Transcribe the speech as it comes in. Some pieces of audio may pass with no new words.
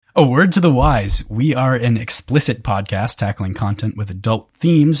A word to the wise. We are an explicit podcast tackling content with adult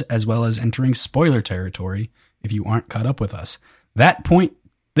themes as well as entering spoiler territory if you aren't caught up with us. That point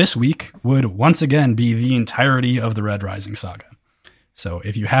this week would once again be the entirety of the Red Rising saga. So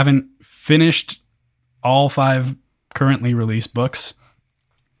if you haven't finished all 5 currently released books,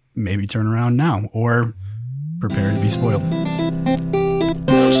 maybe turn around now or prepare to be spoiled.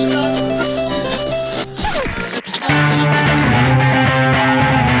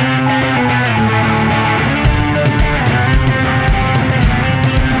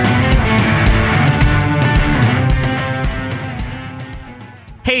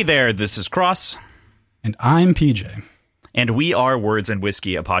 Hey there, this is Cross. And I'm PJ. And we are Words and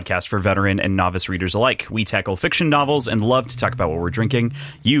Whiskey, a podcast for veteran and novice readers alike. We tackle fiction novels and love to talk about what we're drinking.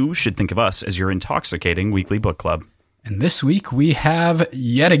 You should think of us as your intoxicating weekly book club. And this week we have,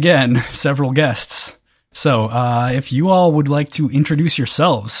 yet again, several guests. So if you all would like to introduce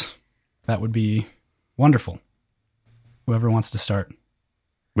yourselves, that would be wonderful. Whoever wants to start.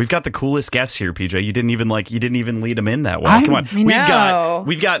 We've got the coolest guests here, PJ. You didn't even lead them in that well. Come on.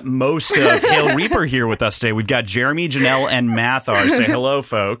 We've got most of Hail Reaper here with us today. We've got Jeremy, Janelle, and Mathar. Say hello,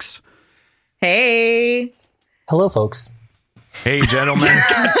 folks. Hey. Hello, folks. Hey, gentlemen.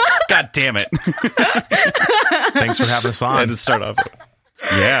 God damn it. Thanks for having us on. I had to start off.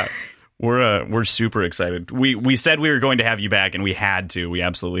 Yeah. We're super excited. We said we were going to have you back, and we had to. We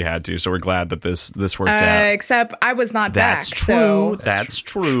absolutely had to. So we're glad that this worked out. Except I was not That's back. True. So. That's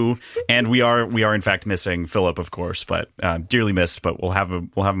true. And we are in fact missing Philip, of course, but dearly missed. But we'll have him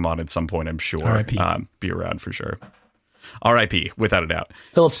on at some point, I'm sure. R.I.P. Be around for sure. R.I.P. Without a doubt.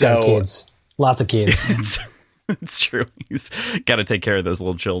 Philip's got kids. Lots of kids. It's true. He's got to take care of those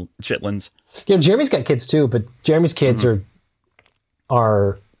little chitlins. You know, Jeremy's got kids too, but Jeremy's kids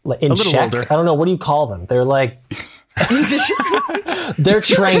are in check. Older. I don't know. What do you call them? They're like, they're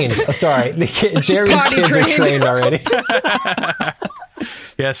trained. Sorry. Jeremy's kids are trained already.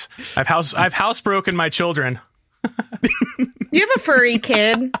 Yes. I've housebroken my children. You have a furry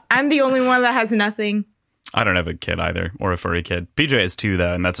kid. I'm the only one that has nothing. I don't have a kid either, or a furry kid. PJ has 2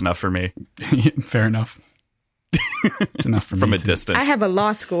 though, and that's enough for me. Fair enough. It's enough for me from a too. distance. I have a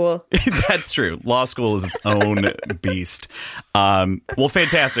law school. That's true. Law school is its own beast. Well,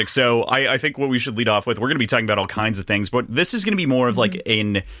 fantastic. So I think what we should lead off with, we're going to be talking about all kinds of things, but this is going to be more of like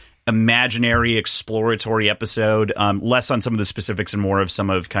an imaginary exploratory episode, less on some of the specifics and more of some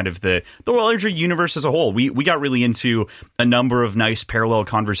of kind of the larger universe as a whole. We got really into a number of nice parallel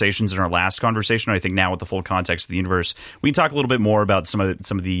conversations in our last conversation. I think now with the full context of the universe, we can talk a little bit more about some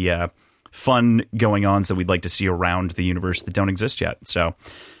of the fun going-ons that we'd like to see around the universe that don't exist yet. So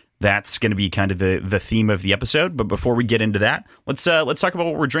that's going to be kind of the theme of the episode. But before we get into that, let's talk about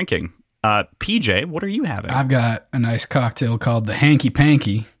what we're drinking. PJ, what are you having? I've got a nice cocktail called the Hanky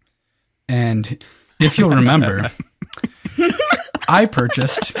Panky. And if you'll remember, we both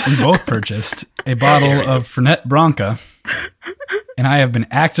purchased a bottle of Fernet Branca. And I have been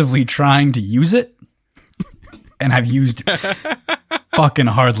actively trying to use it. And I've used fucking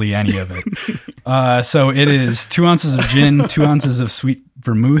hardly any of it. So it is 2 ounces of gin, 2 ounces of sweet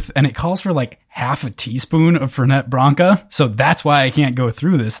vermouth, and it calls for like half a teaspoon of Fernet Branca. So that's why I can't go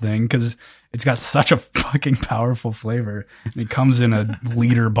through this thing, because it's got such a fucking powerful flavor. And it comes in a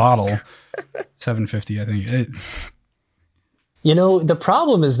liter bottle, $7.50, I think. You know, the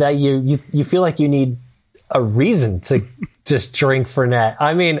problem is that you feel like you need a reason to just drink Fernet.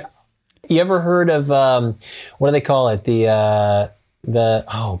 I mean, you ever heard of what do they call it?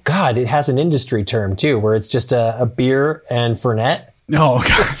 Oh God, it has an industry term too, where it's just a beer and Fernet. Oh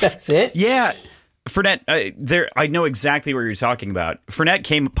God, that's it. Yeah, Fernet. I know exactly what you're talking about.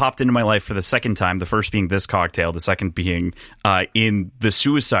 Fernet popped into my life for the second time. The first being this cocktail, the second being in the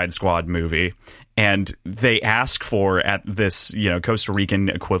Suicide Squad movie. And they ask for, at this, Costa Rican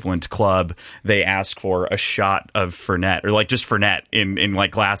equivalent club, they ask for a shot of Fernet, or like just Fernet in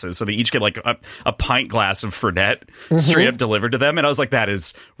like glasses. So they each get like a pint glass of Fernet straight up delivered to them. And I was like, that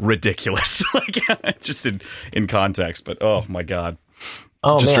is ridiculous. Like, just in context. But oh my God.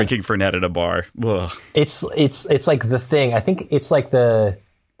 Oh, just man. drinking Fernet at a bar. Ugh. It's like the thing. I think it's like the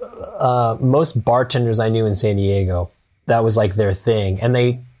most bartenders I knew in San Diego, that was like their thing. And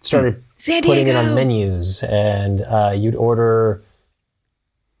they started putting it on menus, and you'd order.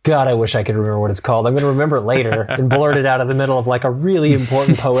 God, I wish I could remember what it's called. I'm going to remember it later and blurt it out of the middle of like a really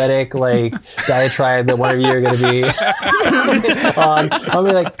important poetic like diatribe that one of you are going to be on. I'll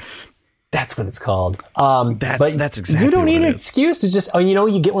be like, that's what it's called. That's exactly. You don't need an excuse to just.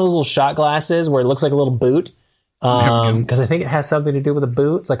 You get one of those little shot glasses where it looks like a little boot. Because I think it has something to do with a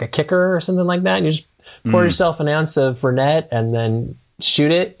boot. It's like a kicker or something like that. And you just pour yourself an ounce of Fernet, and then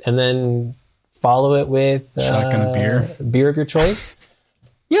shoot it and then follow it with Shotgun beer of your choice.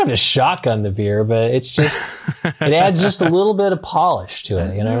 You don't have to shotgun the beer, but it's just it adds just a little bit of polish to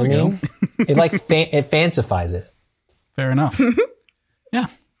it. You know what I mean? It like it fancifies it. Fair enough. Yeah,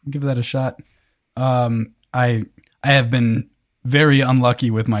 give that a shot. I have been very unlucky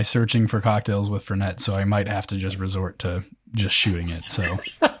with my searching for cocktails with Fernet, so I might have to just resort to just shooting it. So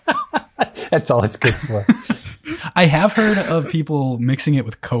that's all it's good for. I have heard of people mixing it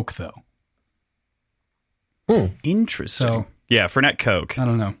with Coke, though. Interesting. So yeah, Fernet Coke. I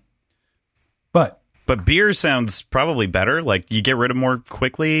don't know, but beer sounds probably better. Like you get rid of more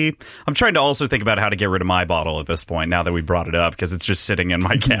quickly. I'm trying to also think about how to get rid of my bottle at this point. Now that we brought it up, because it's just sitting in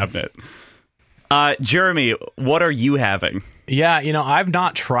my cabinet. Jeremy, what are you having? Yeah, I've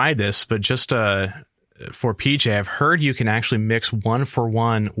not tried this, but just for PJ, I've heard you can actually mix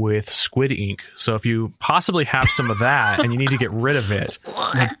 1-for-1 with squid ink. So if you possibly have some of that and you need to get rid of it.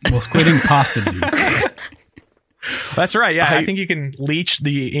 Well, squid ink pasta do. That's right. Yeah, I think you can leach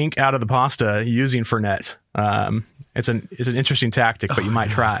the ink out of the pasta using Fernet. It's an interesting tactic, but you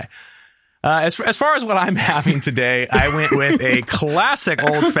might try. As far as what I'm having today, I went with a classic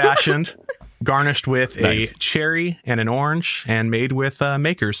old-fashioned, garnished with a cherry and an orange, and made with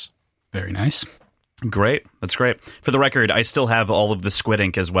Makers. Very nice. Great. That's great. For the record, I still have all of the squid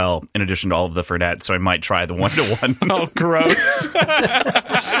ink as well, in addition to all of the Fernet, so I might try the 1-to-1. Oh, gross.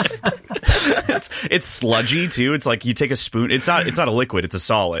 It's sludgy, too. It's like you take a spoon. It's not a liquid. It's a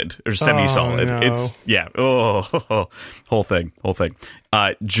solid or semi-solid. Oh, no. It's, yeah. Oh, whole thing.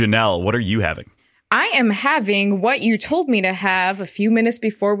 Janelle, what are you having? I am having what you told me to have a few minutes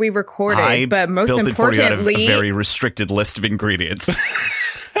before we recorded, but most built it for you out of importantly, a very restricted list of ingredients.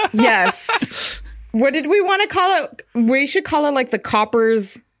 yes. What did we want to call it? We should call it like the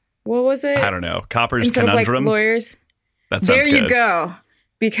Coppers. What was it? I don't know. Copper's Instead Conundrum. of like lawyers. That sounds there you good. go.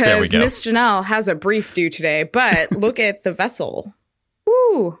 Because There we go. Miss Janelle has a brief due today, but look at the vessel.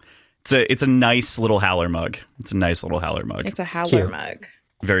 Woo! It's a nice little howler mug. It's a It's a howler cute. mug.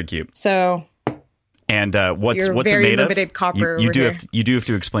 Very cute. So And what's You're it very made limited of? copper You over do here. have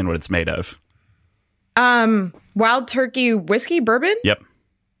to explain what it's made of. Wild Turkey whiskey bourbon Yep.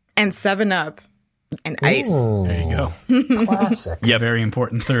 and 7-Up and ice. Ooh, There you go. classic. Yep. Very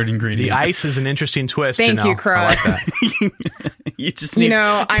important third ingredient. The ice is an interesting twist. Thank Janelle. you, Crow. I like that. You just need.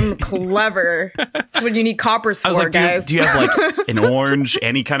 I'm clever. That's what you need coppers I was for, like, guys. do you have like an orange,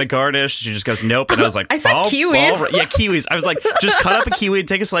 any kind of garnish? She just goes, nope. And I was like, I said kiwis. Yeah, kiwis. I was like, just cut up a kiwi,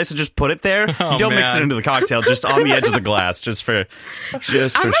 take a slice, and just put it there. You don't mix it man. into the cocktail, just on the edge of the glass, just for I'm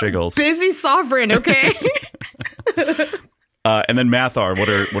shiggles. busy sovereign, okay? And then Mathar,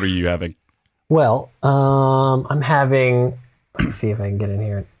 what are you having? Well, I'm having. Let's see if I can get in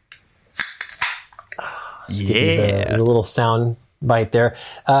here. There's a little sound bite there.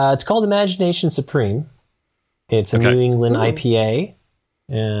 It's called Imagination Supreme. It's a Okay. New England IPA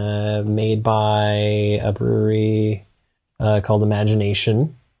made by a brewery called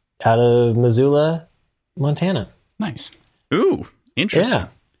Imagination out of Missoula, Montana. Nice. Ooh, interesting. Yeah.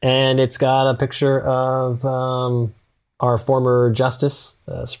 And it's got a picture of our former justice,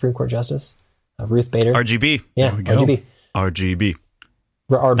 Supreme Court Justice, Ruth Bader. RGB. Yeah, There we go. RGB. RGB.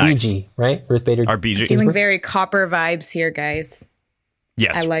 RBG, right? Ruth Bader. RBG. Feeling very copper vibes here, guys.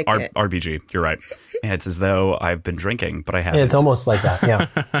 Yes, I like it. RBG. You're right. And it's as though I've been drinking, but I haven't. Yeah, it's almost like that. Yeah.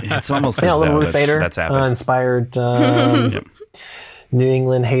 It's almost Yeah, as a little though Ruth Bader that's happened. inspired Yep. New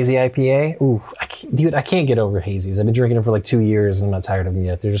England hazy IPA. Ooh, I can't get over hazies. I've been drinking them for like 2 years and I'm not tired of them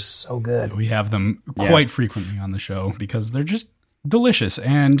yet. They're just so good. We have them quite frequently on the show because they're just delicious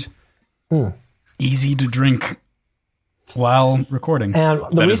and easy to drink while recording. And the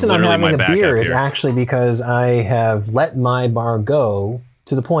That is reason I'm literally my having a backup beer is here. actually because I have let my bar go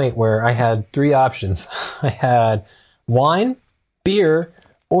to the point where I had 3 options. I had wine, beer,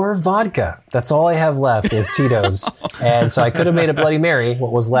 or vodka. That's all I have left is Tito's. And so I could have made a Bloody Mary,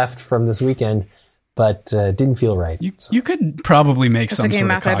 what was left from this weekend, but didn't feel right. You could probably make some okay, sort of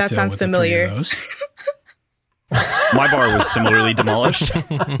Matthew, cocktail that sounds with the 3 familiar. of those. My bar was similarly demolished.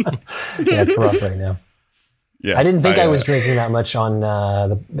 Yeah, it's rough right now. Yeah, I didn't think I was drinking that much on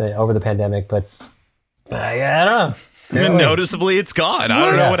over the pandemic, but I don't know. And noticeably, it's gone. I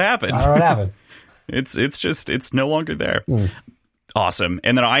don't know what happened. I don't know what happened. It's no longer there. Awesome.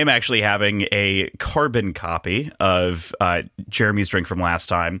 And then I am actually having a carbon copy of Jeremy's drink from last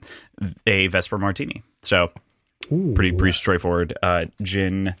time, a Vesper Martini. So pretty straightforward.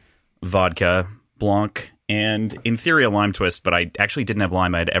 Gin, vodka, Blanc, and in theory a lime twist, but I actually didn't have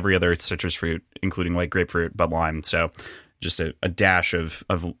lime. I had every other citrus fruit, including like grapefruit, but lime. So just a dash of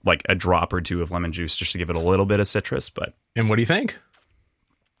like a drop or two of lemon juice just to give it a little bit of citrus. But And what do you think?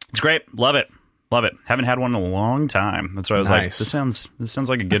 It's great. Love it. Love it. Haven't had one in a long time. That's why I was like, this sounds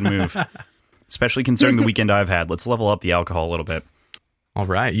like a good move. Especially considering the weekend I've had. Let's level up the alcohol a little bit. All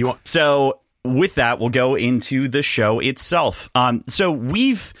right. So with that, we'll go into the show itself. So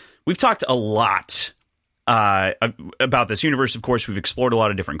we've talked a lot about this universe. Of course, we've explored a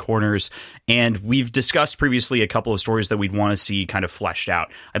lot of different corners, and we've discussed previously a couple of stories that we'd want to see kind of fleshed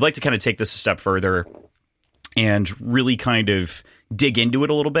out. I'd like to kind of take this a step further and really kind of dig into it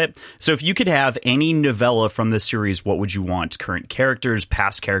a little bit. So if you could have any novella from this series, what would you want? Current characters,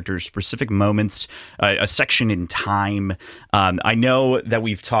 past characters, specific moments, a section in time. I know that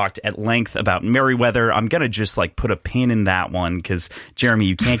we've talked at length about Merryweather. I'm going to just like put a pin in that one because, Jeremy,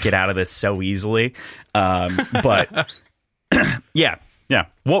 you can't get out of this so easily. But yeah.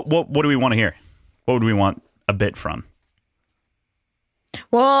 What do we want to hear? What would we want a bit from?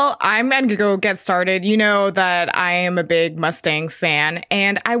 Well, I'm going to go get started. You know that I am a big Mustang fan,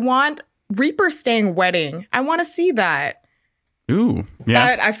 and I want Reaper Stang Wedding. I want to see that. Ooh,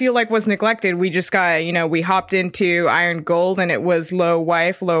 yeah. That I feel like was neglected. We just got, we hopped into Iron Gold, and it was low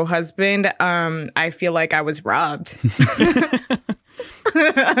wife, low husband. I feel like I was robbed.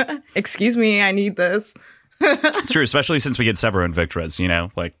 Excuse me, I need this. It's true, especially since we get Severo and Victress,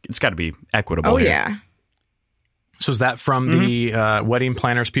 like it's got to be equitable. Oh, here. yeah. So is that from the wedding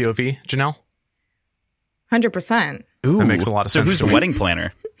planner's POV, Janelle? 100%. Ooh, that makes a lot of sense. So who's the wedding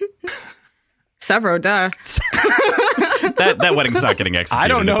planner? Severo, duh. that wedding's not getting executed. I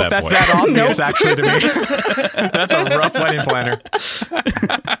don't know if that's point. that obvious, actually, to me. That's a rough wedding planner.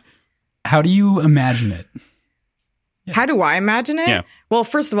 How do you imagine it? Yeah. How do I imagine it? Yeah. Well,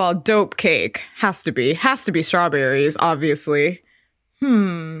 first of all, dope cake. Has to be strawberries, obviously.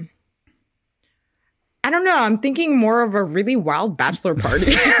 I don't know. I'm thinking more of a really wild bachelor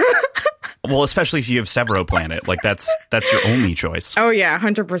party. Well, especially if you have Severo Planet. Like, that's your only choice. Oh, yeah,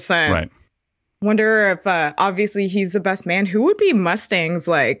 100%. Right. Wonder if, obviously, he's the best man. Who would be Mustang's,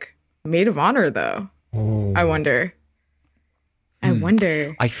 maid of honor, though? I wonder.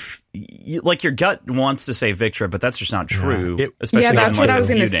 Like, your gut wants to say Victra, but that's just not true. Yeah, that's what I was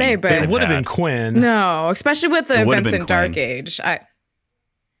going to say, but... It would have been Quinn. No, especially with the events in Dark Age.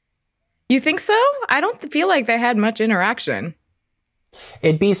 You think so? I don't feel like they had much interaction.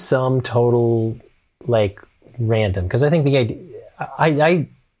 It'd be some total, random. Because I think the idea...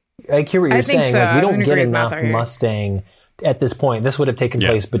 I hear what you're saying. So. We don't get enough Mustang at this point. This would have taken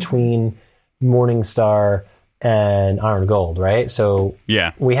place between Morningstar and Iron Gold, right? So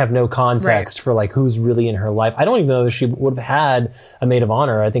we have no context for, who's really in her life. I don't even know if she would have had a maid of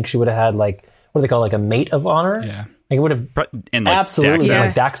honor. I think she would have had, what do they call a mate of honor? Yeah. It would have absolutely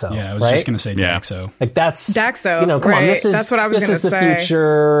been Daxo. Yeah, I was just going to say Daxo. That's Daxo. Come on, that's what I was going to say. This is the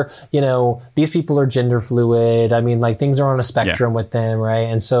future. These people are gender fluid. I mean, things are on a spectrum with them, right?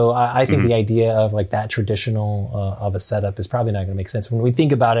 And so I think the idea of that traditional of a setup is probably not going to make sense when we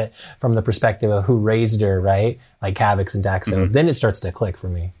think about it from the perspective of who raised her, right? Like Kavix and Daxo. Then it starts to click for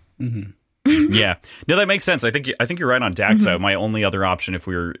me. Yeah, no, that makes sense. I think you're right on Daxo. My only other option, if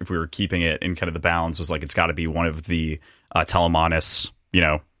we were keeping it in kind of the balance, was it's got to be one of the Telemanus,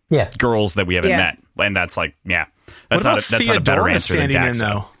 girls that we haven't met, and that's that's not a better answer than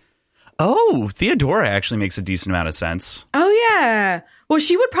Daxo. Oh, Theodora actually makes a decent amount of sense. Oh yeah, well,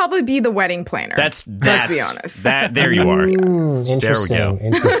 she would probably be the wedding planner. Let's be honest. There you are. Interesting. There we go.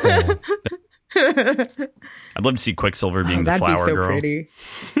 Interesting. I'd love to see Quicksilver being the flower girl. That'd be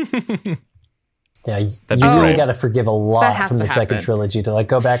so pretty. Yeah, you really got to forgive a lot from the second trilogy to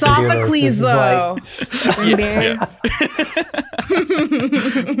go back Sophocles, and do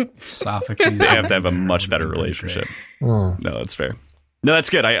this. Sophocles. They have to have a much better relationship. No, that's fair. No, that's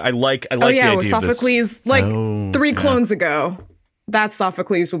good. I like the idea of Sophocles, 3 clones ago. That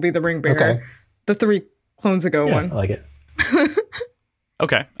Sophocles will be the ring bearer. Okay. The 3 clones ago one. I like it.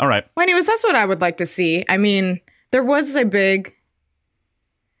 Okay, all right. Well, anyways, that's what I would like to see. I mean, there was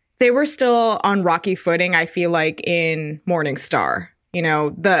they were still on rocky footing, I feel like, in Morningstar.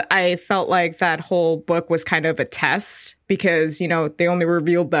 I felt like that whole book was kind of a test because, they only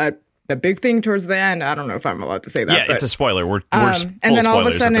revealed the big thing towards the end. I don't know if I'm allowed to say that. Yeah, but it's a spoiler. We're and then all of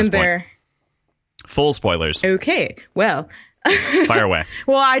a sudden they're full spoilers. Okay, well. Fire away.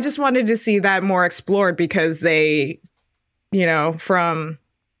 Well, I just wanted to see that more explored because they, from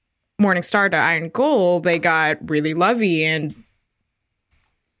Morningstar to Iron Gold, they got really lovey, and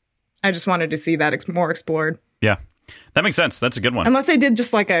I just wanted to see that more explored. Yeah, that makes sense. That's a good one. Unless they did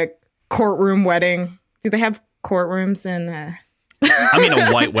just a courtroom wedding. Do they have courtrooms in... I mean,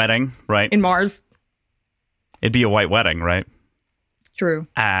 a white wedding, right? In Mars. It'd be a white wedding, right? True.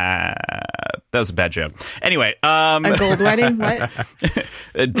 That was a bad joke. Anyway, A gold wedding? What?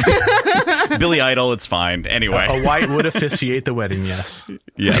 Billy Idol, it's fine. Anyway. A white would officiate the wedding, yes.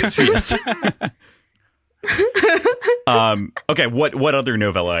 Yes. Okay, what other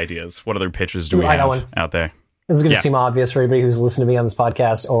novella ideas? What other pitches do we I got have one. out there? This is going to seem obvious for anybody who's listened to me on this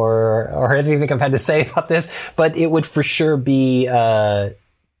podcast or anything I've had to say about this, but it would for sure be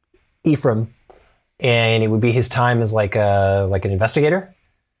Ephraim, and it would be his time as like an investigator.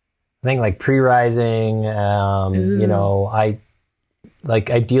 I think like pre-Rising,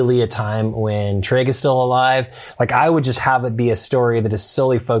 ideally a time when Trig is still alive. Like I would just have it be a story that is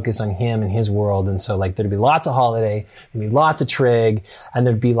solely focused on him and his world. And so like there'd be lots of Holiday, there'd be lots of Trig, and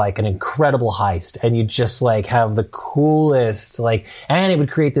there'd be like an incredible heist. And you just like have the coolest, like, and it would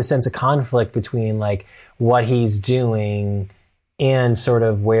create this sense of conflict between like what he's doing and sort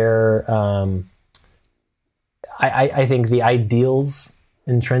of where, I think the ideals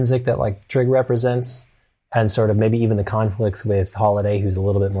intrinsic that like Trig represents, and sort of maybe even the conflicts with Holiday, who's a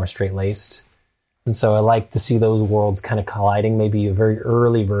little bit more straight-laced. And so I like to see those worlds kind of colliding, maybe a very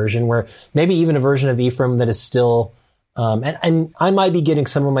early version where maybe even a version of Ephraim that is still, and I might be getting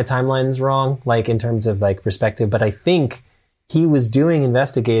some of my timelines wrong, like in terms of like perspective, but I think he was doing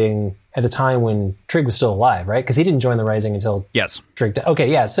investigating at a time when Trig was still alive, right? Because he didn't join the Rising until Trig died. Okay,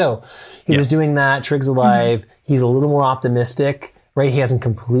 yeah, so he was doing that, Trig's alive, he's a little more optimistic, right? He hasn't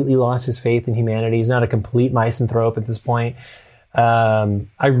completely lost his faith in humanity. He's not a complete misanthrope at this point.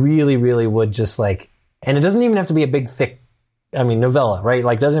 I really, really would just like, and it doesn't even have to be a big, thick, novella, right?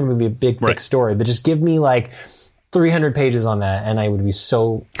 Like, doesn't have to be a big, thick story, but just give me like 300 pages on that, and I would be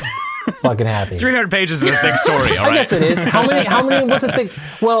so fucking happy. 300 pages is a thick story, all right? I guess it is. How many, what's a thick?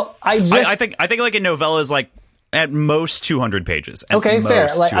 Well, I think like a novella is like, at most 200 pages. Okay, fair.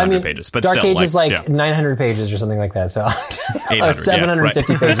 Like, pages, but Dark still, Age is 900 pages or something like that. So, 800,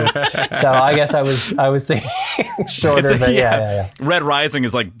 750 pages. So I guess I was thinking shorter, but yeah. Red Rising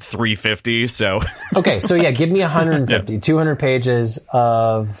is like 350. So okay, so yeah, give me 150, 200 pages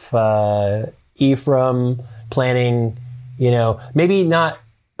of Ephraim planning. Maybe not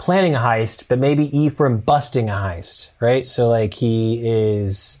planning a heist, but maybe Ephraim busting a heist, right? So like he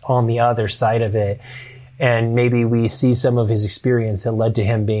is on the other side of it. And maybe we see some of his experience that led to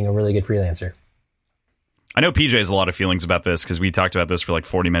him being a really good freelancer. I know PJ has a lot of feelings about this because we talked about this for like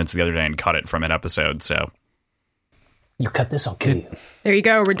 40 minutes the other day and cut it from an episode. So you cut this, I'll kill you. There you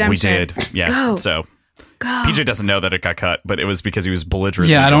go, redemption. We did, yeah. Go. So Go. PJ doesn't know that it got cut, but it was because he was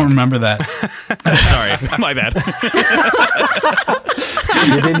belligerent. Yeah, I don't remember that. Sorry, my bad.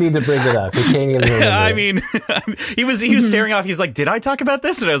 You didn't need to bring it up. You can't even remember I mean, he was staring off. He's like, "Did I talk about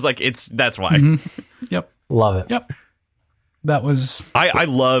this?" And I was like, "That's why." Mm-hmm. Yep. Love it. Yep. That was. I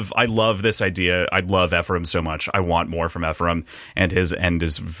love this idea. I love Ephraim so much. I want more from Ephraim, and his end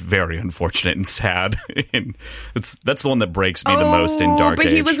is very unfortunate and sad. And that's the one that breaks me the most in Dark Age.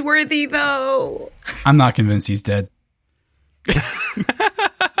 But he was worthy, though. I'm not convinced he's dead.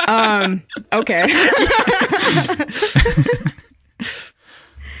 Okay.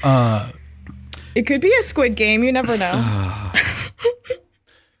 It could be a Squid Game. You never know.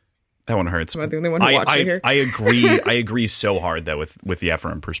 That one hurts. I'm the only one who watched it here. I agree so hard though with the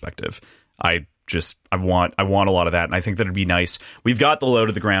Ephraim perspective. I want a lot of that, and I think that'd be nice. We've got the low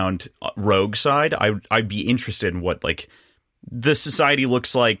to the ground rogue side. I'd be interested in what like the society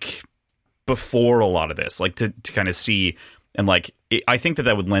looks like before a lot of this, like to kind of see, and like I think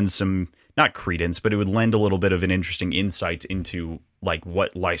that would lend some, not credence, but it would lend a little bit of an interesting insight into like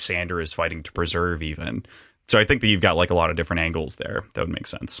what Lysander is fighting to preserve even. So I think that you've got like a lot of different angles there. That would make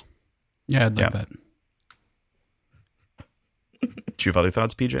sense. Yeah, I'd like that. Do you have other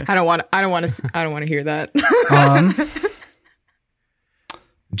thoughts, PJ? I don't want to hear that.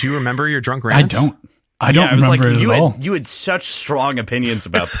 Do you remember your drunk rants? I don't remember it at all. You had such strong opinions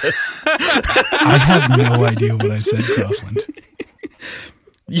about this. I have no idea what I said, Crossland.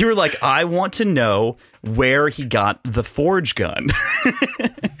 You were like, I want to know where he got the forge gun.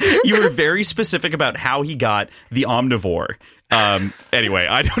 You were very specific about how he got the omnivore. Anyway,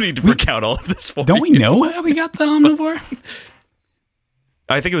 I don't need to recount all of this for you. Don't we know how we got the omnivore?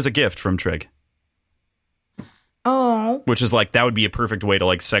 I think it was a gift from Trig. Oh. Which is like, that would be a perfect way to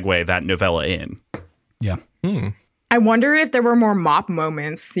like segue that novella in. Yeah. I wonder if there were more mop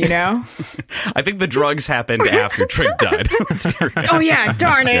moments, you know? I think the drugs happened after Trig died. Oh yeah,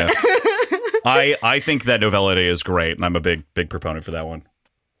 darn it. Yeah. I think that novella day is great, and I'm a big proponent for that one.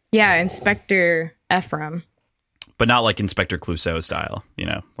 Yeah, Inspector Ephraim. But not like Inspector Clouseau style,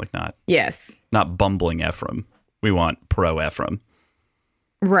 like not bumbling Ephraim. We want pro Ephraim.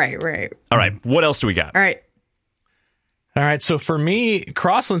 Right. All right, what else do we got? All right. All right. So for me,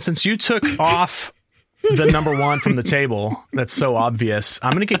 Crossland, since you took off the number one from the table, that's so obvious,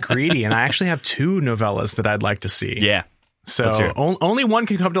 I'm going to get greedy. And I actually have 2 novellas that I'd like to see. Yeah. So only one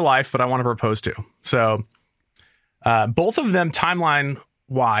can come to life, but I want to propose 2. So both of them timeline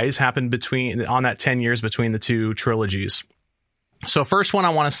wise happened on that 10 years between the 2 trilogies. So first one I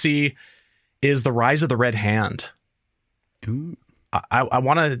want to see is The Rise of the Red Hand. Ooh. I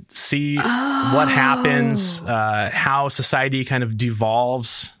want to see what happens, how society kind of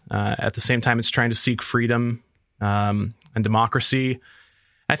devolves. At the same time, it's trying to seek freedom and democracy.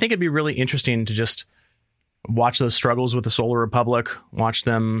 I think it'd be really interesting to just watch those struggles with the Solar Republic, watch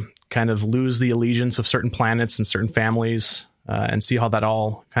them kind of lose the allegiance of certain planets and certain families, and see how that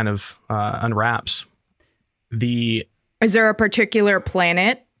all kind of unwraps. Is there a particular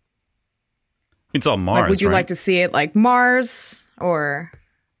planet? It's on Mars. Like, would you right? like to see it like Mars or?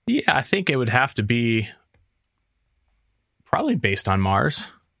 Yeah, I think it would have to be probably based on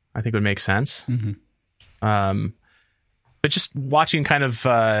Mars. I think it would make sense. Mm-hmm. But just watching kind of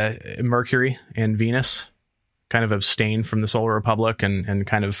Mercury and Venus kind of abstain from the Solar Republic and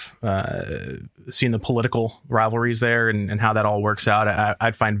kind of seeing the political rivalries there and how that all works out,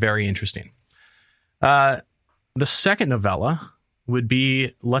 I'd find very interesting. The second novella would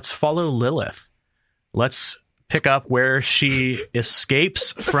be Let's Follow Lilith. Let's pick up where she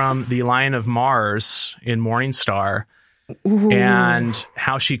escapes from the Lion of Mars in Morningstar. Ooh. And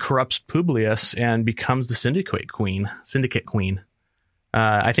how she corrupts Publius and becomes the Syndicate Queen.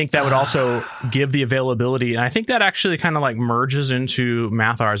 I think that would also give the availability, and I think that actually kind of like merges into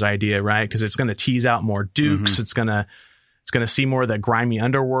Mathar's idea, right? Because it's going to tease out more dukes. Mm-hmm. It's gonna see more of that grimy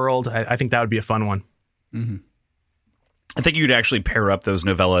underworld. I think that would be a fun one. Mm-hmm. I think you'd actually pair up those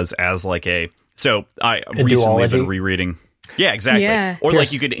novellas as like a. So I recently have been rereading. Yeah, exactly. Yeah. Or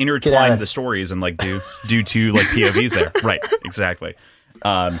like you could intertwine the stories and like do 2 like POVs there. Right. Exactly.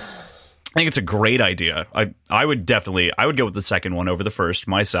 I think it's a great idea. I would go with the second one over the first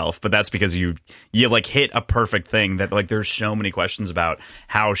myself, but that's because you like hit a perfect thing that like there's so many questions about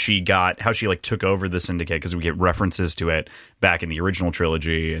how she like took over the Syndicate, because we get references to it back in the original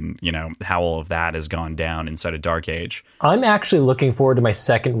trilogy, and you know how all of that has gone down inside of Dark Age. I'm actually looking forward to my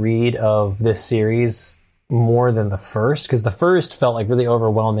second read of this series more than the first, because the first felt like really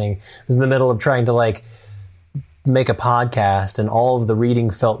overwhelming. I was in the middle of trying to like make a podcast, and all of the reading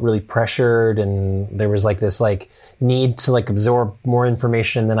felt really pressured, and there was like this like need to like absorb more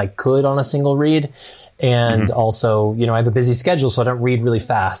information than I could on a single read. And also, you know, I have a busy schedule, so I don't read really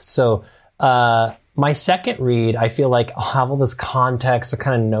fast. So my second read, I feel like I'll have all this context, I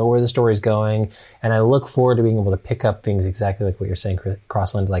kind of know where the story's going, and I look forward to being able to pick up things exactly like what you're saying,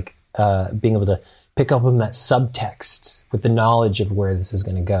 Crossland, like being able to pick up on that subtext with the knowledge of where this is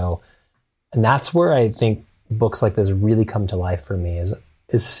going to go. And that's where I think books like this really come to life for me, is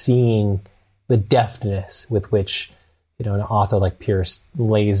seeing the deftness with which, you know, an author like Pierce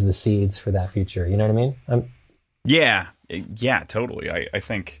lays the seeds for that future. You know what I mean? Yeah, totally. I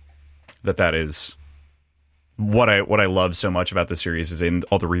think that is what I love so much about the series, is in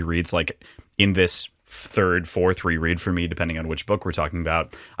all the rereads, like in this third, fourth reread for me, depending on which book we're talking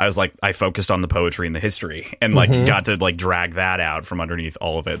about, I was like, I focused on the poetry and the history, and like got to like drag that out from underneath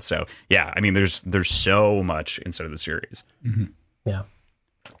all of it. So yeah, I mean, there's so much inside of the series, yeah,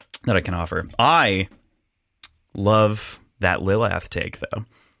 that I can offer. I love that Lilith take, though.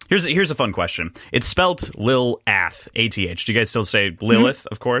 Here's a fun question. It's spelt Lil-ath, A-T-H. Do you guys still say Lilith?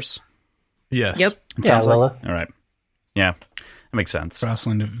 Of course. Yes. Yep. It sounds like Lilith. All right. Yeah. That makes sense.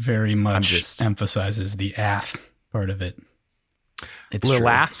 Crossland very much emphasizes the ath part of it. It's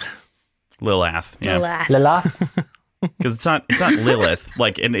Lil-ath? Lil-ath, yeah. Lilith. Because it's not Lilith.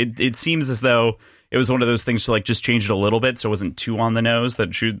 Like, and it seems as though it was one of those things to like just change it a little bit so it wasn't too on the nose,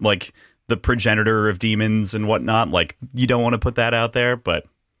 that should like the progenitor of demons and whatnot. Like, you don't want to put that out there, but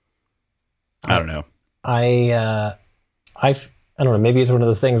I don't know. I don't know. Maybe it's one of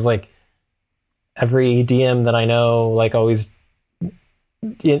those things like every DM that I know, like always,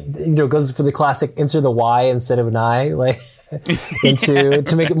 you know, goes for the classic insert the Y instead of an I, like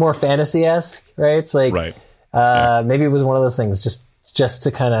to make it more fantasy-esque, right? It's like, maybe it was one of those things just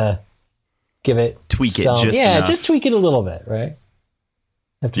to kind of give it tweak it, enough. Just tweak it a little bit, right?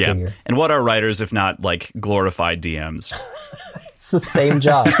 Have to figure. And what are writers if not like glorified DMs? It's the same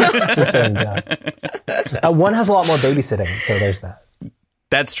job. One has a lot more babysitting, so there's that.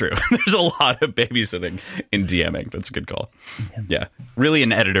 That's true. There's a lot of babysitting in DMing. That's a good call. Yeah. Really,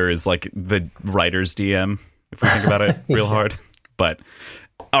 an editor is like the writer's DM, if we think about it real hard. But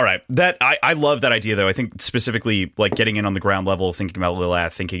All right. That I love that idea though. I think specifically like getting in on the ground level, thinking about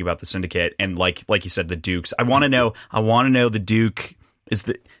Lilith, thinking about the Syndicate, and like you said, the Dukes. I want to know the Duke is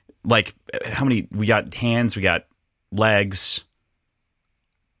the like how many we got hands, we got legs.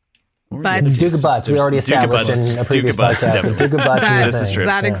 Butts. Duke of Butts. We already established in a previous podcast. The Duke of Butts. This is true.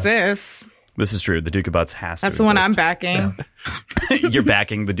 That exists. This is true. The Duke of Butts has That's to the one exist. I'm backing. Yeah. You're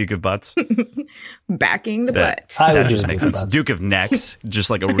backing the Duke of Butts? Backing the butt. I would That do just the makes Duke of sense. Butts. Duke of Necks, just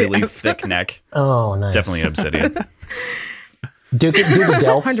like a really thick neck. Oh, nice. Definitely obsidian. Duke of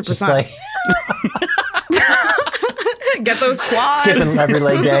Delts. 100%. Just like Get those quads. skipping every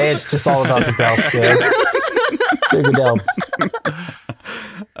leg day. It's just all about the Delts, dude. Duke of Delts.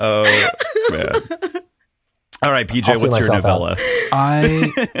 Oh, man. All right, PJ, I'll see what's your myself novella?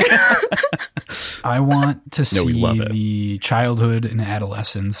 I want to No, we see love it. the childhood and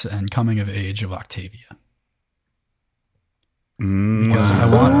adolescence and coming of age of Octavia. Because I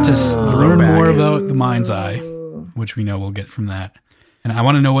want to learn more about the Mind's Eye, which we know we'll get from that. And I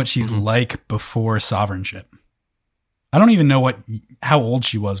want to know what she's like before sovereignship. I don't even know how old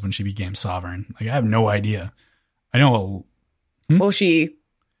she was when she became sovereign. Like, I have no idea. I know. Well,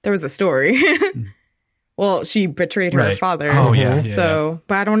 there was a story. Well, she betrayed her Right. father. Oh, yeah. So,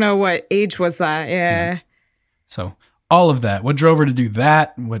 but I don't know what age was that. Yeah. So all of that. What drove her to do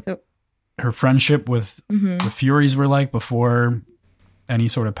that? What So- her friendship with the Furies were like before any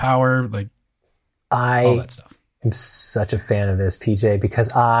sort of power, like all I that stuff. am such a fan of this, PJ, because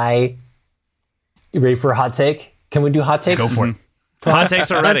you ready for a hot take? Can we do hot takes? Go for it. Hot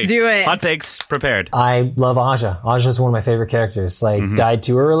takes are ready. Let's do it. Hot takes prepared. I love Aja. Aja is one of my favorite characters. Like, died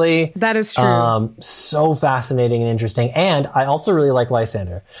too early. That is true. So fascinating and interesting. And I also really like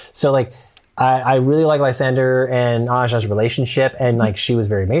Lysander. So, like, I really like Lysander and Aja's relationship. And, like, she was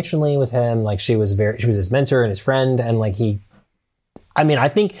very matronly with him. Like, she was his mentor and his friend. And, like, I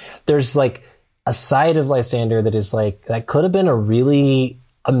think there's, like, a side of Lysander that is, like, that could have been a really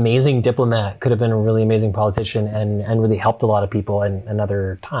amazing diplomat, could have been a really amazing politician and really helped a lot of people in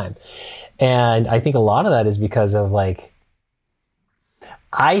another time. And I think a lot of that is because of like,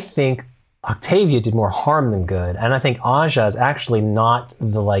 I think Octavia did more harm than good. And I think Aja is actually not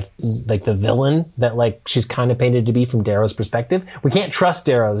the like the villain that like she's kind of painted to be from Darrow's perspective. We can't trust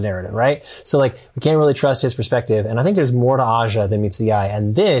Darrow's narrative, right? So like we can't really trust his perspective. And I think there's more to Aja than meets the eye.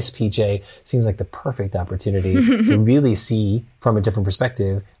 And this, PJ, seems like the perfect opportunity to really see from a different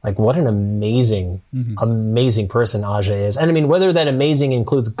perspective, like what an amazing, amazing person Aja is. And I mean, whether that amazing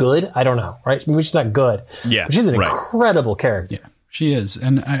includes good, I don't know, right? Maybe she's not good. Yeah, But she's an right. incredible character. Yeah, she is.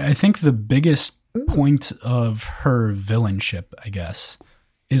 And I think the biggest point of her villainship, I guess,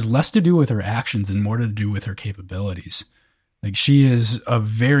 is less to do with her actions and more to do with her capabilities. Like, she is a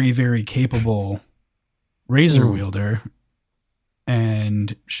very, very capable razor wielder,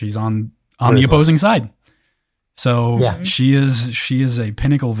 and she's on the opposing side. So Yeah. she is a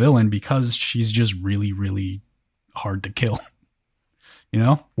pinnacle villain because she's just really, really hard to kill. You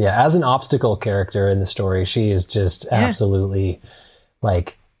know? Yeah, as an obstacle character in the story, she is just absolutely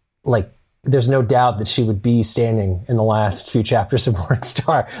like there's no doubt that she would be standing in the last few chapters of Morning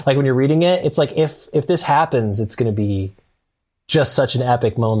Star. Like when you're reading it, it's like if this happens, it's going to be just such an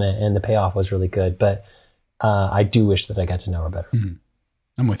epic moment, and the payoff was really good. But I do wish that I got to know her better.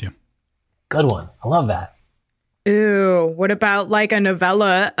 I'm with you. Good one. I love that. Ooh, what about like a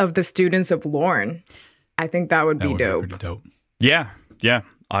novella of the students of Lorne? I think that would be dope. Pretty dope. Yeah.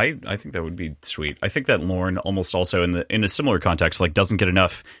 I think that would be sweet. I think that Lorne almost also in a similar context, like doesn't get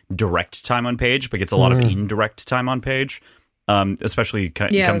enough direct time on page, but gets a lot of indirect time on page, especially come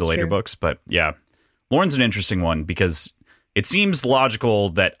to later books. But yeah, Lorne's an interesting one because it seems logical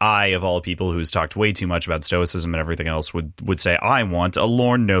that I, of all people who's talked way too much about Stoicism and everything else, would say I want a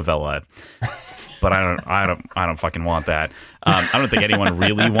Lorne novella. But I don't fucking want that. I don't think anyone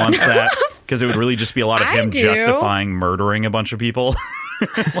really wants that because it would really just be a lot of him justifying murdering a bunch of people.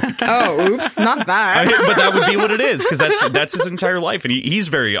 Oh, oops, not that. But that would be what it is because that's his entire life, and he's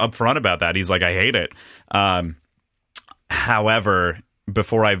very upfront about that. He's like, I hate it. However,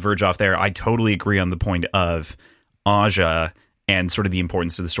 before I verge off there, I totally agree on the point of Aja and sort of the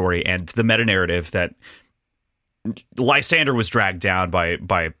importance of the story and the meta narrative that Lysander was dragged down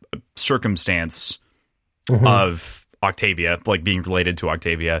by circumstance of Octavia, like being related to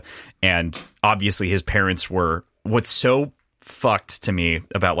Octavia, and obviously his parents were. What's so fucked to me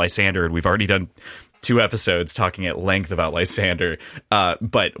about Lysander, and we've already done 2 episodes talking at length about Lysander,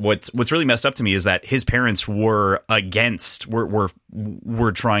 but what's really messed up to me is that his parents were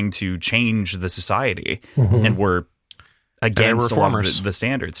were trying to change the society and were against a lot of the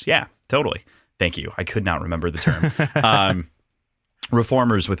standards. Yeah, totally. Thank you. I could not remember the term.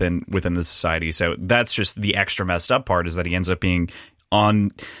 reformers within the society. So that's just the extra messed up part, is that he ends up being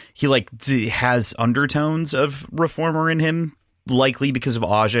he has undertones of reformer in him, likely because of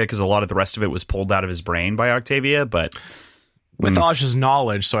Aja, because a lot of the rest of it was pulled out of his brain by Octavia, but with Aja's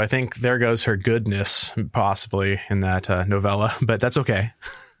knowledge. So I think there goes her goodness possibly in that novella, but that's okay.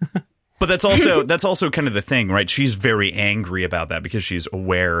 But that's also kind of the thing, right? She's very angry about that because she's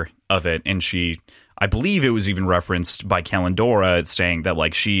aware of it, and I believe it was even referenced by Kalendora saying that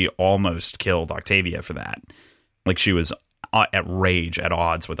like she almost killed Octavia for that. Like she was at rage, at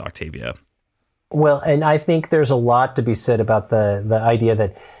odds with Octavia. Well, and I think there's a lot to be said about the idea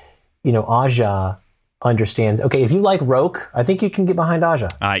that, you know, Aja understands. Okay, if you like Roke, I think you can get behind Aja.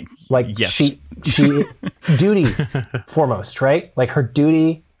 Yes. She duty foremost, right? Like her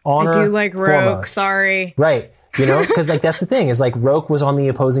duty, honor. I do like Roke. Foremost. Sorry. Right. You know, because like that's the thing is like Roke was on the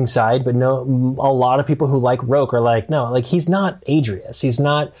opposing side, but no, a lot of people who like Roke are like, no, like he's not Adrius. He's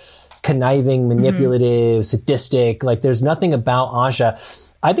not conniving, manipulative, sadistic. Like there's nothing about Aja.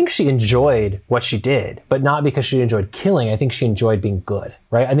 I think she enjoyed what she did, but not because she enjoyed killing. I think she enjoyed being good,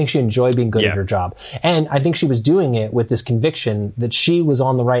 right? I think she enjoyed being good at her job. And I think she was doing it with this conviction that she was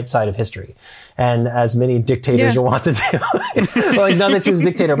on the right side of history. And as many dictators are wont to do, well, like, not that she was a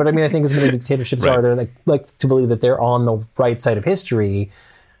dictator, but I mean, I think as many dictatorships are, they're like to believe that they're on the right side of history,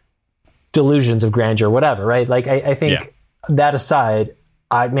 delusions of grandeur, whatever, right? Like, I think that aside,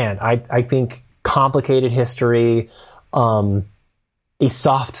 I think complicated history, a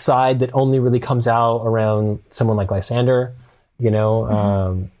soft side that only really comes out around someone like Lysander, you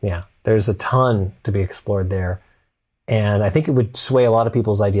know, there's a ton to be explored there. And I think it would sway a lot of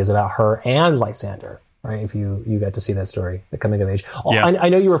people's ideas about her and Lysander, right? If you got to see that story, the coming of age. Yeah. I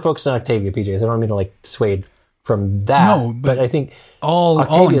know you were focused on Octavia, PJ, so I don't mean to like sway from that. No, but I think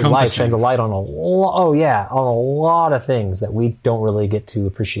Octavia's life shines a light on a lot of things that we don't really get to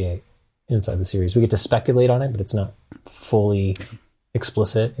appreciate inside the series. We get to speculate on it, but it's not fully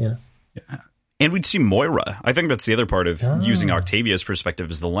explicit, yeah. And we'd see Moira. I think that's the other part of using Octavia's perspective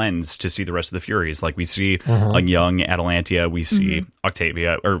as the lens to see the rest of the Furies. Like we see a young Atalantia, we see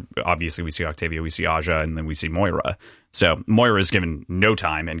Octavia, or obviously we see Octavia, we see Aja, and then we see Moira. So Moira is given no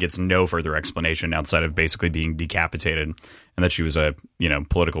time and gets no further explanation outside of basically being decapitated, and that she was a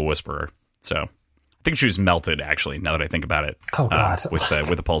political whisperer. So I think she was melted, actually, now that I think about it. Oh, God. With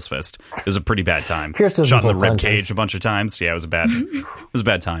the pulse fist. It was a pretty bad time. Shot in the rib cage a bunch of times. Yeah, it was a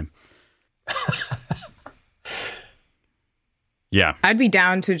bad time. Yeah. I'd be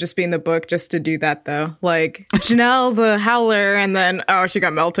down to just be in the book just to do that, though. Like, Janelle the Howler, and then, she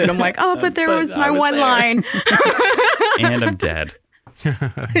got melted. I'm like, but there was my one line. And I'm dead.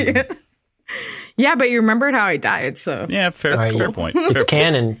 Yeah, but you remembered how I died, so. Yeah, fair point. It's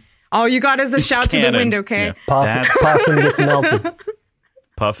canon. All you got is the shout canon. To the wind, okay? Yeah. Puffin gets melted.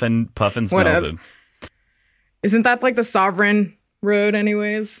 Puffin's melted. Isn't that like the Sovereign Road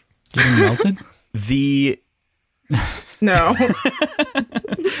anyways? Getting melted? No.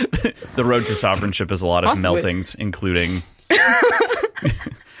 The road to sovereignship is a lot of meltings, including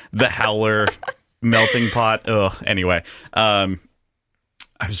the Howler melting pot. Anyway, I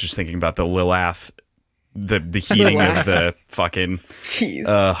was just thinking about the Lilith, the heating of the fucking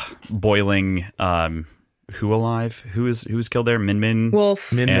boiling. Who alive? Who was killed there? Min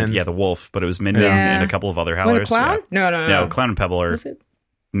Wolf. And the wolf, but it was Min and a couple of other Howlers. Clown? Yeah. No. Clown and Pebble are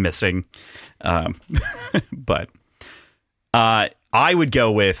missing. But I would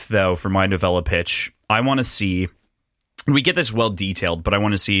go with, though, for my novella pitch, I want to see, we get this well detailed, but I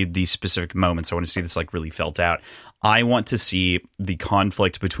want to see these specific moments. I want to see this like really felt out. I want to see the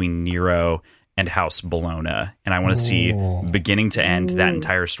conflict between Nero and House Bologna, and I want to see beginning to end that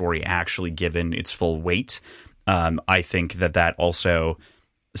entire story actually given its full weight. I think that also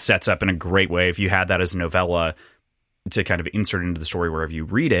sets up in a great way, if you had that as a novella to kind of insert into the story wherever you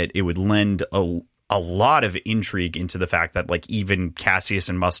read it, it would lend a lot of intrigue into the fact that like even Cassius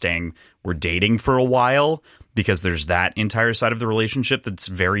and Mustang were dating for a while, because there's that entire side of the relationship that's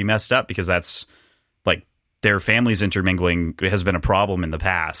very messed up, because that's like their families intermingling has been a problem in the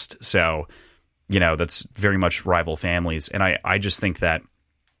past. So, that's very much rival families. And I just think that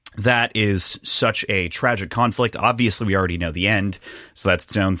is such a tragic conflict. Obviously, we already know the end, so that's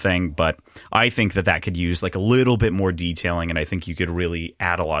its own thing. But I think that could use like a little bit more detailing, and I think you could really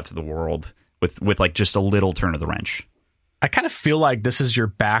add a lot to the world with like just a little turn of the wrench. I kind of feel like this is your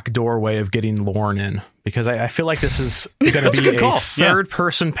backdoor way of getting Lorne in, because I feel like this is going to be a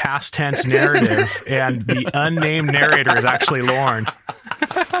third-person past tense narrative, and the unnamed narrator is actually Lorne.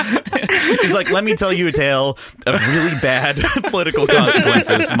 He's like, let me tell you a tale of really bad political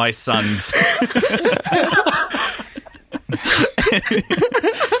consequences, my sons.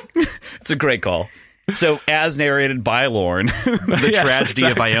 It's a great call. So, as narrated by Lorne, the tragedy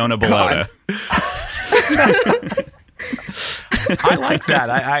of Iona Bologna. I like that.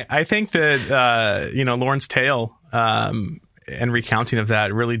 I think that Lorne's tale and recounting of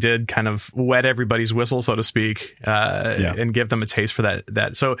that really did kind of wet everybody's whistle, so to speak, and give them a taste for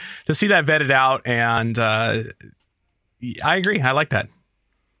that. So to see that vetted out, and I agree. I like that.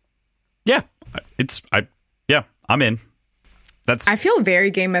 Yeah, I'm in. I feel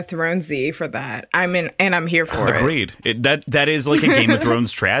very Game of Thronesy for that. I'm in, and I'm here for it. Agreed. That is like a Game of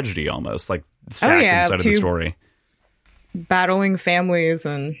Thrones tragedy almost, like stacked inside of the story. Battling families,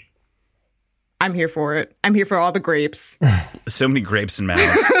 and I'm here for it. I'm here for all the grapes. So many grapes and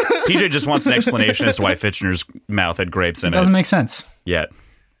mouths. PJ just wants an explanation as to why Fitchner's mouth had grapes in it. Doesn't make sense. Yet.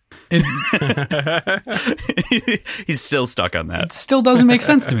 He's still stuck on that. It still doesn't make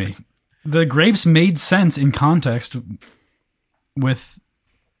sense to me. The grapes made sense in context with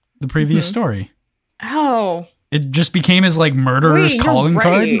the previous story. Oh. It just became his like murderer's calling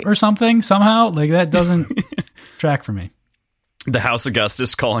card or something somehow. Like that doesn't track for me. The House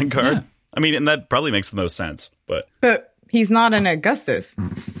Augustus calling card. Yeah. I mean, and that probably makes the most sense, but he's not an Augustus.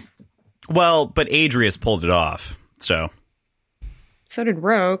 Well, but Adrius pulled it off, so did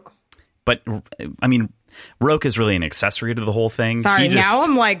Roke. But I mean, Roke is really an accessory to the whole thing. Sorry, now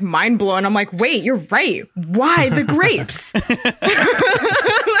I'm like mind blown. I'm like, wait, you're right. Why the grapes?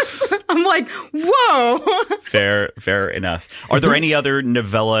 I'm like, whoa. Fair enough. Are there any other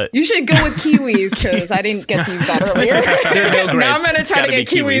novella? You should go with kiwis because I didn't get to use that earlier. There are no grapes. Now I'm going to try to get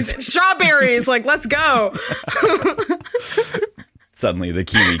kiwis. Strawberries. Like, let's go. Suddenly the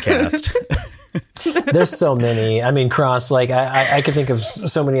Kiwi cast. There's so many. I mean, Cross, like I could think of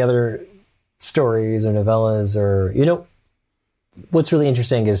so many other stories or novellas or, what's really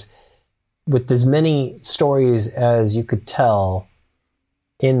interesting is with as many stories as you could tell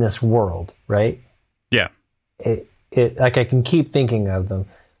in this world, right? Yeah. It like I can keep thinking of them.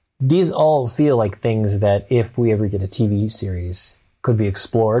 These all feel like things that if we ever get a TV series could be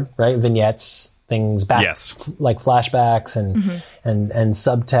explored, right? Vignettes, things back, like flashbacks and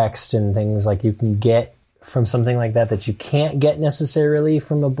subtext and things like you can get from something like that you can't get necessarily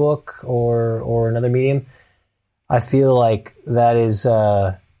from a book or another medium. I feel like that is,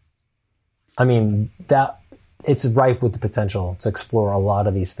 that it's rife with the potential to explore a lot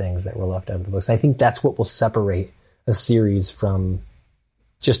of these things that were left out of the books. I think that's what will separate a series from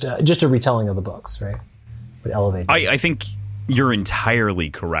just a retelling of the books, right? Would elevate them. I think you're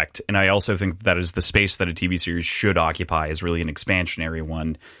entirely correct. And I also think that is the space that a TV series should occupy, is really an expansionary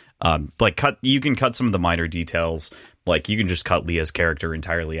one. You can cut some of the minor details. Like you can just cut Leah's character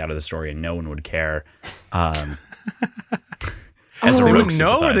entirely out of the story and no one would care. As they wouldn't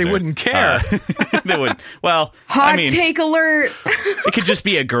know or they wouldn't care. They wouldn't. Well, take alert. It could just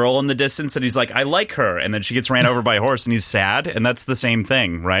be a girl in the distance and he's like, I like her. And then she gets ran over by a horse and he's sad. And that's the same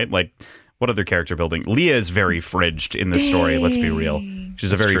thing, right? Like, what other character building? Leah is very fridged in this story. Let's be real.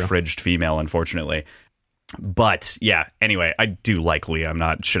 She's a very fridged female, unfortunately. But yeah, anyway, I do like Leah. I'm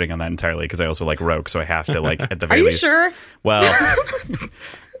not shitting on that entirely because I also like Roke. So I have to at the very least. Are you sure? Well,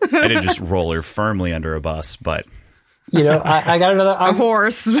 I didn't just roll her firmly under a bus, but. I got another a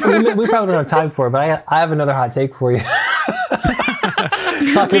horse. We probably don't have time for it, but I have another hot take for you.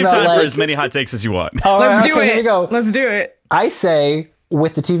 Talking about time for as many hot takes as you want. Let's do it. Here we go. Let's do it. I say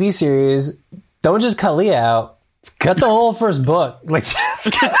with the TV series, don't just cut Leah out. Cut the whole first book. Like,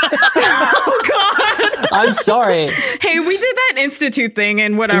 oh God! I'm sorry. Hey, we did that Institute thing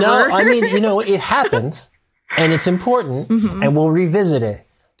and whatever. No, I mean, it happened, and it's important, and we'll revisit it.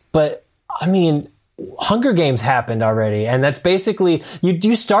 But I mean, Hunger Games happened already, and that's basically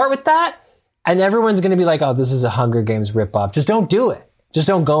you start with that, and everyone's going to be like, "Oh, this is a Hunger Games ripoff." Just don't do it. Just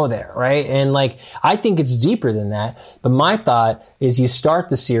don't go there, right? And like, I think it's deeper than that. But my thought is, you start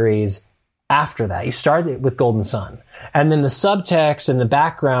the series after that. You start it with Golden Sun. And then the subtext and the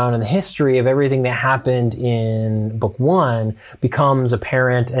background and the history of everything that happened in book 1 becomes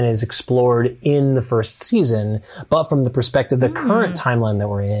apparent and is explored in the first season. But from the perspective, the current timeline that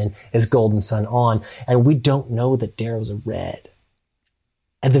we're in is Golden Sun on. And we don't know that Darrow's a Red.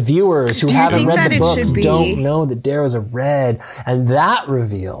 And the viewers who haven't read the books don't know that Darrow's a Red. And that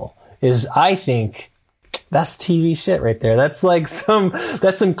reveal is, I think, that's TV shit right there. That's like some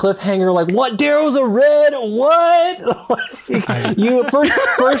cliffhanger, like, what? Darrow's a Red? What? You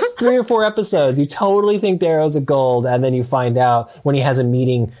first 3 or 4 episodes, you totally think Darrow's a Gold, and then you find out when he has a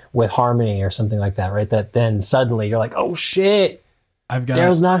meeting with Harmony or something like that, right? That then suddenly you're like, oh shit,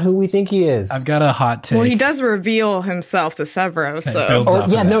 Darrow's not who we think he is. I've got a hot take. Well, he does reveal himself to Severo, so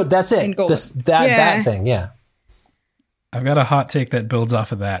that's it. That thing, yeah. I've got a hot take that builds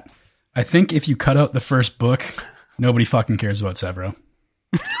off of that. I think if you cut out the first book, nobody fucking cares about Severo.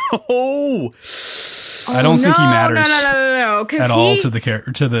 Oh, I don't think he matters. No. At all to the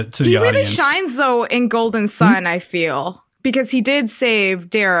character, to the audience. He really shines though in Golden Sun. I feel because he did save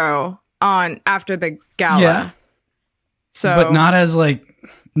Darrow after the gala. Yeah. So, but not as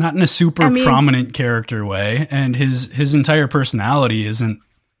not in a super prominent character way, and his entire personality isn't.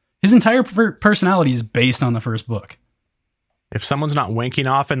 His entire personality is based on the first book. If someone's not winking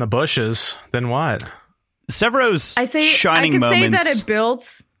off in the bushes, then what? Severo's shining moments. I could say that it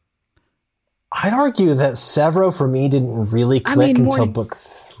builds. I'd argue that Severo for me didn't really click until book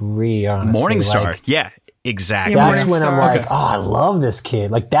 3, honestly. Morningstar. Yeah, exactly. That's when I'm like, oh, I love this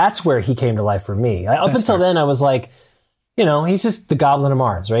kid. Like, that's where he came to life for me. Up until then, I was like, he's just the Goblin of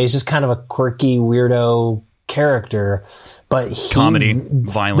Mars, right? He's just kind of a quirky, weirdo character. But comedy,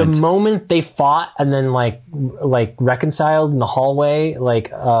 violent. The moment they fought and then like reconciled in the hallway,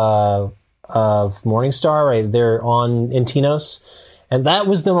 of Morningstar, right? They're in Tinos. And that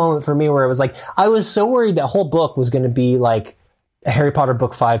was the moment for me where it was like, I was so worried that whole book was going to be like a Harry Potter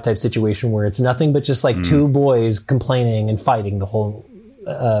book 5 type situation where it's nothing but just like two boys complaining and fighting the whole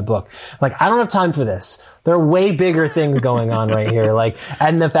book. Like, I don't have time for this. There are way bigger things going on right here. Like,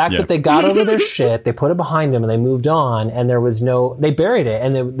 and the fact that they got over their shit, they put it behind them and they moved on, and they buried it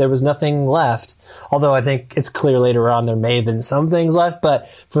and there was nothing left. Although I think it's clear later on there may have been some things left, but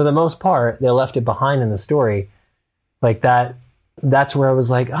for the most part, they left it behind in the story. Like that's where I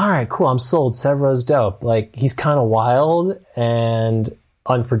was like, all right, cool. I'm sold. Severo's dope. Like, he's kind of wild and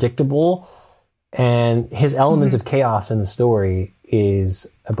unpredictable, and his element of chaos in the story is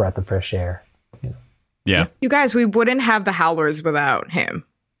a breath of fresh air. Yeah. You guys, we wouldn't have the Howlers without him.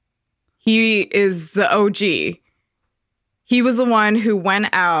 He is the OG. He was the one who went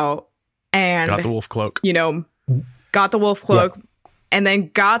out and got the wolf cloak. Got the wolf cloak and then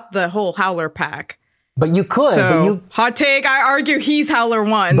got the whole Howler pack. But you could. Hot take, I argue he's Howler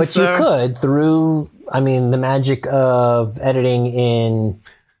 1. But you could through, the magic of editing in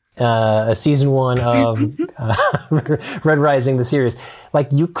a season 1 of Red Rising, the series. Like,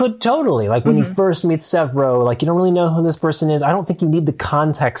 you could totally, like, when you first meet Severo, like, you don't really know who this person is. I don't think you need the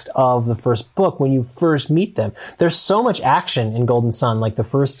context of the first book when you first meet them. There's so much action in Golden Sun, like the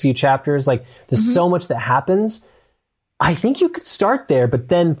first few chapters, like, there's so much that happens. I think you could start there, but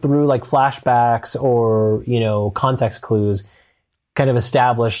then through like flashbacks or, context clues, kind of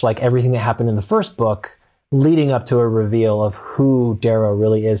establish like everything that happened in the first book leading up to a reveal of who Darrow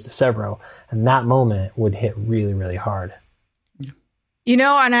really is to Severo. And that moment would hit really, really hard. And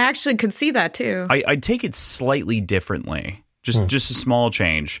I actually could see that too. I'd take it slightly differently. Just a small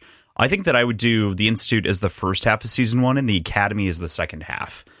change. I think that I would do the Institute as the first half of season 1 and the Academy as the second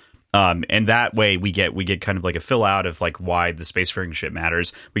half. And that way we get kind of like a fill out of like why the spacefaring shit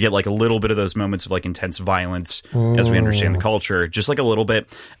matters. We get like a little bit of those moments of like intense violence as we understand the culture, just like a little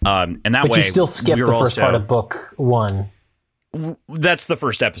bit. And that way you still skip the first part of book 1. That's the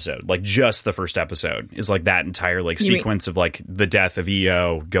first episode. Like, just the first episode is like that entire like sequence of like the death of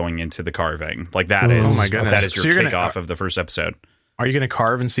EO going into the carving. Like that is, oh my goodness. That is your kickoff of the first episode. Are you going to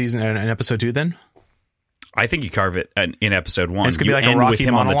carve in episode 2 then? I think you carve it in episode 1. It's going to be like a Rocky with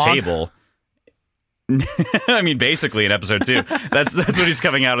him monologue? on the table. Basically in episode 2. That's what he's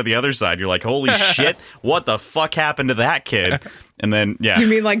coming out of the other side. You're like, holy shit, what the fuck happened to that kid? And then, You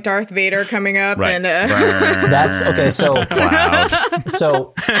mean like Darth Vader coming up? Right. And That's okay. So, cloud.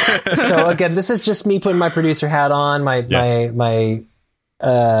 so again, this is just me putting my producer hat on. I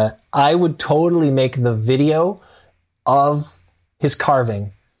would totally make the video of his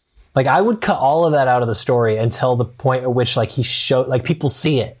carving. Like, I would cut all of that out of the story until the point at which, like, he showed, like, people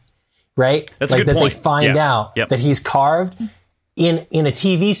see it, right? That's like, a good point. They find out that he's carved in a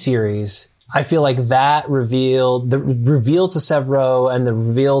TV series. I feel like the reveal to Severo and the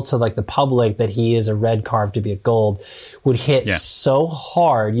reveal to like the public that he is a red carved to be a gold would hit so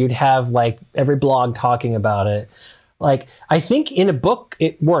hard. You'd have like every blog talking about it. Like, I think in a book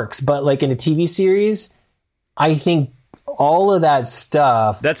it works, but like in a TV series, I think all of that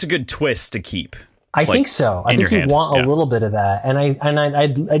stuff. That's a good twist to keep. I think so. I think you want a little bit of that, and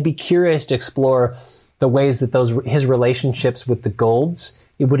I'd be curious to explore the ways that his relationships with the Golds,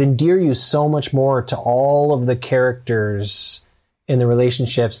 it would endear you so much more to all of the characters in the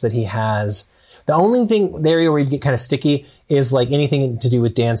relationships that he has. The only thing, the area where you get kind of sticky is like anything to do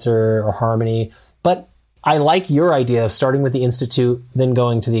with Dancer or Harmony, but I like your idea of starting with the Institute, then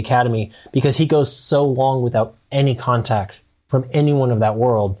going to the Academy, because he goes so long without any contact from anyone of that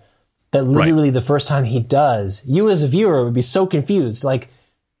world that literally the first time he does, you as a viewer would be so confused. Like,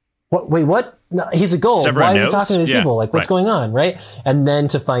 what? Wait, what? no, he's a gold. Severo Why is he knows? talking to his Yeah, people? Like, what's right. going on, right? And then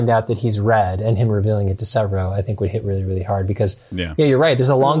to find out that he's red and him revealing it to Severo, I think would hit really, really hard because, Yeah. you're right. There's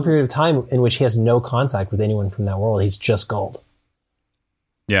a long period of time in which he has no contact with anyone from that world. He's just gold.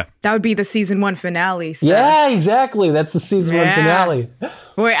 Yeah. That would be the season 1 finale stuff. Yeah, exactly. That's the season 1 Yeah. finale.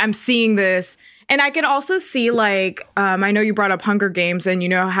 Wait, I'm seeing this. And I can also see, like, I know you brought up Hunger Games and you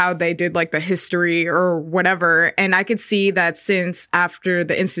know how they did, like, the history or whatever. And I could see that since after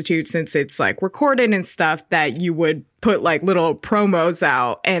the Institute, since it's, like, recorded and stuff, that you would put, like, little promos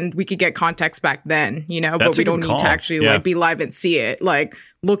out and we could get context back then, you know? That's but we a good don't need call. to actually, Yeah. like, be live and see it. Like,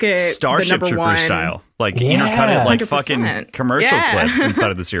 look at the Starship number Trooper 1. style. Like, Yeah. intercut it like 100%. fucking commercial Yeah. clips inside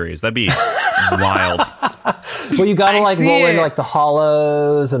of the series. That'd be wild. Well, you got to I like see roll into it. like the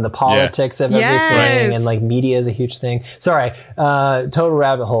hollows and the politics of everything, Yes. and like media is a huge thing. Sorry, total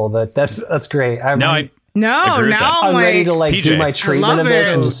rabbit hole, but that's great. I'm, No, I No, agree with now that. I'm I'm like, ready to like PJ. do my treatment love of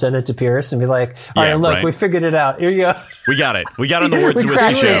this it. and just send it to Pierce and be like, all Yeah, right, look, right. we figured it out. Here you go. we got it. We got on the Words We of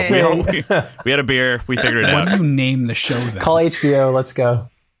Whiskey cracked show. this We had a beer. We figured it What do out. you name the show then? Call HBO. Let's go.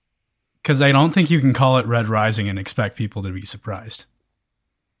 Because I don't think you can call it Red Rising and expect people to be surprised.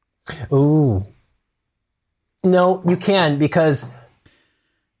 Ooh. No, you can because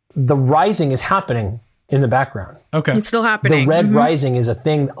the rising is happening in the background. Okay. it's still happening. The red rising is a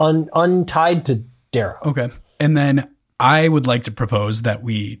thing untied to Darrow. Okay. And then I would like to propose that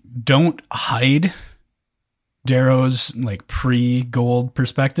we don't hide Darrow's like pre-gold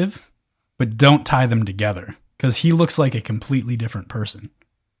perspective, but don't tie them together because he looks like a completely different person.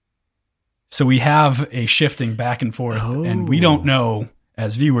 So we have a shifting back and forth, and we don't know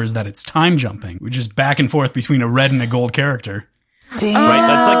as viewers that it's time jumping. We're just back and forth between a red and a gold character. Damn, Right?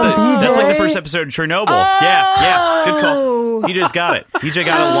 That's like the PJ. first episode of Chernobyl. Yeah. Good call. He just got it. PJ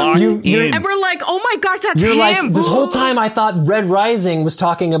got it locked in. And we're like, oh my gosh, that's You're him. like, this whole time I thought Red Rising was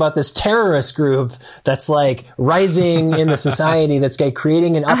talking about this terrorist group that's like rising in the society that's like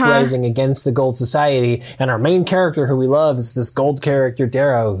creating an uprising against the gold society. And our main character who we love is this gold character,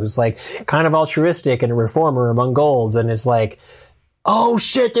 Darrow, who's like kind of altruistic and a reformer among golds. And it's like, oh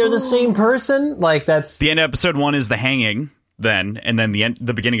shit, they're the same person? Like that's, The end of episode 1 is the hanging, then, and then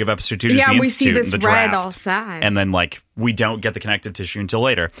the beginning of episode 2 is yeah, the we see institute this and the red draft. all sad. And then, like, we don't get the connective tissue until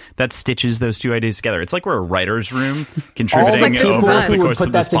later. That stitches those two ideas together. It's like we're a writer's room all contributing the like people over the us. who would course put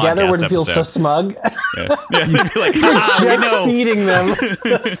of that this together podcast would feel so episode. smug. Yeah, they'd be like, we Just know. feeding them.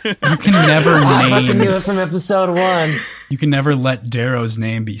 You can never Fucking knew name. it from episode 1. You can never let Darrow's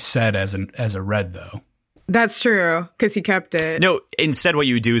name be said as a red though. That's true, because he kept it. No, instead, what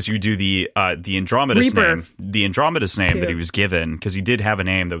you would do is you do the Andromedus Reaper. name, the Andromedus name that Cute. he was given, because he did have a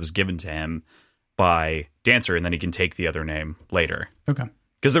name that was given to him by Dancer, and then he can take the other name later. Okay.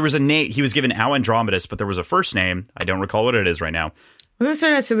 Because there was a name he was given, Al Andromedus, but there was a first name. I don't recall what it is right now. Wasn't it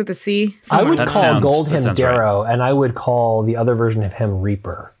started with a C? I would That call sounds- Gold that him sounds right. Darrow, and I would call the other version of him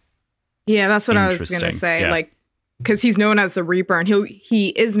Reaper. Yeah, that's what I was gonna Interesting. say. Yeah. Like, because he's known as the Reaper, and he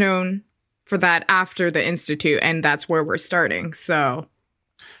is known for that after the Institute, and that's where we're starting. So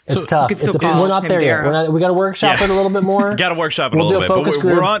It's So- tough. You could still It's call we're not him there yet. Darrow. We got to workshop Yeah. it a little bit more. Got to workshop it We'll a do little a bit, but focus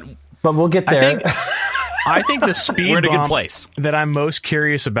we're group. on. But we'll get there. I think the speed We're in a good bump place. that I'm most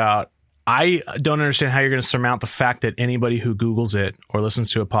curious about. I don't understand how you're going to surmount the fact that anybody who Googles it or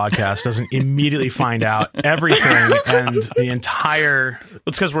listens to a podcast doesn't immediately find out everything and the entire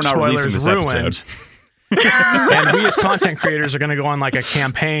It's because we're not releasing this spoilers episode. ruined. And we as content creators are going to go on like a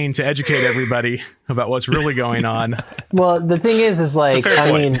campaign to educate everybody about what's really going on. Well, the thing is like, fair I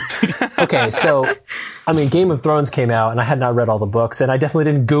point. mean, okay, so, I mean, Game of Thrones came out, and I had not read all the books, and I definitely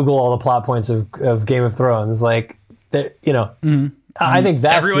didn't Google all the plot points of Game of Thrones. Like, you know, I think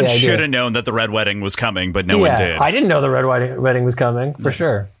that's Everyone the idea. should have known that the Red Wedding was coming, but no one did. I didn't know the Red Wedding was coming, for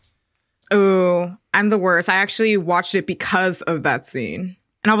sure. oh, I'm the worst. I actually watched it because of that scene,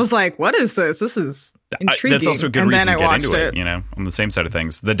 and I was like, "What is this? This is intriguing." That's also a good and reason then to I get watched into it. it. You know, on the same side of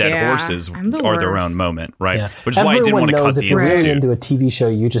things, the dead Yeah, horses I'm the are their worst. own moment, right? Yeah. Which is why I didn't Everyone want to cut knows the if you're really institute. into a TV show,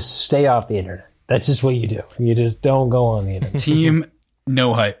 you just stay off the internet. That's just what you do. You just don't go on the internet. Team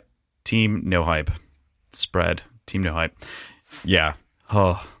no hype. Team no hype. Spread. Team no hype. Yeah.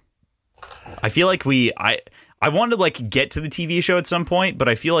 Oh. I feel like I wanted to like get to the TV show at some point, but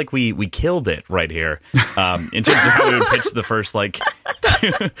I feel like we killed it right here in terms of how we would pitch the first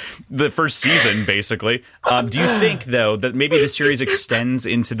the first season, basically. Do you think though that maybe the series extends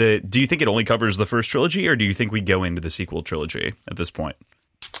into do you think it only covers the first trilogy, or do you think we go into the sequel trilogy at this point?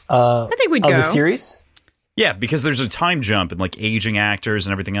 I think we'd Of go. the series? Yeah, because there's a time jump and like aging actors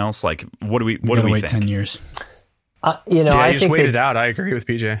and everything else. Like, what do we Gotta think? wait 10 years. You know, Yeah, I you just think wait that- it out. I agree with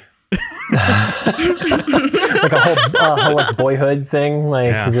PJ. like a whole like Boyhood thing.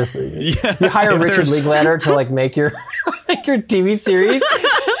 Like you hire Richard Linklater to like make your your TV series.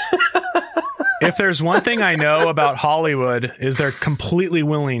 If there's one thing I know about Hollywood is they're completely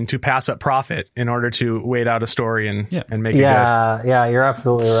willing to pass up profit in order to wait out a story and make it good. Yeah, you're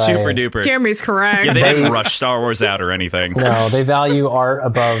absolutely right. Super duper. Jeremy's correct. Yeah, they didn't rush Star Wars out or anything. No, they value art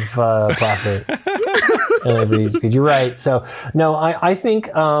above profit. You're right. So no, I think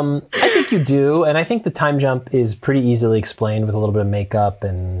you do, and I think the time jump is pretty easily explained with a little bit of makeup,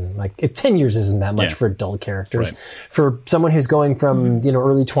 and like 10 years isn't that much for adult characters. Right. For someone who's going from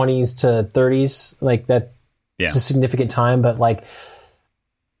early 20s to 30s, like that, it's a significant time. But like,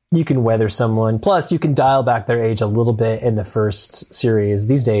 you can weather someone. Plus, you can dial back their age a little bit in the first series.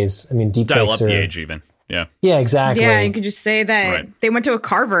 These days, I mean, deep dial fakes up the age even. Yeah, exactly. Yeah, you could just say that they went to a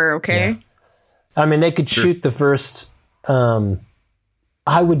carver. Okay. Yeah. I mean, they could shoot the first.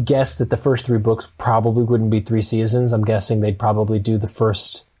 I would guess that the first 3 books probably wouldn't be 3 seasons. I'm guessing they'd probably do the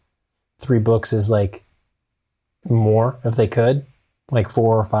first 3 books as like more if they could, like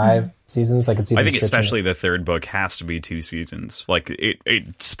 4 or 5 seasons. I could see. I think especially the 3rd book has to be 2 seasons. Like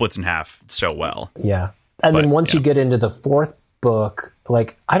it splits in half so well. Yeah, and then once you get into the 4th book,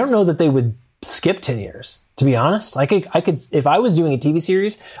 like I don't know that they would skip 10 years. To be honest, I could if I was doing a TV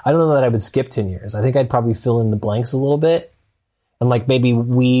series, I don't know that I would skip 10 years. I think I'd probably fill in the blanks a little bit. And like maybe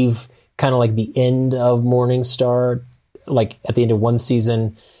weave kind of like the end of Morningstar, like at the end of one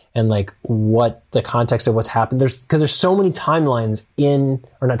season, and like what the context of what's happened. Because there's so many timelines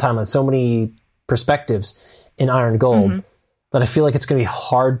so many perspectives in Iron Gold that I feel like it's going to be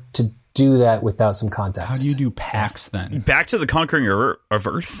hard to do that without some context. How do you do Pax then? Back to the Conquering of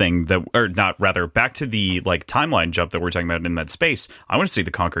Earth thing back to the like timeline jump that we're talking about in that space. I want to see the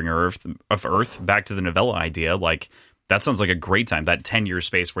Conquering of Earth back to the novella idea. Like, that sounds like a great time. That 10-year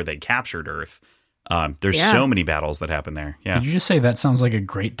space where they captured Earth. There's so many battles that happen there. Yeah. Did you just say that sounds like a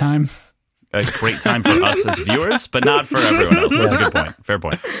great time? A great time for us as viewers, but not for everyone else. That's a good point. Fair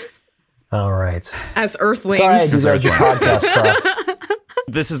point. All right. As Earthlings. Sorry, I derailed your podcast, Cross.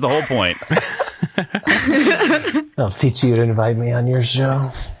 This is the whole point. I'll teach you to invite me on your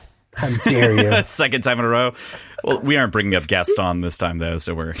show. How dare you? Second time in a row. Well, we aren't bringing up Gaston this time, though,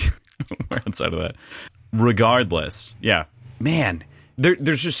 so we're outside of that. Regardless, man,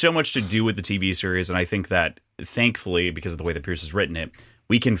 there's just so much to do with the TV series, and I think that, thankfully, because of the way that Pierce has written it,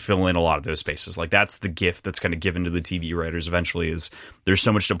 we can fill in a lot of those spaces. Like, that's the gift that's kind of given to the TV writers eventually, is there's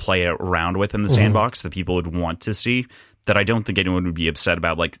so much to play around with in the sandbox that people would want to see, that I don't think anyone would be upset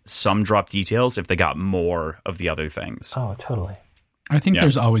about, like, some drop details if they got more of the other things. Oh, totally. I think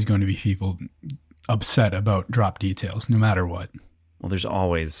there's always going to be people upset about drop details, no matter what. Well, there's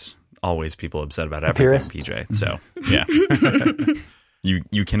always people upset about everything, PJ. So, yeah.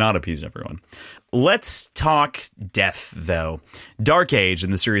 You cannot appease everyone. Let's talk death, though. Dark Age,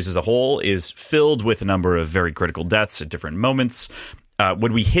 and the series as a whole, is filled with a number of very critical deaths at different moments.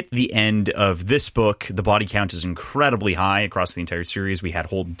 When we hit the end of this book, the body count is incredibly high across the entire series. We had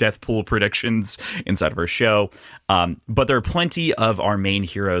whole death pool predictions inside of our show. But there are plenty of our main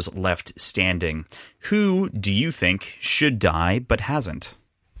heroes left standing. Who do you think should die but hasn't?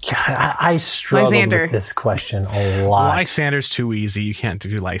 God, I struggled Lysander. with this question a lot. Lysander's too easy. You can't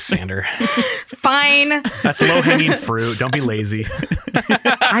do Lysander. Fine. That's low-hanging fruit. Don't be lazy.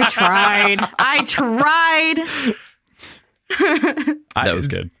 I tried. That was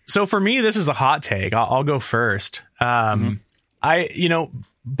good. So for me, this is a hot take. I'll go first. Book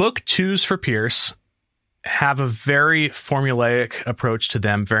 2s for Pierce have a very formulaic approach to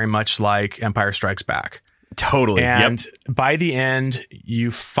them, very much like Empire Strikes Back. Totally. And by the end, you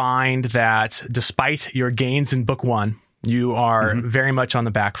find that despite your gains in book 1, you are very much on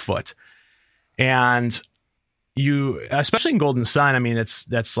the back foot. And you, especially in Golden Sun, I mean,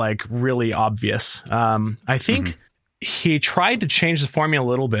 that's like really obvious. I think he tried to change the formula a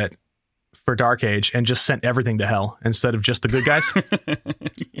little bit for Dark Age and just sent everything to hell instead of just the good guys.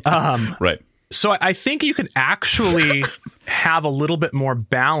 Right. So I think you can actually have a little bit more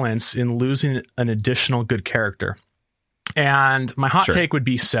balance in losing an additional good character. And my hot take would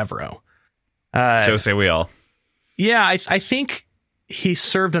be Severo. So say we all. Yeah, I think he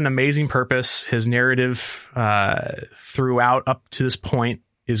served an amazing purpose. His narrative throughout up to this point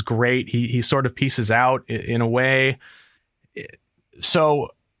is great. He sort of pieces out in a way. So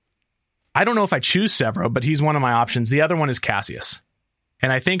I don't know if I choose Severo, but he's one of my options. The other one is Cassius.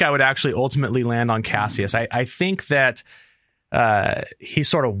 And I think I would actually ultimately land on Cassius. I think that he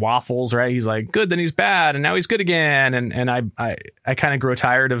sort of waffles, right? He's like, good, then he's bad, and now he's good again. And I kind of grow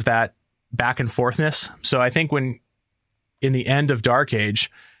tired of that back and forthness. So I think when in the end of Dark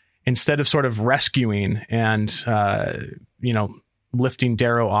Age, instead of sort of rescuing and, lifting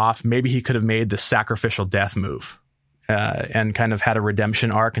Darrow off, maybe he could have made the sacrificial death move and kind of had a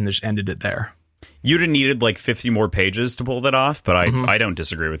redemption arc and just ended it there. You'd have needed like 50 more pages to pull that off, but I don't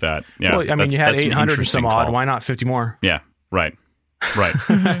disagree with that. Yeah, well, I mean, you had 800 or some odd. Why not 50 more? Yeah, right.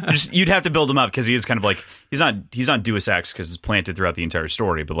 You'd have to build him up because he is kind of like he's not Deus Ex because it's planted throughout the entire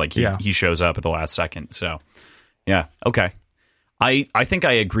story, but like he shows up at the last second. So yeah, okay. I think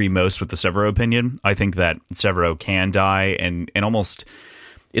I agree most with the Severo opinion. I think that Severo can die, and almost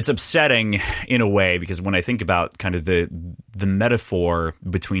it's upsetting in a way because when I think about kind of the metaphor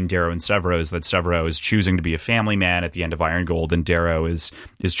between Darrow and Severo is that Severo is choosing to be a family man at the end of Iron Gold, and Darrow is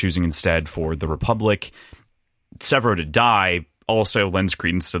choosing instead for the Republic. Severo to die also lends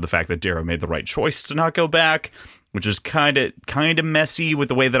credence to the fact that Darrow made the right choice to not go back, which is kind of messy with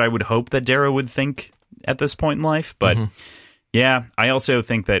the way that I would hope that Darrow would think at this point in life, but. Yeah, I also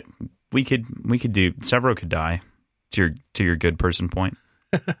think that we could do Severo could die. To your good person point,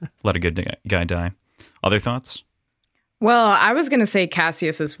 let a good guy die. Other thoughts? Well, I was going to say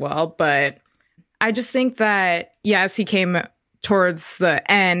Cassius as well, but I just think that yes, he came towards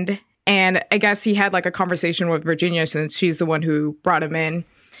the end, and I guess he had like a conversation with Virginia since she's the one who brought him in.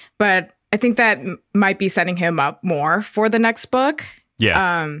 But I think that might be setting him up more for the next book.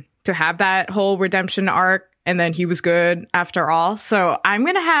 Yeah, to have that whole redemption arc. And then he was good after all. So I'm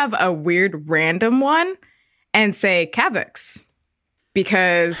going to have a weird random one and say Kavix.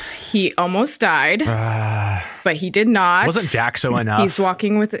 Because he almost died, but he did not. Wasn't Daxo enough? He's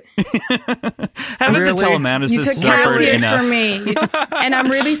walking with it. Haven't the Telemannus you took suffered Cassius enough? from me. And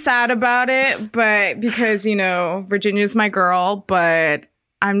I'm really sad about it, but because, Virginia's my girl, but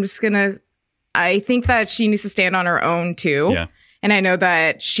I'm just going to... I think that she needs to stand on her own, too. Yeah. And I know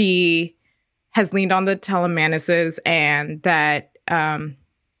that she... has leaned on the Telemannuses and that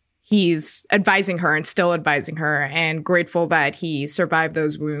he's advising her and still advising her and grateful that he survived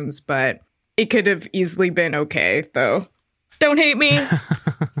those wounds. But it could have easily been okay, though. Don't hate me.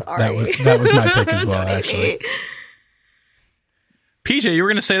 Sorry. That was my pick as well, actually. PJ, you were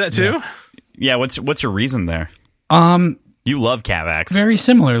going to say that too? Yeah, what's your reason there? You love Kavax. Very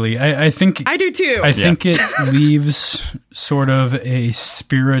similarly. I think... I do, too. I think it leaves sort of a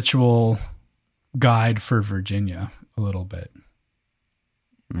spiritual... guide for Virginia a little bit,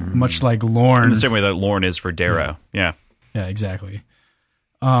 much like Lorne, in the same way that Lorne is for Darrow. Yeah, exactly.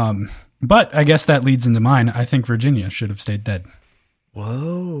 But I guess that leads into mine. I think Virginia should have stayed dead.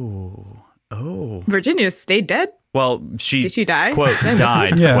 Whoa, oh, Virginia stayed dead. Well, did she die? Quote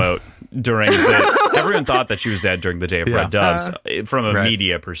died. Yeah. Quote during the. Everyone thought that she was dead during the Day of Red Doves from a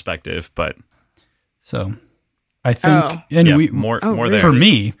media perspective, but so I think more really? For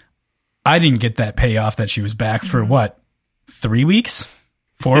me. I didn't get that payoff that she was back for what, 3 weeks,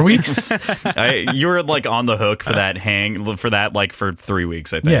 4 weeks. You were like on the hook for that like for 3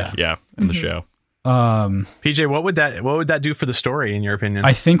 weeks. I think. Yeah, in the show. PJ, what would that do for the story in your opinion?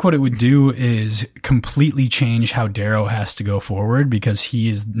 I think what it would do is completely change how Darrow has to go forward because he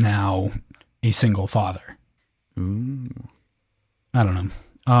is now a single father. Ooh. I don't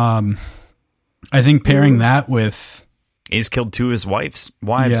know. I think pairing that with he's killed 2 of his wives.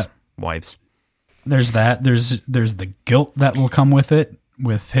 There's that. There's the guilt that will come with it,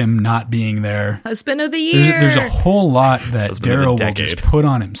 with him not being there. Husband of the year. There's a whole lot that Darrow will just put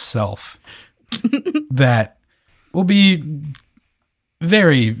on himself that will be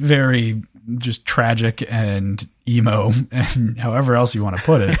very, very just tragic and emo and however else you want to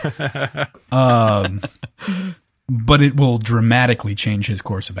put it. But it will dramatically change his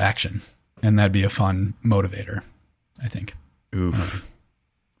course of action, and that'd be a fun motivator, I think. Oof.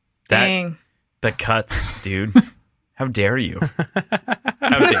 Dang. That cuts, dude. How dare you?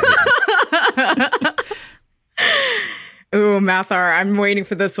 How dare you? Ooh, Mathar, I'm waiting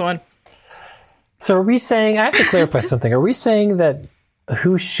for this one. So are we saying, I have to clarify something. Are we saying that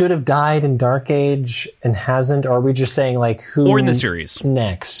who should have died in Dark Age and hasn't, or are we just saying like who or in the series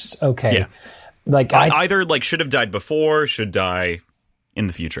next? Okay. Yeah. Like either like should have died before, should die in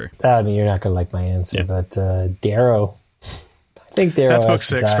the future. I mean, you're not going to like my answer, but Darrow. I think Darrow that's book has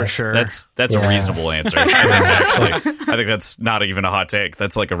 6 for sure. That's a reasonable answer. I think that's not even a hot take.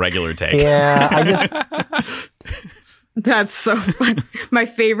 That's like a regular take. Yeah, I just. That's so funny. My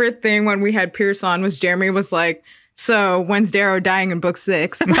favorite thing when we had Pierce on was Jeremy was like, "So when's Darrow dying in book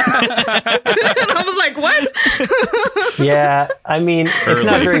 6?" And I was like, "What?" Yeah, I mean, it's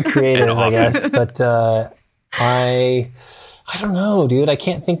not very creative, I guess, but I don't know, dude. I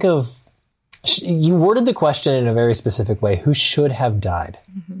can't think of. You worded the question in a very specific way. Who should have died?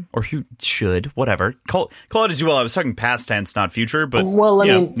 Mm-hmm. or who should, whatever. Call it as you will. I was talking past tense, not future, but well, I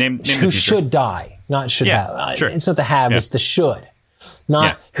mean, name the who future. should die, not should have. Sure. It's not the have, it's the should.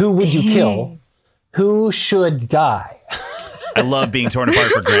 Not who would you kill, who should die. I love being torn apart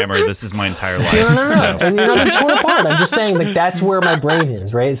for grammar. This is my entire life. No. So. And you're not being torn apart. I'm just saying, like, that's where my brain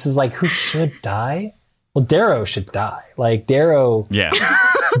is, right? This is like, who should die? Well, Darrow should die. Like, Darrow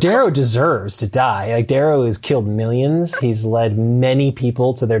deserves to die. Like, Darrow has killed millions. He's led many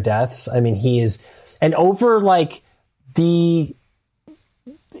people to their deaths. I mean, he is, and over like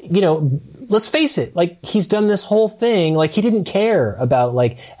let's face it, like, he's done this whole thing. Like, he didn't care about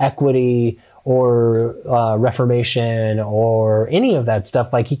like equity or reformation or any of that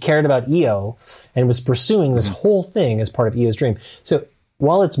stuff. Like, he cared about Io and was pursuing this whole thing as part of Io's dream. So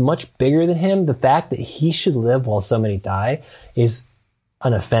while it's much bigger than him, the fact that he should live while so many die is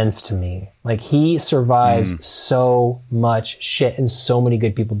an offense to me. Like, he survives so much shit and so many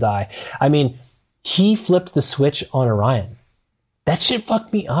good people die. I mean, he flipped the switch on Orion. That shit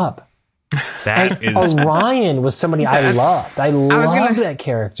fucked me up. Orion was somebody I loved. I loved that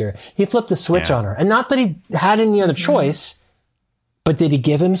character. He flipped the switch on her. And not that he had any other choice, but did he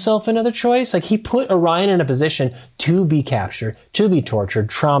give himself another choice? Like, he put Orion in a position to be captured, to be tortured,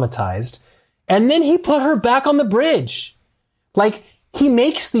 traumatized, and then he put her back on the bridge. Like, he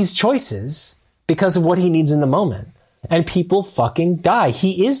makes these choices because of what he needs in the moment. And people fucking die.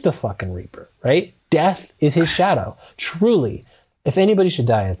 He is the fucking Reaper, right? Death is his shadow. Truly. If anybody should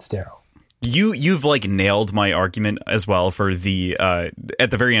die, it's Darrow. You've like nailed my argument as well for the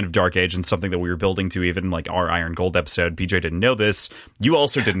at the very end of Dark Age, and something that we were building to even like our Iron Gold episode. PJ didn't know this. You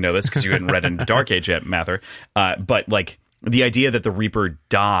also didn't know this because you hadn't read into Dark Age yet, Mather. But like the idea that the Reaper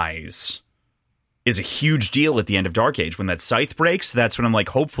dies is a huge deal at the end of Dark Age. When that scythe breaks, that's when I'm like,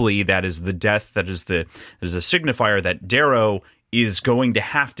 hopefully that is the death. That is a signifier that Darrow is going to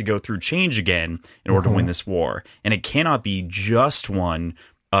have to go through change again in order to win this war, and it cannot be just one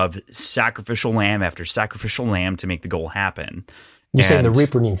of sacrificial lamb after sacrificial lamb to make the goal happen. You're saying the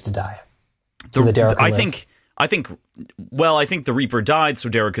Reaper needs to die. So the Darrow can live. I think the Reaper died so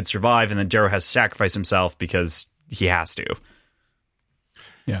Darrow could survive, and then Darrow has to sacrifice himself because he has to.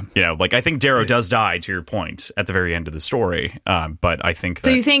 Yeah. You know, like, I think Darrow does die, to your point, at the very end of the story. But I think that...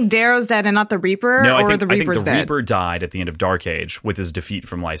 So you think Darrow's dead and not the Reaper? No, or I think Reaper's the dead? Reaper died at the end of Dark Age with his defeat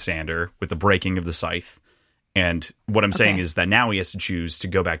from Lysander, with the breaking of the scythe. And what I'm saying is that now he has to choose to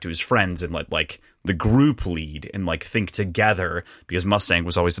go back to his friends and let, like, the group lead and, like, think together, because Mustang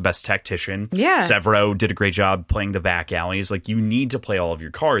was always the best tactician. Yeah. Severo did a great job playing the back alleys. Like, you need to play all of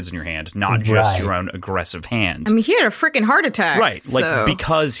your cards in your hand, not just your own aggressive hand. I mean, he had a freaking heart attack. Right. Like,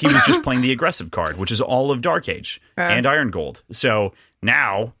 because he was just playing the aggressive card, which is all of Dark Age and Iron Gold. So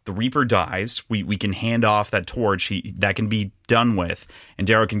now the Reaper dies. We can hand off that torch. That can be done with. And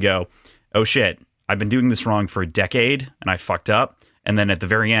Darrow can go, oh, shit. I've been doing this wrong for a decade, and I fucked up. And then at the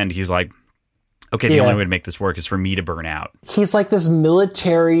very end, he's like, okay, the only way to make this work is for me to burn out. He's like this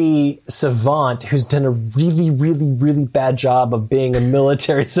military savant who's done a really, really, really bad job of being a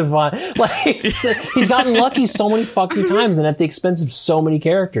military savant. Like, he's gotten lucky so many fucking times, and at the expense of so many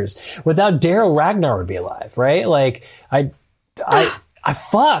characters. Without Darrow, Ragnar would be alive, right? Like, I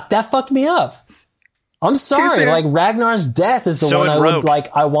that fucked me up. I'm sorry. Like, Ragnar's death is the one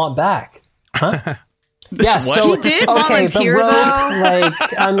I want back. Huh? Yeah, so he did volunteer, but Rogue, though. Like,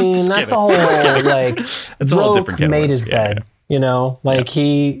 I mean, that's a whole like it's Rogue made his bed, you know. Like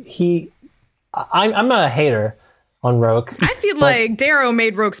I'm not a hater on Rogue. I feel like Darrow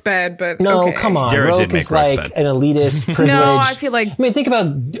made Rogue's bed, but no, okay. come on, Darrow Rogue is like an elitist privilege. No, I feel like I mean, think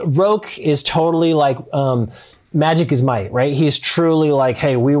about Rogue is totally like magic is might, right? He's truly like,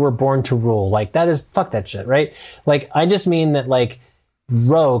 hey, we were born to rule. Like, that is fuck that shit, right? Like, I just mean that like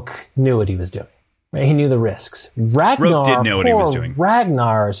Rogue knew what he was doing. Right? He knew the risks. Ragnar did know what he was doing.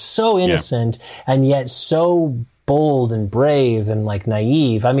 Ragnar is so innocent and yet so bold and brave and like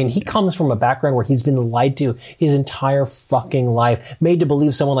naive. I mean, he comes from a background where he's been lied to his entire fucking life, made to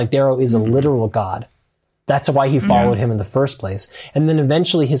believe someone like Darrow is a literal god. That's why he followed him in the first place. And then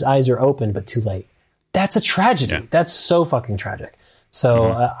eventually his eyes are opened, but too late. That's a tragedy. Yeah. That's so fucking tragic.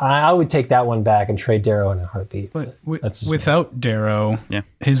 So I would take that one back and trade Darrow in a heartbeat. But without Darrow, yeah,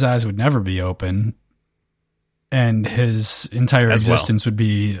 his eyes would never be open, and his entire existence would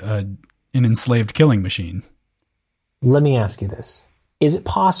be an enslaved killing machine. Let me ask you this. Is it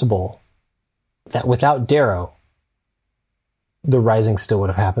possible that without Darrow, the Rising still would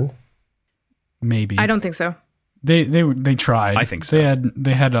have happened? Maybe. I don't think so. They tried. I think so.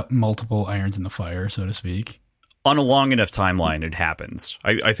 They had multiple irons in the fire, so to speak. On a long enough timeline, it happens.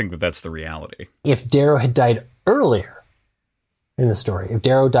 I think that's the reality. If Darrow had died earlier, in the story? If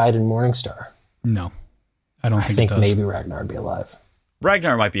Darrow died in Morningstar, No, I don't I think think it does. maybe Ragnar would be alive.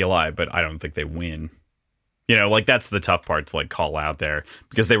 Ragnar might be alive, but I don't think they win. You know, like that's the tough part to like call out there,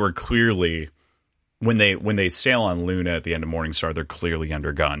 because they were clearly when they sail on Luna at the end of Morningstar, they're clearly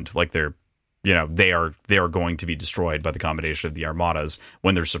undergunned. Like they're, you know, they are going to be destroyed by the combination of the armadas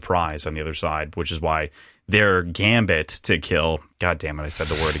when they're surprised on the other side, which is why their gambit to kill. God damn it, I said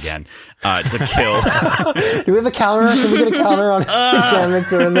the word again. To kill. Do we have a counter? Can we get a counter on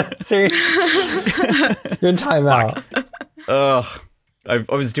gambits or in the series? You're in timeout. Ugh. I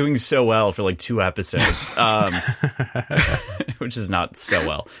was doing so well for like 2 episodes, which is not so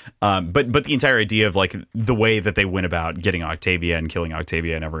well. But the entire idea of like the way that they went about getting Octavia and killing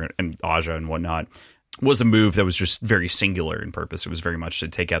Octavia and Aja and whatnot was a move that was just very singular in purpose. It was very much to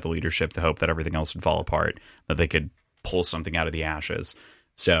take out the leadership, to hope that everything else would fall apart, that they could pull something out of the ashes.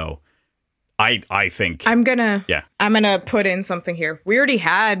 So I think I'm gonna put in something here. We already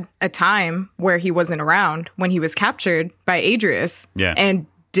had a time where he wasn't around when he was captured by Adrius. Yeah. And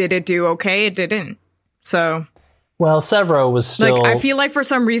did it do okay? It didn't. So Well, Severo was still. like I feel like for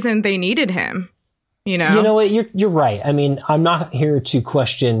some reason they needed him. You know? You know what? You're right. I mean, I'm not here to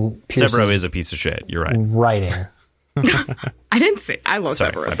question Pierce's Severo is a piece of shit. You're right. writing. I didn't say I love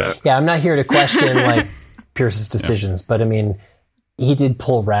Sorry, Severo. my bad. Yeah, I'm not here to question like Pierce's decisions, but I mean, he did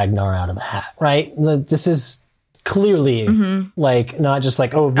pull Ragnar out of a hat, right? This is clearly like not just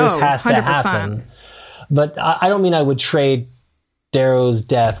like, oh, this has to 100%. happen. But I don't mean I would trade Darrow's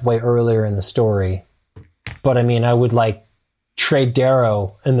death way earlier in the story. But I mean, I would like trade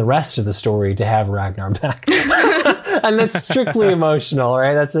Darrow and the rest of the story to have Ragnar back. And that's strictly emotional,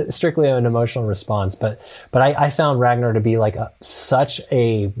 right? That's strictly an emotional response. But I found Ragnar to be like such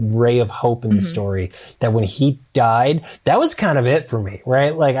a ray of hope in the story that when he died, that was kind of it for me,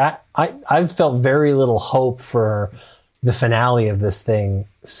 right? Like I've felt very little hope for the finale of this thing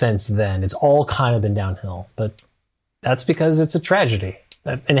since then. It's all kind of been downhill, but that's because it's a tragedy.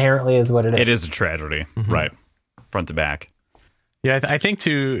 That inherently is what it is. It is a tragedy, right? Front to back. Yeah, I think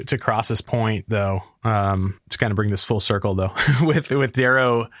to Cross's point, though, to kind of bring this full circle, though, with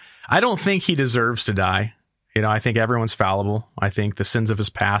Darrow, I don't think he deserves to die. You know, I think everyone's fallible. I think the sins of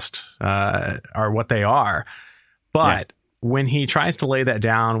his past are what they are. But when he tries to lay that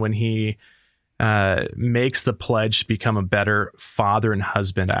down, when he makes the pledge to become a better father and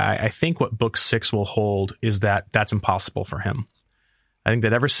husband, I think what Book 6 will hold is that that's impossible for him. I think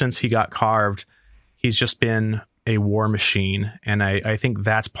that ever since he got carved, he's just been a war machine. And I think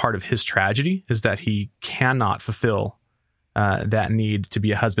that's part of his tragedy, is that he cannot fulfill that need to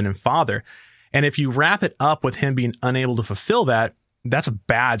be a husband and father. And if you wrap it up with him being unable to fulfill that, that's a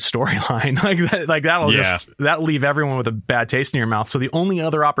bad storyline. That'll leave everyone with a bad taste in your mouth. So the only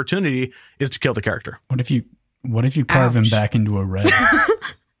other opportunity is to kill the character. What if you carve him back into a red?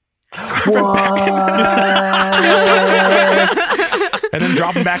 And then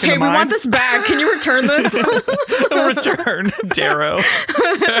drop him back in the Hey, we mine. want this back. Can you return this? Return, Darrow.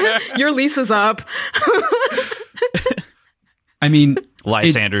 Your lease is up. I mean,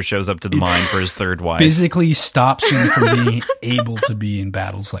 Lysander shows up to the mine for his third wife. physically stops him from being able to be in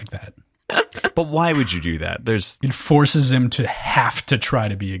battles like that. But why would you do that? It forces him to have to try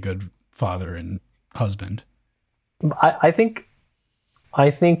to be a good father and husband. I think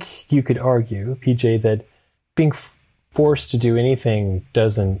you could argue, PJ, that being forced to do anything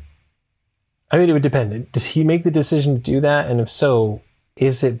doesn't. I mean, it would depend. Does he make the decision to do that? And if so,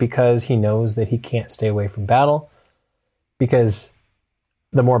 is it because he knows that he can't stay away from battle? Because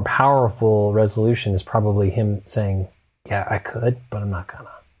the more powerful resolution is probably him saying, yeah, I could, but I'm not gonna.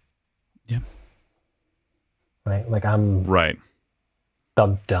 Yeah. Right? Like I'm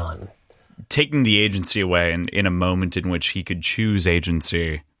done. Taking the agency away, and in a moment in which he could choose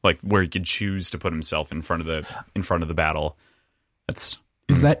agency, like where he could choose to put himself in front of the battle.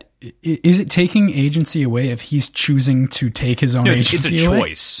 Is it taking agency away if he's choosing to take his own agency away? It's a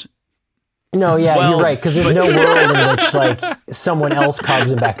choice. No, yeah, you're right, because there's no world in which like someone else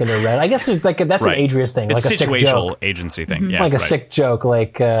carves him back into red. I guess it's like that's an Adrius thing, it's like a sick joke, agency thing, like a sick joke,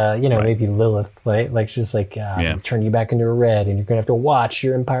 like maybe Lilith, right? Like she's like, turn you back into a red, and you're gonna have to watch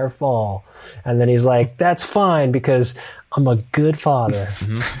your empire fall. And then he's like, that's fine because I'm a good father.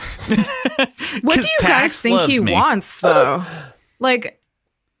 What do you guys think he wants, though? Like,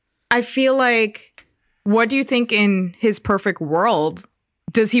 I feel like, what do you think in his perfect world?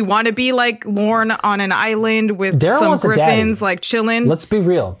 Does he want to be like Lorne on an island with some griffins, like chilling? Let's be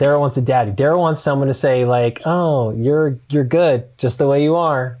real. Darrow wants a daddy. Darrow wants someone to say like, "Oh, you're good, just the way you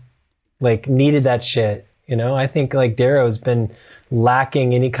are." Like needed that shit, you know. I think like Darrow's been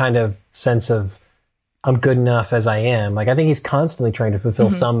lacking any kind of sense of I'm good enough as I am. Like, I think he's constantly trying to fulfill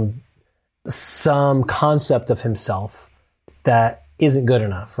some concept of himself that isn't good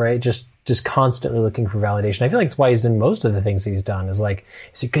enough, right? Just constantly looking for validation. I feel like it's why he's done most of the things he's done, is like,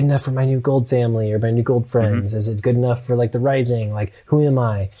 is it good enough for my new gold family or my new gold friends? Is it good enough for like the Rising? Like, who am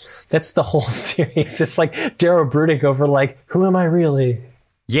I? That's the whole series. It's like Darrow brooding over like, who am I really?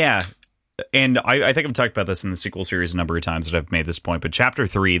 Yeah. And I think I've talked about this in the sequel series a number of times that I've made this point, but chapter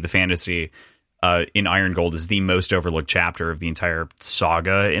 3, the fantasy in Iron Gold, is the most overlooked chapter of the entire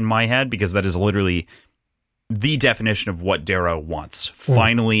saga in my head, because that is literally the definition of what Darrow wants.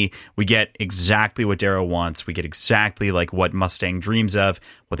 Finally, we get exactly what Darrow wants. We get exactly like what Mustang dreams of,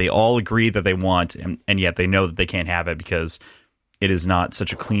 what they all agree that they want, and yet they know that they can't have it because it is not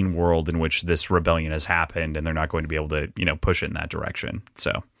such a clean world in which this rebellion has happened, and they're not going to be able to, push it in that direction.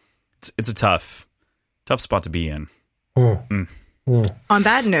 So it's a tough spot to be in. On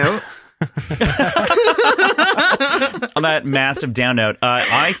that note, on that massive down note,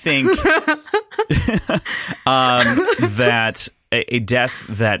 I think that a death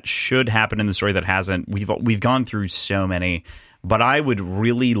that should happen in the story that hasn't, we've gone through so many, but I would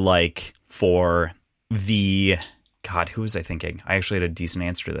really like for the, God, who was I thinking? I actually had a decent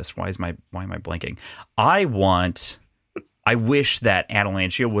answer to this. Why am I blanking? I wish that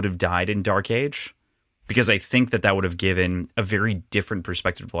Atalantia would have died in Dark Age, because I think that would have given a very different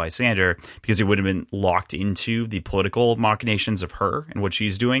perspective to Lysander, because it would have been locked into the political machinations of her and what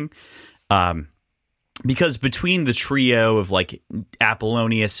she's doing. Because between the trio of like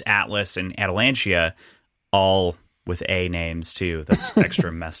Apollonius, Atlas, and Atalantia, all with A names too, that's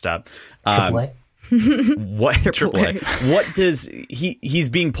extra messed up. AAA? What AAA? What does he's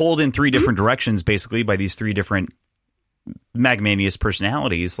being pulled in 3 different directions, basically, by these 3 different Magmanius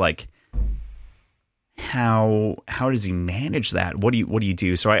personalities. Like, how does he manage that? What do you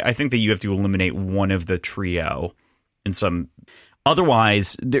do? So I think that you have to eliminate one of the trio in some.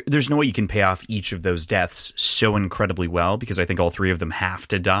 Otherwise, there's no way you can pay off each of those deaths so incredibly well, because I think all 3 of them have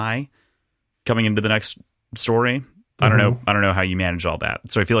to die coming into the next story. I don't know how you manage all that.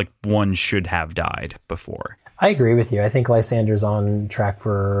 So I feel like one should have died before. I agree with you. I think Lysander's on track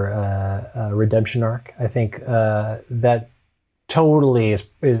for a redemption arc. I think that totally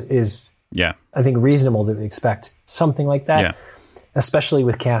is yeah. I think reasonable to expect something like that, especially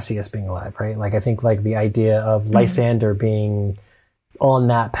with Cassius being alive, right? Like, I think like the idea of Lysander being on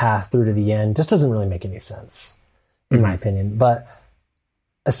that path through to the end just doesn't really make any sense, in my opinion. But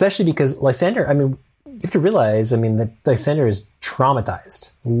especially because Lysander, I mean, you have to realize, that Lysander is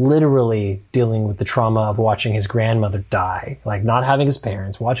traumatized, literally dealing with the trauma of watching his grandmother die, like not having his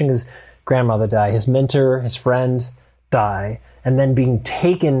parents, watching his grandmother die, his mentor, his friend die, and then being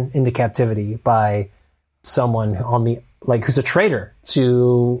taken into captivity by someone who's a traitor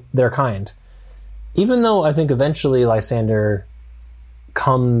to their kind. Even though I think eventually Lysander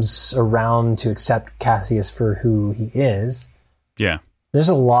comes around to accept Cassius for who he is, there's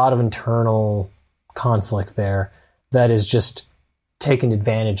a lot of internal conflict there that is just taken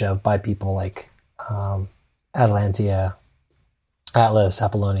advantage of by people like Atalantia, Atlas,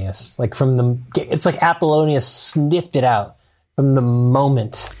 Apollonius. Like, it's like Apollonius sniffed it out from the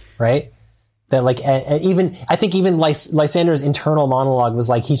moment, right? That like I think even Lysander's internal monologue was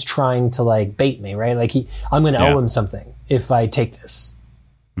like, he's trying to like bait me, right? Like I'm going to owe him something if I take this,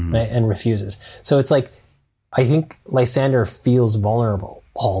 right? And refuses. So it's like, I think Lysander feels vulnerable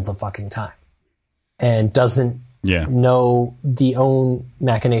all the fucking time and doesn't know the own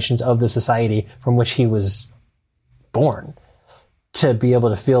machinations of the society from which he was born, to be able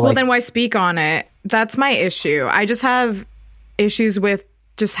to feel well, then why speak on it? That's my issue. I just have issues with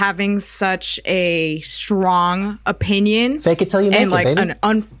just having such a strong opinion. Fake it till you make and like it,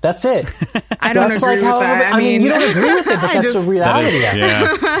 baby. That's it. I don't agree with that. I mean, you don't agree with it, but that's the reality.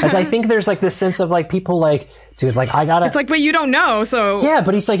 As I think there's like this sense of like people like, dude, like I gotta. It's like, but you don't know, so yeah.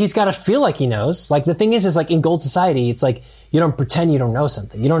 But he's got to feel like he knows. Like the thing is like in Gold Society, it's like you don't pretend you don't know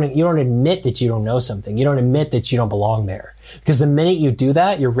something. You don't admit that you don't know something. You don't admit that you don't belong there. Because the minute you do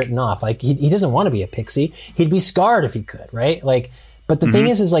that, you're written off. Like he doesn't want to be a pixie. He'd be scarred if he could, right? Like. But the thing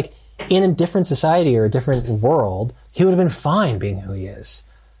is like in a different society or a different world, he would have been fine being who he is.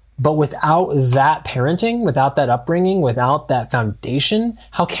 But without that parenting, without that upbringing, without that foundation,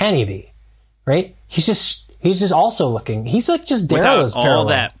 how can he be? Right? He's just also looking. He's like just Darrow's without all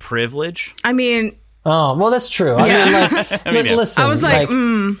that privilege. I mean, oh well, that's true. I mean, listen. I was like,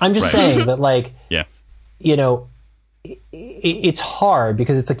 I'm just saying that, like, you know, it's hard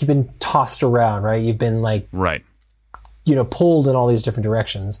because it's like you've been tossed around, right? You've been like, pulled in all these different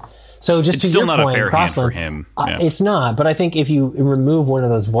directions. So just It's to still your not a point, fair hand Crossland, for him. It's not. But I think if you remove one of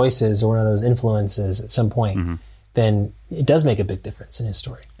those voices or one of those influences at some point, then it does make a big difference in his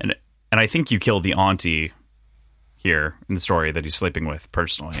story. And I think you killed the auntie here in the story that he's sleeping with,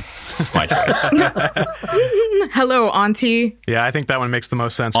 personally. It's my choice. Hello, Auntie. Yeah, I think that one makes the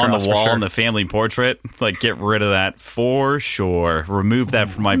most sense. On Cross, the for wall sure. in the family portrait. Like, get rid of that for sure. Remove that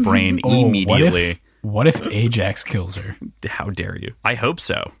from my brain immediately. What if Ajax kills her? How dare you? I hope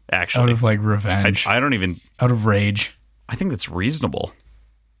so, actually. Out of like revenge. I don't even... Out of rage. I think that's reasonable.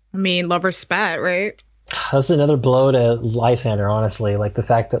 I mean, lover spat, right? That's another blow to Lysander, honestly. Like the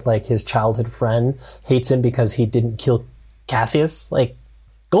fact that like his childhood friend hates him because he didn't kill Cassius. Like,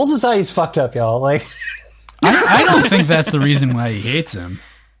 Gold Society's fucked up, y'all. Like, I don't think that's the reason why he hates him.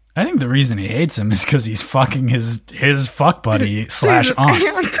 I think the reason he hates him is because he's fucking his fuck buddy /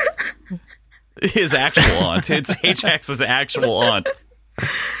 aunt. His actual aunt. It's Ajax's actual aunt.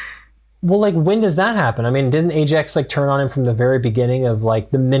 well, like when does that happen? I mean, didn't Ajax like turn on him from the very beginning of like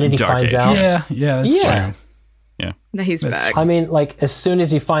the minute he Dark finds Age. out? Yeah, that's Yeah. true. That he's back. I mean, like as soon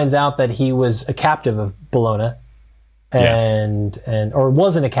as he finds out that he was a captive of Bologna, and or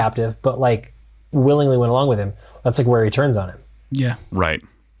wasn't a captive, but like willingly went along with him, that's like where he turns on him. Yeah. Right.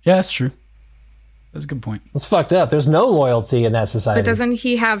 Yeah, that's true. That's a good point. It's fucked up. There's no loyalty in that society. But doesn't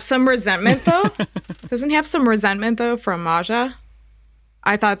he have some resentment, though? Doesn't he have some resentment, though, from Maja?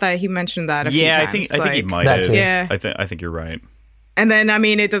 I thought that he mentioned that a few Yeah, times. I think he might That have. too. Yeah. I think you're right. And then, I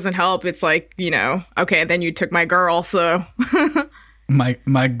mean, it doesn't help. It's like, okay, then you took my girl, so...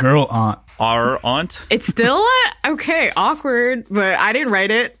 My girl aunt. Our aunt? It's still, okay, awkward, but I didn't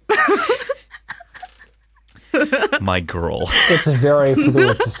write it. My girl. It's a very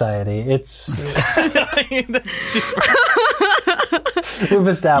fluid society. It's That's super. we've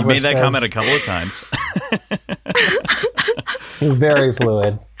established Made that as comment a couple of times. very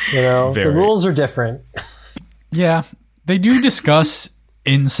fluid. The Very. rules are different. Yeah, they do discuss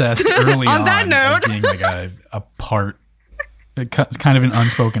incest early on, On that note. as being like a part, kind of an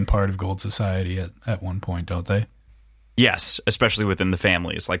unspoken part of Gold Society at one point, don't they? Yes, especially within the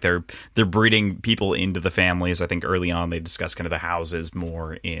families. Like they're breeding people into the families. I think early on they discuss kind of the houses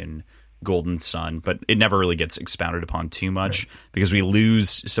more in Golden Sun, but it never really gets expounded upon too much because we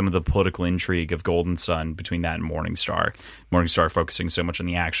lose some of the political intrigue of Golden Sun between that and Morningstar. Morningstar focusing so much on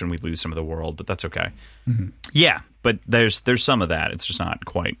the action, we lose some of the world, but that's okay. Yeah, but there's some of that. It's just not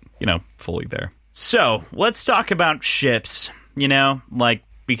quite, fully there. So let's talk about ships,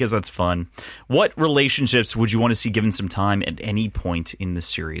 because that's fun. What relationships would you want to see given some time at any point in the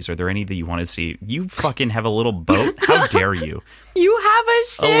series? Are there any that you want to see? You fucking have a little boat? How dare you? You have a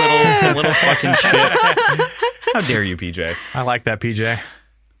ship! A little fucking ship. How dare you, PJ? I like that, PJ.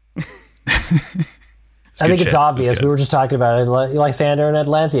 I think it's obvious. We were just talking about it, like Sander and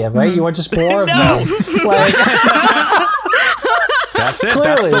Atlantia, right? You want just more of them. Like, That's it.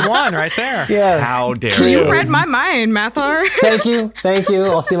 Clearly. That's the one right there. yeah. How dare Clearly. you? You read my mind, Mathar. Thank you.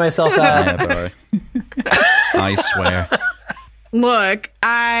 I'll see myself out. I swear. Look,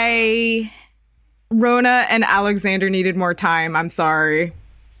 Rona and Alexander needed more time. I'm sorry.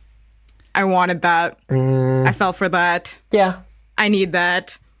 I wanted that. I fell for that. Yeah. I need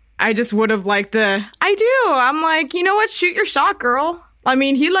that. I just would have liked to. I do. I'm like, you know what? Shoot your shot, girl. I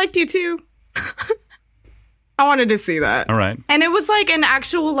mean, he liked you too. I wanted to see that. All right. And it was like an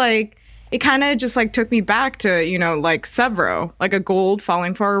actual, like, it kind of just like took me back to, like Severo, like a gold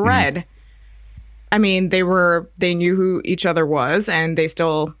falling for a red. I mean, they knew who each other was and they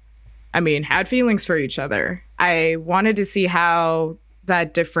still, had feelings for each other. I wanted to see how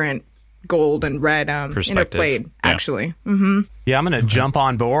that different gold and red interplayed, actually. Yeah, I'm going to jump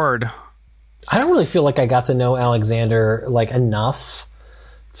on board. I don't really feel like I got to know Alexander like enough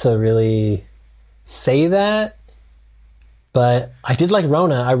to really say that, but I did like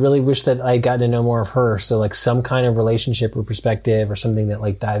Rona. I really wish that I got to know more of her. So like some kind of relationship or perspective or something that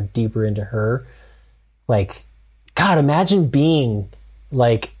like dived deeper into her. Like, God, imagine being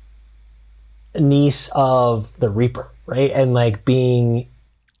like a niece of the Reaper, right? And like being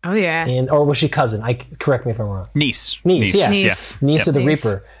Oh, yeah. or was she cousin? Correct me if I'm wrong. Niece, yeah. Niece. Niece of the Niece.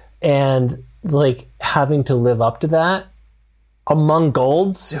 Reaper. And like having to live up to that among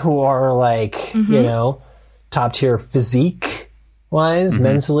golds who are like, top tier physique wise,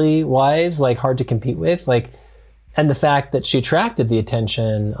 mentally wise, like hard to compete with. Like, and the fact that she attracted the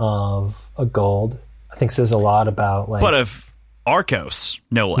attention of a gold, I think says a lot about like, but of Arcos,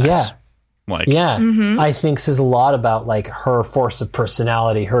 no less. yeah. Like, Yeah, I think says a lot about like her force of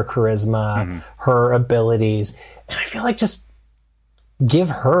personality, her charisma, her abilities, and I feel like just give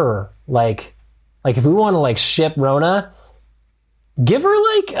her like Like, if we want to like ship Rona, give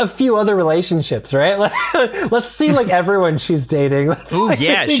her like a few other relationships, right? Like, let's see like everyone she's dating. Ooh,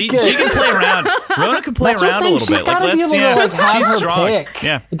 yeah, she can play around. Rona can play around a little she's bit. gotta Like, be able to like have she's her strong. pick.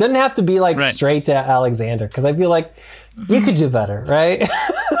 Yeah, it doesn't have to be like straight to Alexander, because I feel like you could do better, right?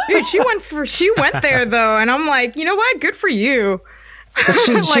 Dude, she went there though, and I'm like, you know what? Good for you. But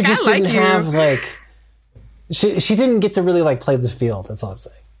she Like, just I like didn't you. have like she didn't get to really like play the field. That's all I'm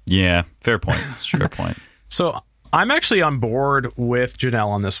saying. yeah, fair point. Fair point. So I'm actually on board with Janelle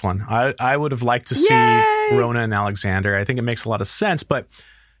on this one. I would have liked to see Yay! Rona and Alexander. I think it makes a lot of sense, but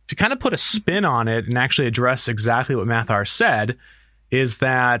to kind of put a spin on it and actually address exactly what Mathar said is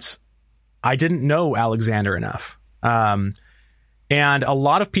that I didn't know Alexander enough. And a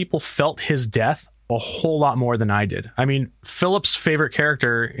lot of people felt his death a whole lot more than I did. I mean, Philip's favorite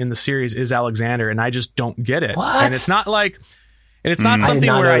character in the series is Alexander, and I just don't get it. What? And it's not like, and it's not I did something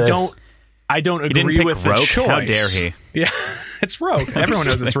not where know I this. don't didn't agree pick with the Rogue? choice. How dare he? Yeah, it's Rogue. Everyone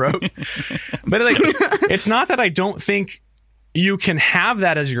knows it's Rogue. But like, it's not that I don't think you can have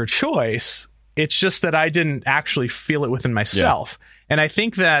that as your choice. It's just that I didn't actually feel it within myself. And I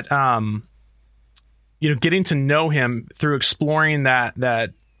think that, getting to know him through exploring that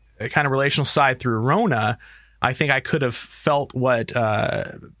kind of relational side through Rona, I think I could have felt what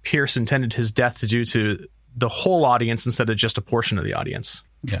Pierce intended his death to do to the whole audience instead of just a portion of the audience.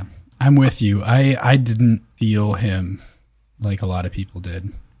 Yeah, I'm with you. I didn't feel him like a lot of people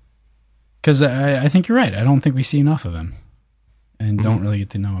did. Because I think you're right. I don't think we see enough of him and don't really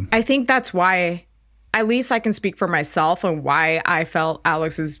get to know him. I think that's why, at least I can speak for myself and why I felt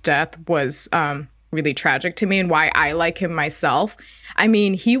Alex's death was really tragic to me and why I like him myself. I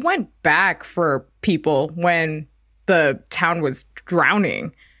mean, he went back for people when the town was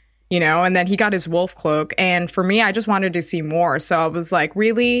drowning, and then he got his wolf cloak. And for me, I just wanted to see more. So I was like,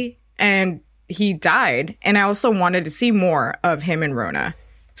 really? And he died. And I also wanted to see more of him and Rona.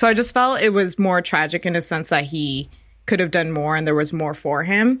 So I just felt it was more tragic in a sense that he could have done more and there was more for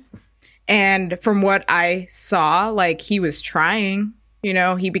him. And from what I saw, like, he was trying,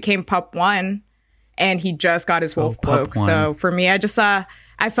 he became Pup 1 and he just got his wolf cloak. So for me, I just saw,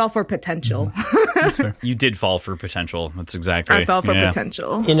 I fell for potential. That's fair. You did fall for potential. That's exactly. I fell for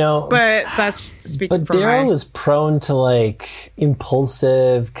potential. But But that's speaking But from Daryl my... is prone to like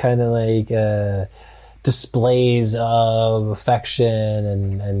impulsive kind of like displays of affection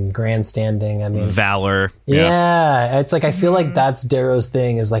and grandstanding. I mean, Valor. yeah, it's like I feel like that's Darrow's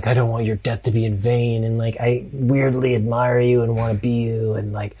thing is like, I don't want your death to be in vain, and like I weirdly admire you and want to be you,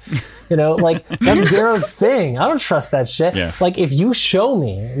 and like like that's Darrow's thing. I don't trust that shit. Yeah. Like, if you show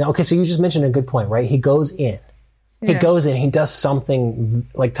me okay, so you just mentioned a good point, right? He goes in. He goes in, he does something,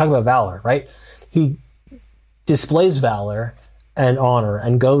 like, talk about valor, right? He displays valor and honor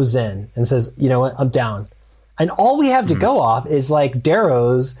and goes in and says, you know what, I'm down. And all we have to go off is like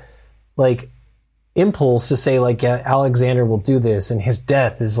Darrow's like impulse to say like, yeah, Alexander will do this and his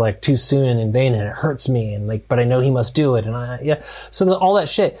death is like too soon and in vain and it hurts me and like, but I know he must do it. And so all that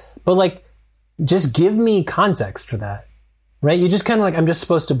shit. But like, just give me context for that. Right? You just kind of like, I'm just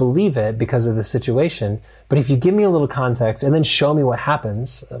supposed to believe it because of the situation. But if you give me a little context and then show me what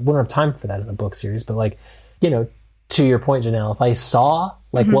happens, we don't have time for that in the book series, but like, to your point, Janelle, if I saw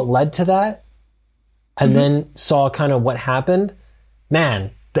like what led to that and then saw kind of what happened,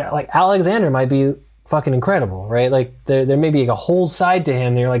 man, like Alexander might be fucking incredible, right? Like there may be like a whole side to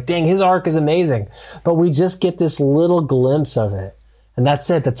him. And you're like, dang, his arc is amazing. But we just get this little glimpse of it. And that's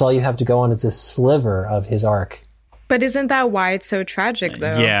it. That's all you have to go on is this sliver of his arc. But isn't that why it's so tragic,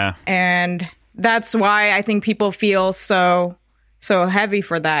 though? Yeah. And that's why I think people feel so heavy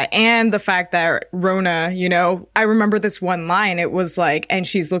for that. And the fact that Rona, I remember this one line. It was like, and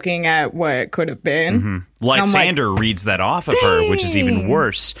she's looking at what could have been. Lysander reads that off of her, which is even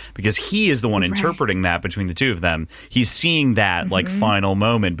worse because he is the one interpreting that between the two of them. He's seeing that like final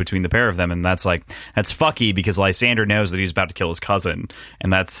moment between the pair of them. And that's fucky because Lysander knows that he's about to kill his cousin.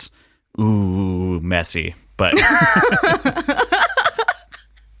 And that's, messy. But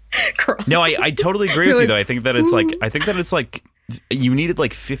no, I totally agree with you though. I think that it's like you needed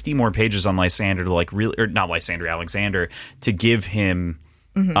like 50 more pages on Lysander to like really, or not Lysander, Alexander, to give him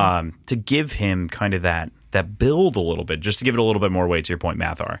kind of that build a little bit, just to give it a little bit more weight, to your point,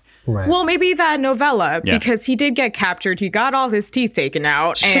 Mathar. Right. Well, maybe that novella, because he did get captured. He got all his teeth taken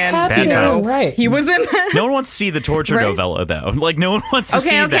out. Shit and, happened, right. he was in that. No one wants to see the torture Right? novella, though. Like, no one wants to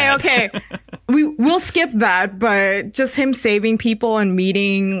see that. Okay. We'll skip that, but just him saving people and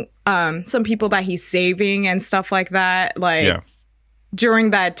meeting some people that he's saving and stuff like that, like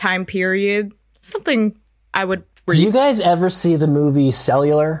during that time period, something I would Did you guys ever see the movie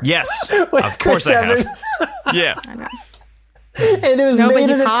Cellular? Yes, With of course Chris I have. Evans? Yeah. And it was No, but made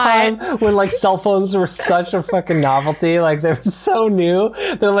he's at a hot. time when like cell phones were such a fucking novelty. Like they were so new.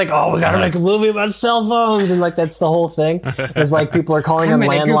 They're like, oh, we gotta make a movie about cell phones, and like that's the whole thing. It's like people are calling I'm them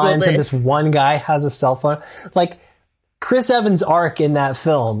gonna Google landlines, and this. this one guy has a cell phone. Like Chris Evans' arc in that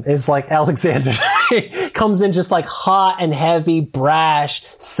film is like Alexander comes in just like hot and heavy, brash,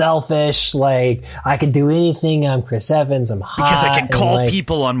 selfish. Like I can do anything. I'm Chris Evans. I'm hot Because I can and, call like,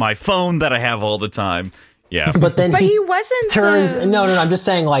 people on my phone that I have all the time. Yeah. But then But he wasn't turns the- no I'm just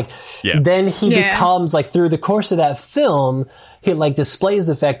saying like Yeah. then he Yeah. becomes like through the course of that film he like displays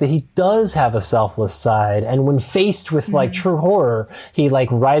the fact that he does have a selfless side, and when faced with like true horror he like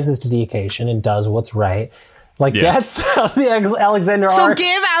rises to the occasion and does what's right. Like Yeah. that's how the Alexander So arc.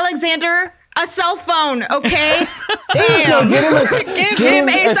 give Alexander a cell phone, okay? Damn. Give him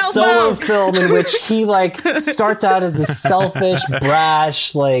a cell solo phone. film in which he like starts out as this selfish,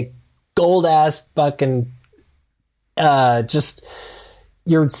 brash, like gold ass fucking just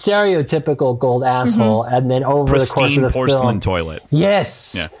your stereotypical gold asshole, and then over the course of Pristine the porcelain film, toilet.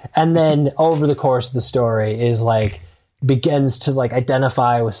 yes, Yeah. and then over the course of the story is like begins to like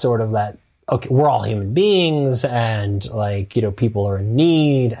identify with sort of that. Okay, we're all human beings, and like people are in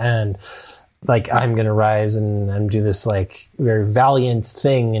need, and like I'm gonna rise and do this like very valiant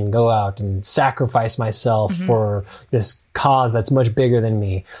thing and go out and sacrifice myself for this cause that's much bigger than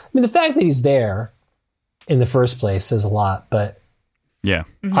me. I mean, the fact that he's there in the first place says a lot, but Yeah.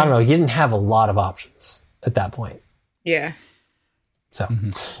 I don't know. He didn't have a lot of options at that point. Yeah. So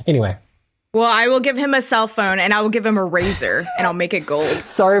anyway, Well, I will give him a cell phone, and I will give him a razor, and I'll make it gold.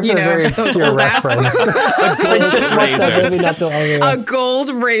 sorry for You the know, very those obscure old ass- reference. I just watched that razor. movie not too long ago. A gold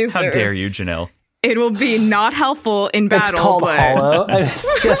razor. How dare you, Janelle? It will be not helpful in It's battle, called but Hollow, and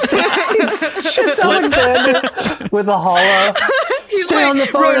it's just Alexander with a hollow. Stay like, on the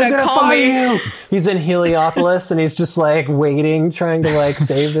phone, Rhoda, I'm gonna call find me. you. He's in Heliopolis, and he's just like waiting, trying to like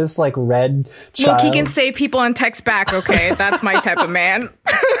save this like red child. look, he can save people and text back. Okay, that's my type of man.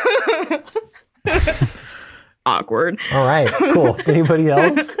 Awkward. All right, cool. Anybody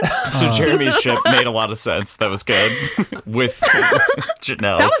else? So Jeremy's ship made a lot of sense. That was good. With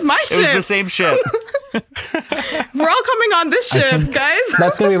Janelle. That was my It was ship. the same ship. We're all coming on this ship, guys.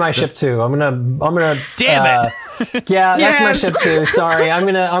 That's gonna be my ship too. I'm gonna. Damn it. Yeah, that's my Yes. ship too. Sorry, I'm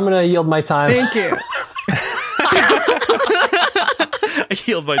gonna yield my time. Thank you. I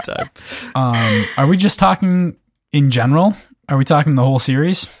healed my time. Are we just talking in general? Are we talking the whole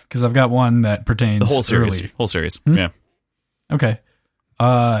series? Because I've got one that pertains The whole series. early. Whole series. Yeah. Okay.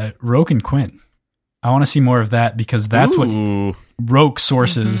 Roke and Quinn. I want to see more of that because that's what Ooh. Roke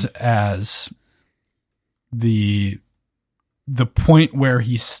sources as the point where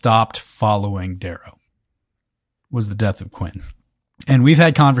he stopped following Darrow was the death of Quinn. And we've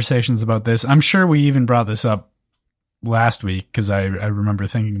had conversations about this. I'm sure we even brought this up last week because I remember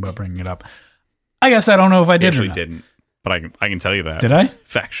thinking about bringing it up. I guess I don't know if I We did or actually not. didn't. But I can tell you that. Did I?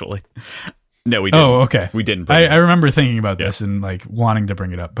 Factually. No, we didn't. Oh, okay. We didn't bring it I up. remember thinking about this and like wanting to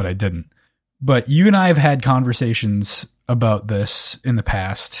bring it up, but I didn't. But you and I have had conversations about this in the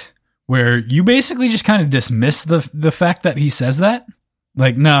past where you basically just kind of dismiss the fact that he says that.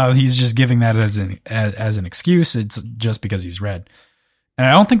 Like, no, he's just giving that as an excuse. It's just because he's red. And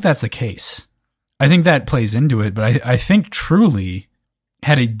I don't think that's the case. I think that plays into it, but I think truly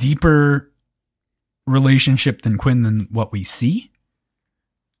had a deeper relationship than Quinn than what we see.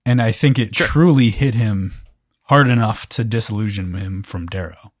 And I think it truly hit him hard enough to disillusion him from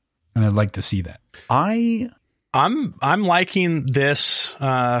Darrow. And I'd like to see that. I'm liking this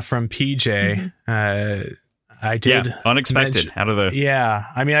from PJ. I did. Yeah, unexpected. mention- Out of the. Yeah,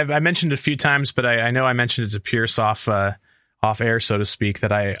 I mean, I mentioned it a few times, but I know I mentioned it to Pierce off air, so to speak,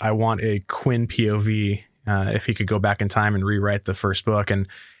 that I want a Quinn POV if he could go back in time and rewrite the first book, and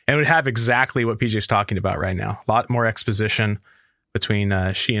it would have exactly what PJ's talking about right now. A lot more exposition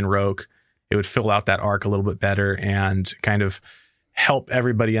between she and Roke. It would fill out that arc a little bit better and kind of help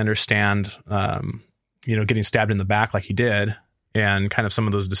everybody understand, getting stabbed in the back like he did, and kind of some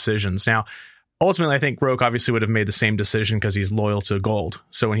of those decisions. Now, ultimately, I think Roke obviously would have made the same decision because he's loyal to Gold.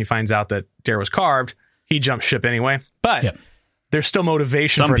 So when he finds out that Darrow's carved, he jumps ship anyway. But Yep. there's still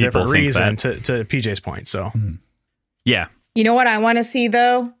motivation Some for a people different think reason, that. to PJ's point. So Yeah. You know what I want to see,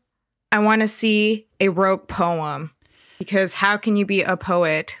 though? I want to see a Roke poem. Because how can you be a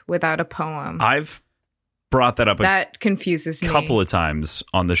poet without a poem? I've brought that up That confuses me. couple of times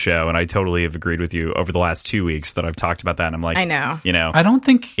on the show, and I totally have agreed with you over the last 2 weeks that I've talked about that. And I'm like, I know. you know, I don't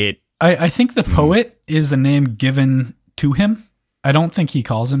think it. I think the poet is a name given to him. I don't think he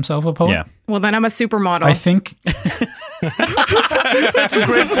calls himself a poet. Yeah. Well, then I'm a supermodel. I think That's a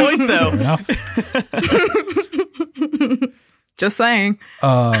great point, though. Just saying.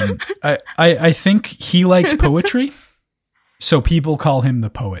 I think he likes poetry, so people call him the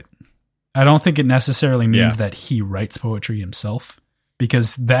poet. I don't think it necessarily means that he writes poetry himself,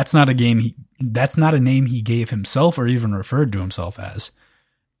 because that's not a name he gave himself or even referred to himself as.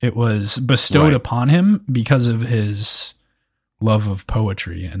 It was bestowed upon him because of his love of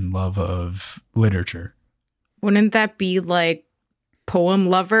poetry and love of literature. Wouldn't that be like poem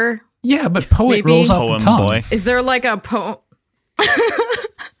lover? Yeah, but poet Maybe. rolls off Poem the tongue. boy. Is there like a poem?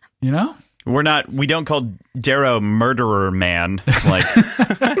 You know? We don't call Darrow murderer man, like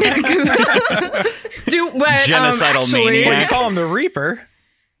genocidal You maniac. call him the Reaper.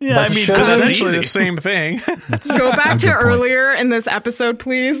 Yeah, But I mean, should that's Essentially the easy. same thing. Go back to good point. earlier in this episode,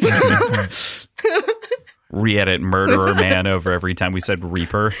 please. Re-edit murderer man over every time we said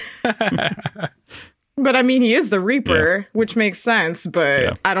Reaper. But I mean, he is the Reaper, which makes sense. But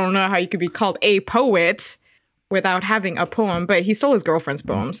Yeah. I don't know how you could be called a poet without having a poem. But he stole his girlfriend's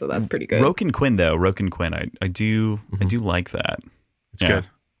poem, so that's pretty good. Roken Quinn, though. Roken Quinn. I do like that. It's good.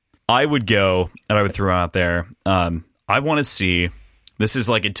 I would go, and I would throw out there, I want to see, this is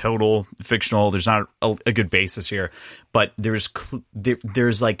like a total fictional, there's not a good basis here, but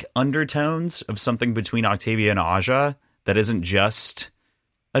there's like undertones of something between Octavia and Aja that isn't just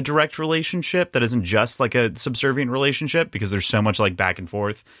a direct relationship, that isn't just like a subservient relationship, because there's so much like back and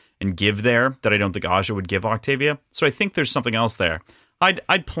forth and give there that I don't think Aja would give Octavia. So I think there's something else there.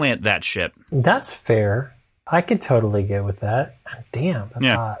 I'd plant that ship. That's fair. I could totally get with that. Damn, that's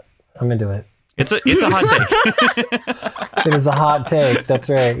hot. I'm into it. It's a hot take. It is a hot take. That's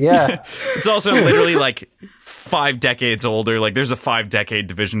right. Yeah. It's also literally like 5 decades older. Like there's a 5-decade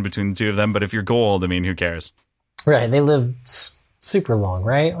division between the two of them. But if you're gold, I mean, who cares? Right. They live super long,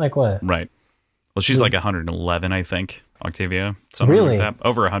 right? Like what? Right. Well, she's like 111, I think. Octavia. Something Really? like that.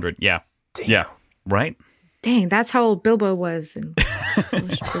 Over 100. Yeah. Damn. Yeah. Right? Dang, that's how old Bilbo was.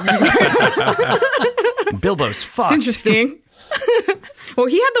 Bilbo's fucked. It's interesting. Well,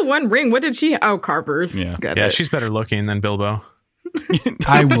 he had the one ring. What did she? Oh, Carver's. Yeah. Got Yeah, it. she's better looking than Bilbo.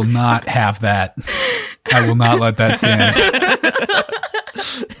 I will not have that. I will not let that stand.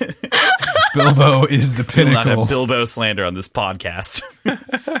 Bilbo is the We'll not pinnacle. have Bilbo slander on this podcast.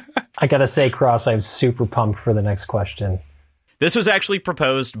 I gotta say, Cross, I'm super pumped for the next question. This was actually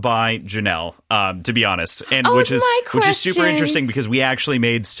proposed by Janelle, to be honest, and Oh, which it's is my super question. interesting because we actually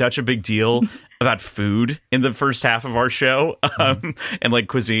made such a big deal about food in the first half of our show, and like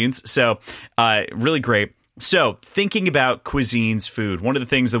cuisines. So, really great. So, thinking about cuisines, food, one of the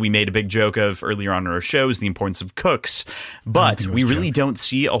things that we made a big joke of earlier on in our show is the importance of cooks, but we really don't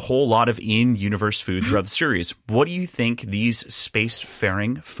see a whole lot of in-universe food throughout the series. What do you think these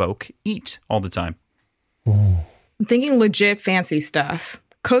spacefaring folk eat all the time? I'm thinking legit fancy stuff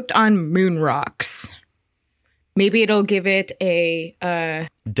cooked on moon rocks. Maybe it'll give it a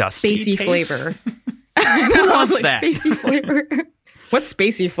Dusty spacey taste? flavor. I know, wants like that? spacey flavor. What's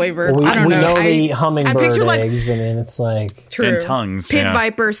spacey flavor? We I don't know. they eat I hummingbird picture like eggs. I mean, it's like true And tongues, pit yeah.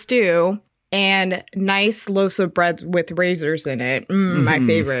 viper stew and nice loaves of bread with razors in it. My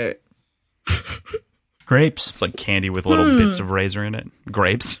favorite. Grapes. It's like candy with little bits of razor in it.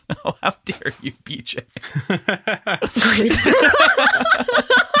 Grapes. Oh, how dare you, BJ?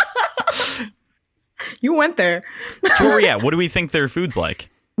 You went there. So where are we at? What do we think their food's like?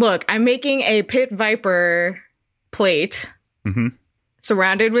 Look, I'm making a pit viper plate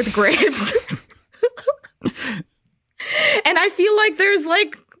surrounded with grapes. And I feel like there's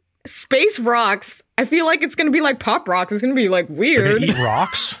like space rocks. I feel like it's going to be like pop rocks. It's going to be like They weird, eat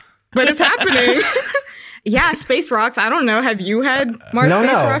rocks. but it's happening. Yeah, space rocks. I don't know. Have you had more No,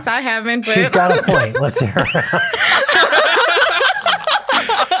 space no. rocks? I haven't. But she's got a point. Let's hear her.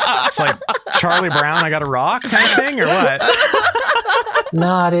 It's like Charlie Brown, I got a rock kind of thing, or what?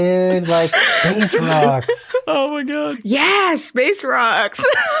 Nah, dude. Like space rocks. Oh my god. yeah, space rocks.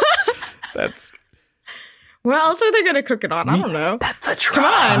 That's What else are they going to cook it on? I don't know. That's a Come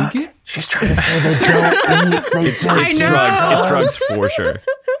drug. on. She's trying to say they don't eat. They just I know. drugs. It's drugs for sure.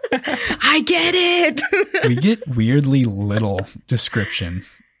 I get it. We get weirdly little description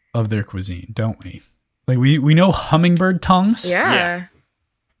of their cuisine, don't we? Like we know hummingbird tongues, Yeah.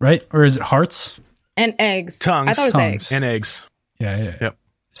 right? Or is it hearts? And eggs. Tongues. I thought it was Tongues. eggs. And eggs. Yeah. Yep.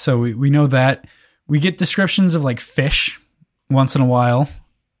 So we know that. We get descriptions of like fish once in a while,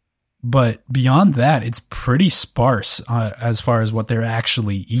 but beyond that, it's pretty sparse as far as what they're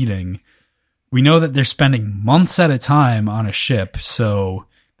actually eating. We know that they're spending months at a time on a ship, so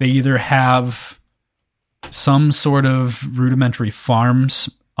they either have some sort of rudimentary farms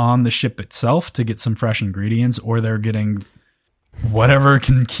on the ship itself to get some fresh ingredients, or they're getting whatever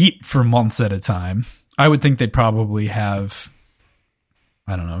can keep for months at a time. I would think they'd probably have,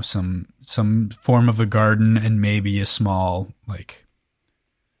 I don't know, some form of a garden and maybe a small like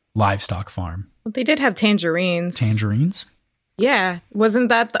livestock farm. Well, they did have tangerines. Tangerines? Yeah. Wasn't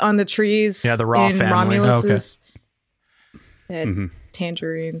that on the trees? Yeah, the Raw in family. Romulus's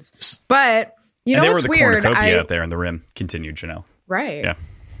tangerines. But you know and they what's were the weird? cornucopia out there in the rim. Continued, Janelle. Right. Yeah.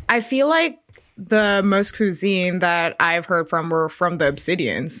 I feel like the most cuisine that I've heard from were from the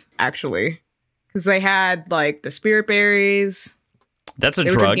Obsidians, actually. Because they had like the spirit berries. That's a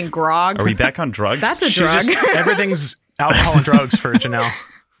They were drug. drinking grog. Are we back on drugs? That's a drug. Everything's alcohol and drugs for Janelle.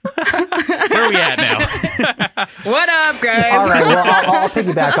 Where are we at now? What up, guys? All right. Well, I'll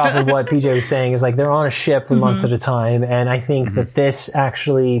piggyback off of what PJ was saying. Is like they're on a ship for months at a time, and I think that this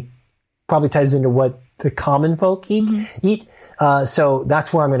actually probably ties into what the common folk eat. So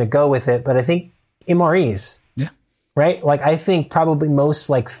that's where I'm going to go with it. But I think MREs. Yeah. Right? Like I think probably most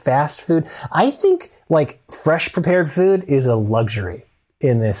like fast food. I think like fresh prepared food is a luxury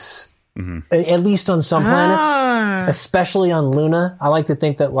in this. At least on some planets, especially on Luna. I like to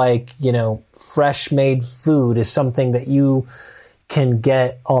think that like, you know, fresh made food is something that you can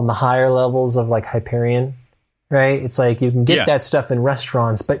get on the higher levels of like Hyperion, right? It's like you can get that stuff in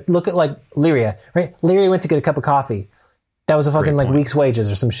restaurants, but look at like Lyria, right? Lyria went to get a cup of coffee. That was a fucking like week's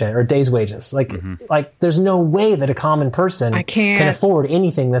wages or some shit, or day's wages. Like, like there's no way that a common person can afford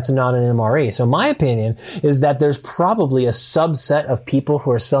anything that's not an MRE. So my opinion is that there's probably a subset of people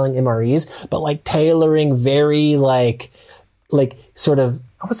who are selling MREs, but like tailoring very like sort of,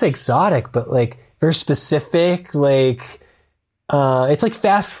 I would say exotic, but like very specific, like, it's like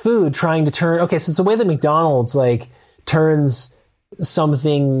fast food trying to turn, okay, so it's the way that McDonald's like turns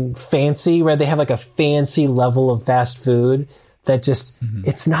something fancy, where they have like a fancy level of fast food that just,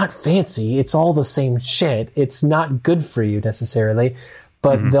 it's not fancy. It's all the same shit. It's not good for you necessarily,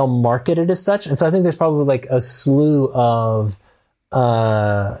 but they'll market it as such. And so I think there's probably like a slew of,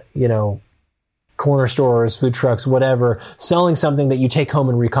 you know, corner stores, food trucks, whatever, selling something that you take home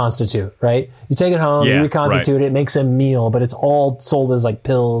and reconstitute, right? You take it home, you reconstitute it, it makes a meal, but it's all sold as like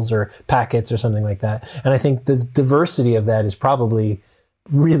pills or packets or something like that. And I think the diversity of that is probably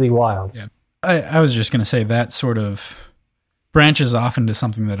really wild. Yeah. I was just going to say that sort of branches off into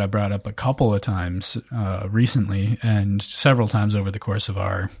something that I brought up a couple of times recently and several times over the course of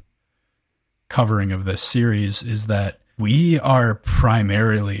our covering of this series, is that we are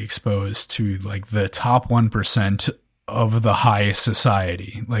primarily exposed to like the top 1% of the high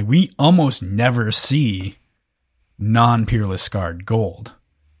society. Like we almost never see non-peerless scarred gold.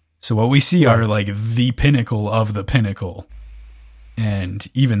 So what we see are like the pinnacle of the pinnacle. And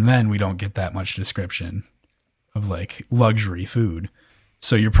even then we don't get that much description of like luxury food.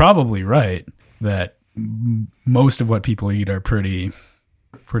 So you're probably right that most of what people eat are pretty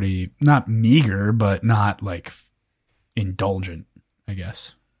not meager, but not like indulgent, I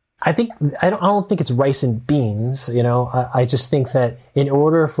guess. I don't think it's rice and beans, you know. I just think that in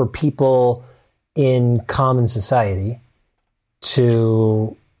order for people in common society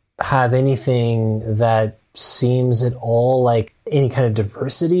to have anything that seems at all like any kind of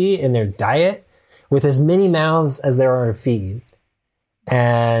diversity in their diet, with as many mouths as there are to feed,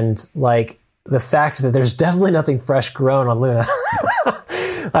 and like the fact that there's definitely nothing fresh grown on Luna.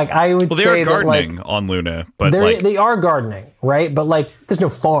 Like I would say they are gardening that, like, on Luna, but they are gardening, right? But like, there's no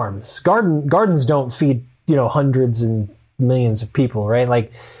farms. Gardens don't feed, you know, hundreds and millions of people, right?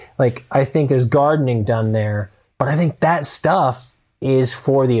 Like I think there's gardening done there, but I think that stuff is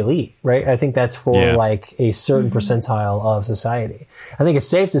for the elite, right? I think that's for like a certain percentile of society. I think it's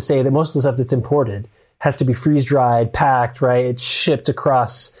safe to say that most of the stuff that's imported has to be freeze dried, packed, right? It's shipped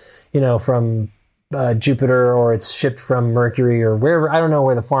across, you know, from Jupiter, or it's shipped from Mercury or wherever. I don't know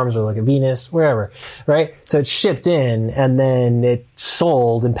where the farms are, like Venus, wherever, right? So it's shipped in and then it's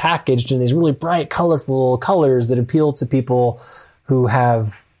sold and packaged in these really bright, colorful colors that appeal to people who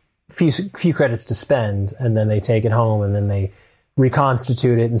have few credits to spend, and then they take it home and then they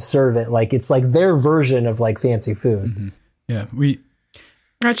reconstitute it and serve it like it's like their version of like fancy food. Yeah,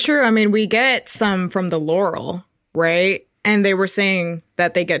 That's true. I mean, we get some from the Laurel, right? And they were saying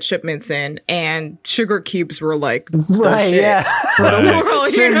that they get shipments in, and sugar cubes were like the shit for the Laurel.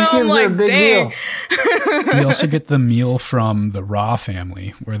 You know, I'm like, dang. We also get the meal from the Raw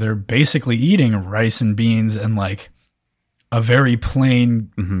family, where they're basically eating rice and beans and like a very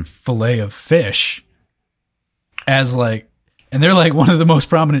plain fillet of fish, as like, and they're like one of the most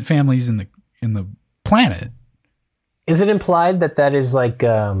prominent families in the planet. Is it implied that is like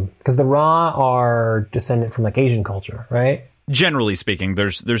because the Ra are descendant from like Asian culture, right? Generally speaking,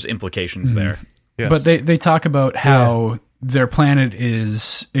 there's implications there. Yes. But they talk about how their planet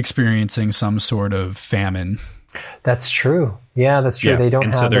is experiencing some sort of famine. That's true. Yeah, that's true. Yeah, They don't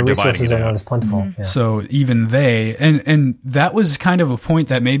and have so they're the resources dividing it are not out. as plentiful. Yeah. So even they, and that was kind of a point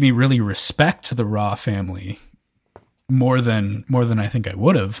that made me really respect the Ra family more than I think I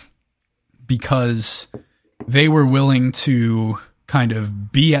would have, because they were willing to kind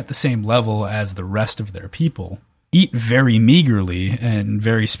of be at the same level as the rest of their people, eat very meagerly and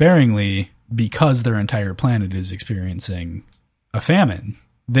very sparingly because their entire planet is experiencing a famine.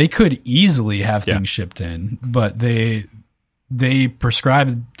 They could easily have things shipped in, but they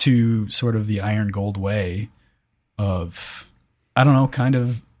prescribed to sort of the iron gold way of, I don't know, kind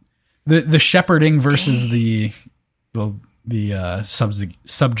of the shepherding versus the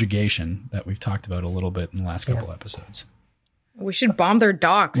subjugation that we've talked about a little bit in the last couple episodes. We should bomb their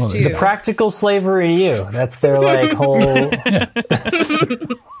docks too. The practical slaver in you. That's their like whole.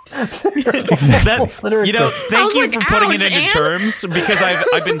 That, you know, thank you like, for putting it ouch, into Anne. terms, because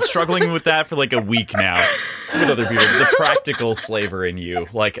I've been struggling with that for like a week now with other people. The practical slaver in you,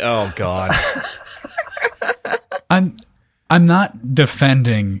 like, oh god. I'm not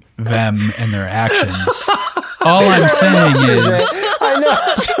defending them and their actions. All I'm saying is, I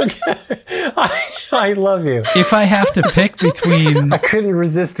know. I love you. if I have to pick between I couldn't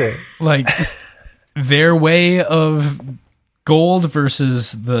resist it. like their way of gold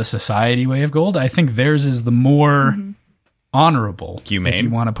versus the society way of gold, I think theirs is the more honorable, Humane. if you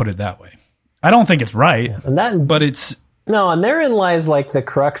want to put it that way. I don't think it's right, And that, but it's no, and therein lies like the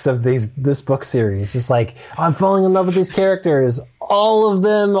crux of this book series. It's like, I'm falling in love with these characters. All of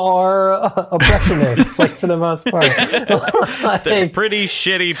them are oppressionists, like for the most part. They're Like, pretty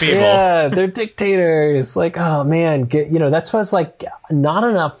shitty people. yeah, they're dictators. Like, oh man, that's why it's like not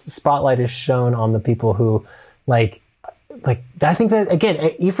enough spotlight is shown on the people who like I think that again,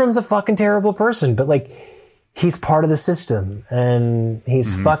 Ephraim's a fucking terrible person, but like he's part of the system and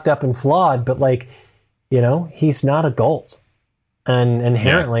he's fucked up and flawed, but like, he's not a gold. And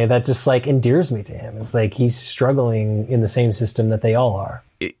inherently that just like endears me to him. It's like he's struggling in the same system that they all are.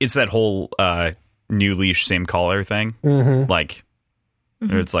 It's that whole new leash, same collar thing. Like,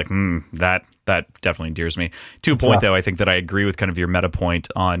 it's like, that definitely endears me. To a point, rough. though, I think that I agree with kind of your meta point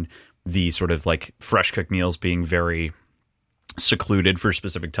on the sort of like fresh cooked meals being very secluded for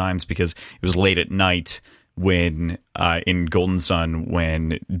specific times, because it was late at night when in Golden Sun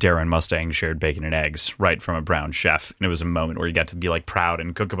when Dara and Mustang shared bacon and eggs right from a brown chef, and it was a moment where you got to be like proud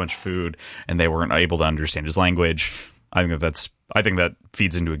and cook a bunch of food, and they weren't able to understand his language. I think that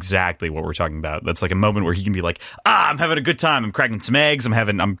feeds into exactly what we're talking about. That's like a moment where he can be like, I'm having a good time, I'm cracking some eggs,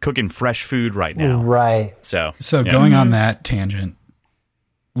 I'm cooking fresh food right now. Right. So going on that tangent,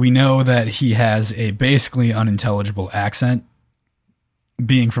 we know that he has a basically unintelligible accent,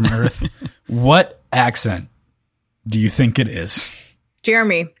 being from Earth. What accent do you think it is?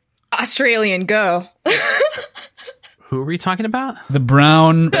 Jeremy, Australian, go. Who are we talking about? The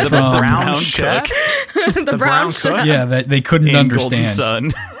brown from Brown cook. chef? the brown cook? chef. yeah, that they couldn't In understand.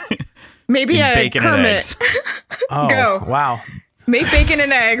 Golden Sun. Maybe a Bacon and Kermit. eggs. Oh, Go. wow. Make bacon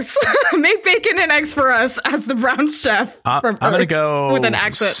and eggs. Make bacon and eggs for us as the brown chef from I'm going to Earth go with an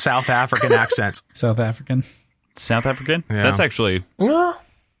accent. South African accent. South African. South African? Yeah. That's actually, Yeah.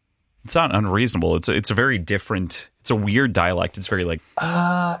 it's not unreasonable. It's a very different, it's a weird dialect. It's very like,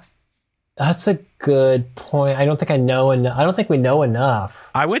 That's a good point. I don't think I don't think we know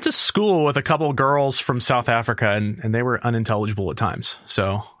enough. I went to school with a couple girls from South Africa, and they were unintelligible at times.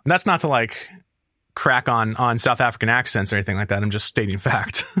 So that's not to like crack on South African accents or anything like that. I'm just stating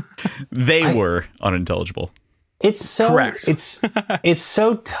fact. they were unintelligible. It's so Correct. it's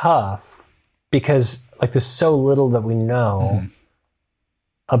so tough because like there's so little that we know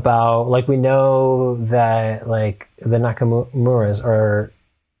about. Like we know that like the Nakamuras are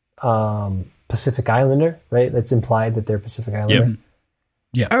Pacific Islander, right? That's implied that they're Pacific Islander.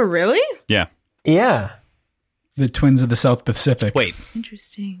 Oh, really? Yeah. Yeah. The twins of the South Pacific. Wait.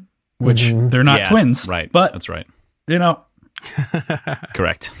 Interesting. Which they're not Yeah, twins. Right. But, That's right.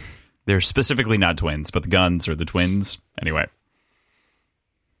 Correct. They're specifically not twins, but the Guns are the twins. Anyway.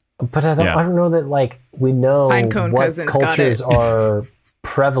 But I Yeah. don't know that like we know Pinecone what cousins, got cultures it. are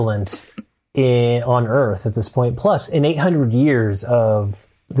prevalent on Earth at this point. Plus, in 800 years of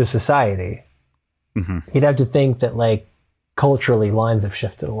the society, you'd have to think that like culturally lines have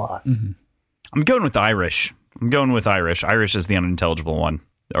shifted a lot. I'm going with Irish. Irish is the unintelligible one.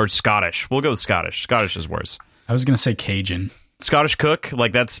 Or Scottish. We'll go with Scottish. Scottish is worse. I was going to say Cajun. Scottish cook,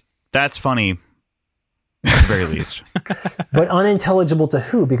 like that's funny. at the very least. But unintelligible to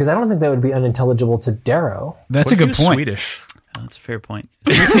who? Because I don't think that would be unintelligible to Darrow. That's a good point. Swedish. Oh, that's a fair point.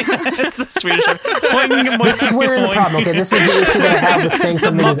 It's the Swedish. This is where the problem. Okay, this is the issue that I have with saying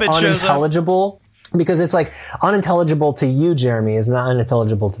something is unintelligible. Because it's like unintelligible to you, Jeremy, is not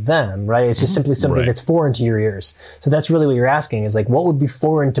unintelligible to them, right? It's just simply something that's foreign to your ears. So that's really what you're asking is like, what would be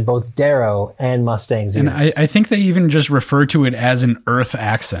foreign to both Darrow and Mustang's ears? And I think they even just refer to it as an Earth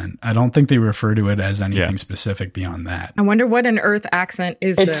accent. I don't think they refer to it as anything specific beyond that. I wonder what an Earth accent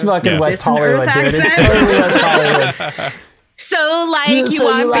is. It's though. fucking West Is this an Hollywood, Earth dude. accent? It's totally West Hollywood. So, like, Dude, you so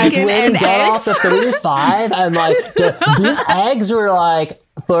want like bacon when and we got off eggs? the 35, I'm like, these eggs were like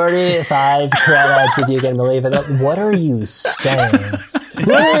 45 credits, if you can believe it. Like, what are you saying?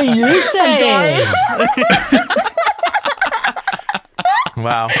 What are you saying?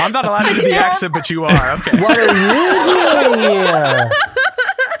 Wow. I'm not allowed to do the accent, but you are. Okay. What are you doing here?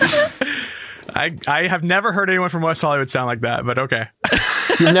 I have never heard anyone from West Hollywood sound like that, but okay.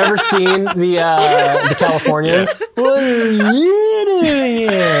 You've never seen the Californians? What are you doing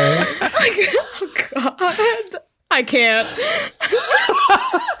here? Oh, God. I can't.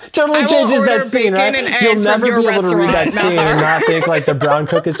 Totally I will changes that order scene, right? bacon and You'll eggs never from be your able to read that restaurant, scene and Malhar. not think like the brown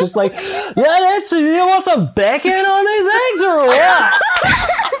cook is just like, yeah, that's, you want some bacon on these eggs or what?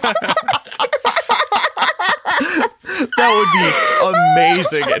 That would be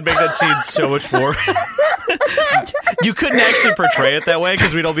amazing and make that scene so much more. You couldn't actually portray it that way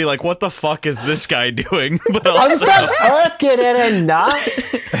because we'd all be like, what the fuck is this guy doing? But I'm also, from Earth, get in and not.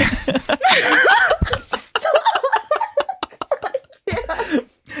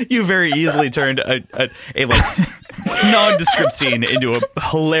 you very easily turned a like nondescript scene into a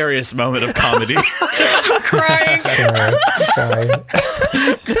hilarious moment of comedy. I'm crying. Sorry.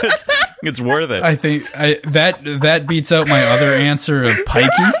 It's worth it. I think that beats out my other answer of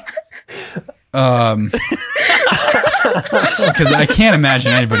pikey. Because I can't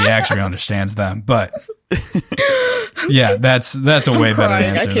imagine anybody actually understands them. But yeah, that's a way better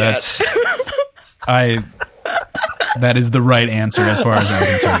crying. I answer. can't. That is the right answer as far as I'm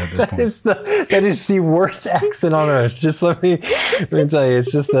concerned at this point. That is the worst accent on earth. Just let me tell you,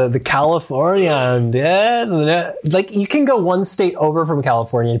 it's just the Californian, yeah. Like you can go one state over from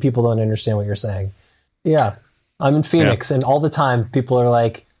California and people don't understand what you're saying. Yeah. I'm in Phoenix and all the time people are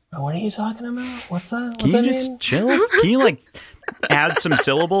like, what are you talking about? What's that? What's Can that you just mean? chill? Can you like add some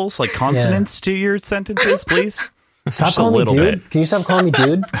syllables, like consonants to your sentences, please? Stop Just a calling me little dude. bit. Can you stop calling me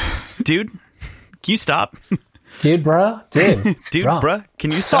dude? Dude, can you stop? Dude, bro? Dude. Dude, bruh, can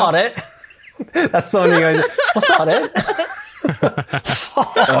you Sawed stop? it. That's the one you guys well, sawed it.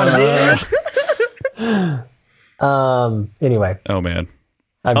 Sawed it. Anyway. Oh man.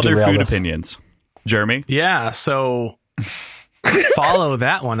 I've Other derailed food us. opinions. Jeremy? Yeah, so follow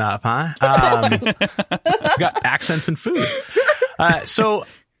that one up, huh? We got accents and food. So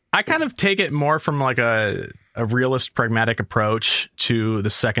I kind of take it more from like a realist, pragmatic approach to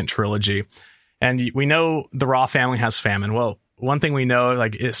the second trilogy. And we know the Raw family has famine. Well, one thing we know,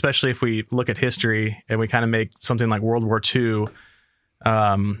 like especially if we look at history and we kind of make something like World War II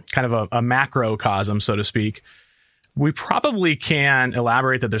kind of a macrocosm, so to speak, we probably can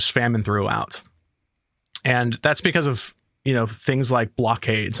elaborate that there's famine throughout. And that's because of, things like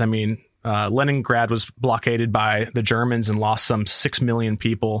blockades. I mean, Leningrad was blockaded by the Germans and lost some 6 million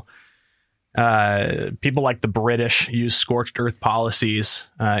people. People like the British used scorched earth policies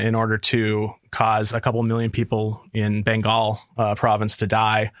in order to cause a couple million people in Bengal province to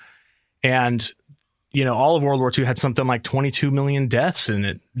die. And, all of World War II had something like 22 million deaths in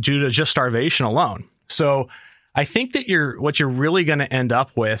it due to just starvation alone. So I think that what you're really going to end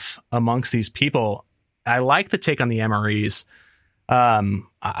up with amongst these people, I like the take on the MREs.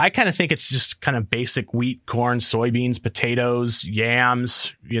 I kind of think it's just kind of basic wheat, corn, soybeans, potatoes,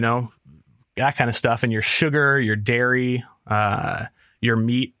 yams, that kind of stuff. And your sugar, your dairy, your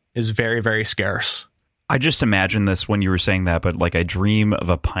meat is very, very scarce. I just imagine this when you were saying that, but like I dream of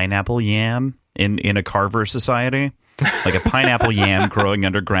a pineapple yam in a Carver society. Like a pineapple yam growing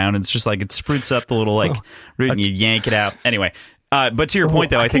underground. It's just like it sprouts up the little like root and you yank it out. Anyway, but to your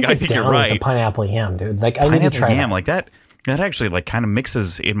point though, I think you're right. The pineapple yam, dude. Like I pineapple need to try yam that. like that. That actually like kind of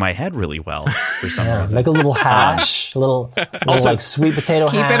mixes in my head really well for some reason. Like a little hash, a little like sweet potato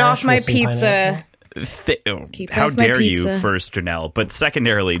Keep hash. it off my with some pizza. pineapple. Keep it How off my dare you, pizza. first, Janelle? But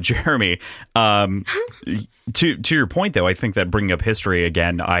secondarily, Jeremy, to your point, though, I think that bringing up history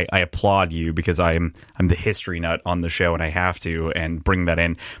again, I applaud you because I'm the history nut on the show, and I have to and bring that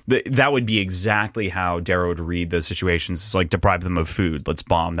in. That would be exactly how Darrow would read those situations. It's like deprive them of food. Let's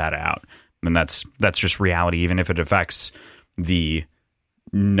bomb that out, and that's just reality, even if it affects the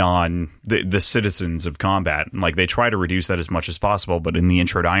the citizens of combat. And like they try to reduce that as much as possible, but in the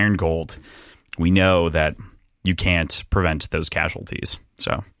intro to Iron Gold, we know that you can't prevent those casualties.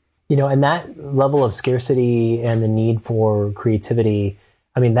 So, and that level of scarcity and the need for creativity,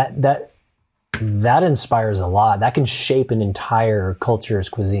 I mean, that inspires a lot. That can shape an entire culture's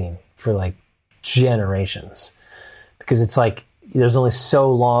cuisine for like generations, because it's like there's only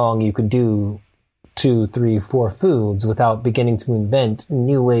so long you could do 2, 3, 4 foods without beginning to invent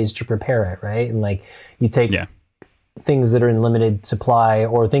new ways to prepare it, right? And like you take things that are in limited supply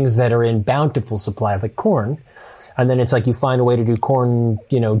or things that are in bountiful supply, like corn, and then it's like you find a way to do corn,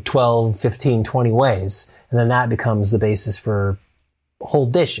 12, 15, 20 ways, and then that becomes the basis for whole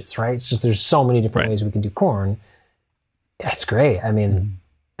dishes, right? It's just there's so many different ways we can do corn. That's great. I mean,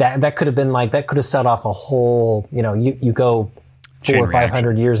 that could have been like, that could have set off a whole, you go 400 or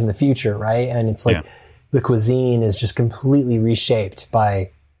 500 years in the future, right? And it's like the cuisine is just completely reshaped by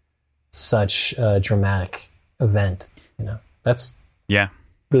such a dramatic event. That's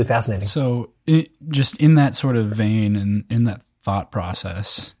really fascinating. So, just in that sort of vein and in that thought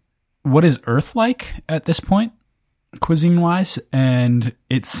process, what is Earth like at this point, cuisine-wise? And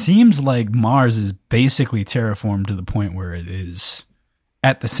it seems like Mars is basically terraformed to the point where it is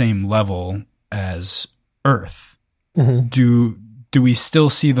at the same level as Earth. Mm-hmm. Do we still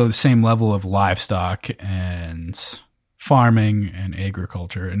see the same level of livestock and farming and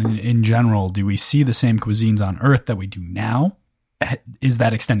agriculture? And in general, do we see the same cuisines on Earth that we do now? Is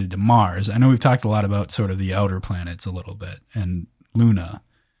that extended to Mars? I know we've talked a lot about sort of the outer planets a little bit and Luna,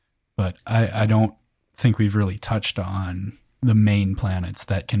 but I don't think we've really touched on the main planets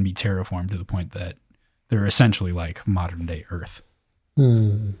that can be terraformed to the point that they're essentially like modern day Earth.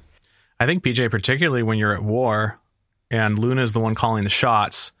 I think, PJ, particularly when you're at war and Luna is the one calling the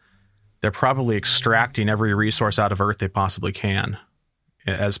shots, they're probably extracting every resource out of Earth they possibly can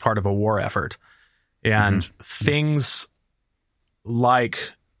as part of a war effort. And things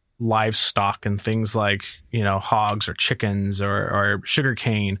like livestock and things like, hogs or chickens or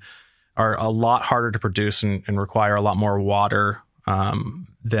sugarcane are a lot harder to produce and require a lot more water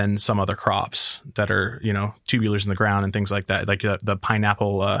than some other crops that are, tubulars in the ground and things like that, like the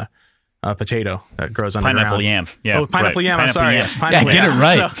pineapple potato that grows underground. Pineapple yam. Yeah. Oh, pineapple yam. I'm sorry. Yam. Yes, pineapple get yam. it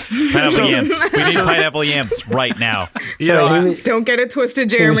right. Pineapple yams. We need pineapple yams right now. Don't get it twisted,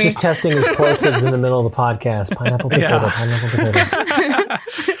 Jeremy. He was just testing his plosives in the middle of the podcast. Pineapple potato, pineapple potato.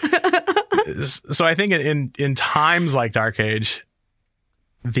 So I think in times like Dark Age,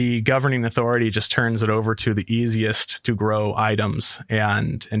 the governing authority just turns it over to the easiest to grow items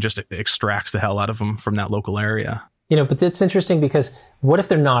and just extracts the hell out of them from that local area. But it's interesting because what if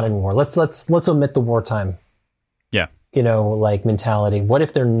they're not in war? Let's omit the wartime. Yeah. Mentality. What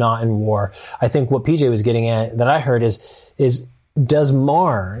if they're not in war? I think what PJ was getting at that I heard is does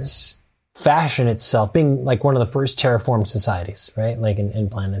Mars fashion itself, being like one of the first terraformed societies, right? Like in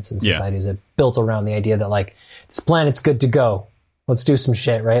planets and societies that built around the idea that like this planet's good to go. Let's do some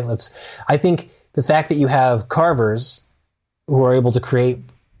shit, right? I think the fact that you have carvers who are able to create,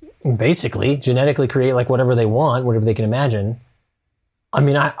 basically genetically create like whatever they want, whatever they can imagine. I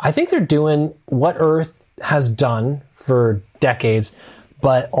mean, I think they're doing what Earth has done for decades,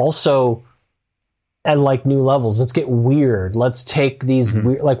 but also at like new levels. Let's get weird. Let's take these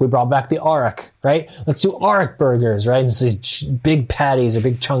weird, like we brought back the Auric, right? Let's do Auric burgers, right? And these big patties or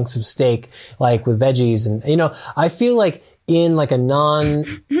big chunks of steak, like with veggies. And, I feel like in like a non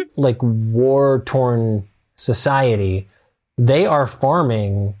like war torn society, they are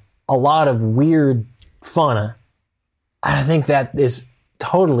farming a lot of weird fauna. I think that is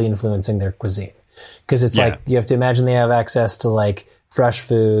totally influencing their cuisine, because it's like you have to imagine they have access to like fresh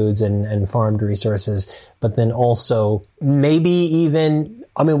foods and farmed resources, but then also maybe even,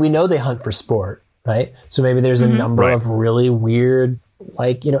 we know they hunt for sport, right? So maybe there's a number of really weird,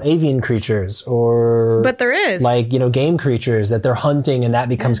 like, avian creatures or, but there is like, game creatures that they're hunting, and that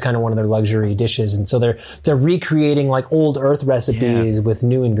becomes kind of one of their luxury dishes. And so they're recreating like old Earth recipes with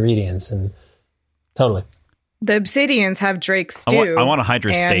new ingredients, and totally. The Obsidians have Drake stew. I want a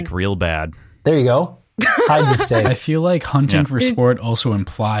Hydra steak real bad. There you go. Hydra steak. I feel like hunting for sport also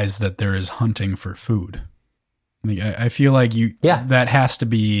implies that there is hunting for food. I feel like that has to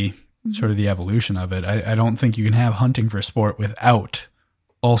be sort of the evolution of it. I don't think you can have hunting for sport without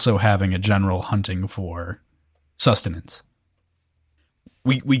also having a general hunting for sustenance.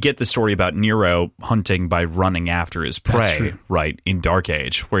 We get the story about Nero hunting by running after his prey, right, in Dark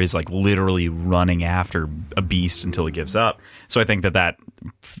Age, where he's like literally running after a beast until he gives up. So I think that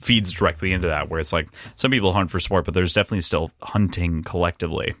feeds directly into that, where it's like some people hunt for sport, but there's definitely still hunting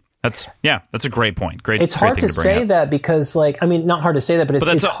collectively. That's a great point. It's hard to say that because, like, I mean, not hard to say that, but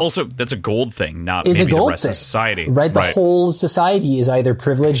that's a gold thing, not it's maybe a gold the rest thing, of society. Right? The whole society is either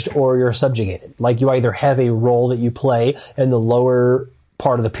privileged or you're subjugated. Like, you either have a role that you play in the lower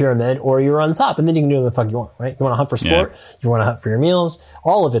part of the pyramid or you're on top, and then you can do whatever the fuck you want, right? You want to hunt for sport, you want to hunt for your meals,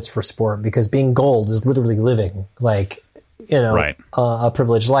 all of it's for sport, because being gold is literally living, like, you know, a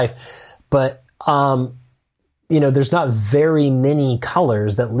privileged life. But, you know, there's not very many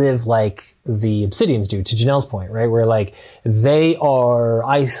colors that live like the Obsidians do, to Janelle's point, right? Where, like, they are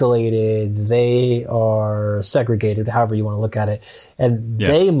isolated, they are segregated, however you want to look at it, and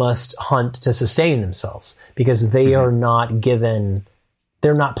they must hunt to sustain themselves because they are not given,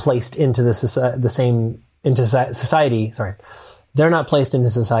 they're not placed into society. Sorry. They're not placed into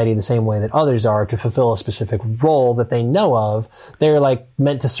society the same way that others are to fulfill a specific role that they know of. They're, like,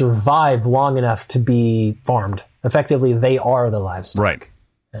 meant to survive long enough to be farmed. Effectively, they are the livestock. Right.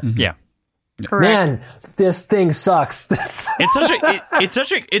 Yeah. Correct. Man, this thing sucks.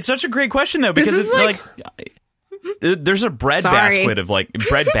 It's such a great question though, because it's like there's a bread basket of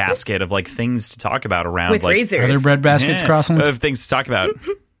like things to talk about around with like razors. Are there bread baskets crossing? Of things to talk about.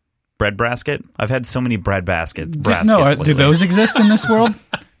 Bread basket? I've had so many bread baskets. Do those exist in this world?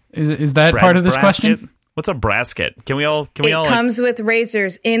 Is that part of this question? What's a brasket? Can we all? It comes with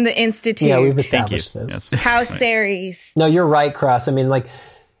razors in the Institute. Yeah, we've established this. Yes. House Ceres. No, you're right, Cross. I mean, like,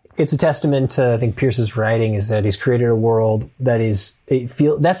 it's a testament to, I think, Pierce's writing is that he's created a world that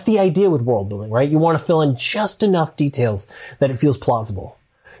that's the idea with world building, right? You want to fill in just enough details that it feels plausible.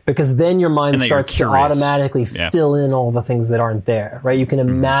 Because then your mind starts to automatically fill in all the things that aren't there, right? You can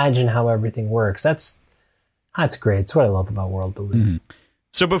imagine how everything works. That's great. It's what I love about world building. Mm-hmm.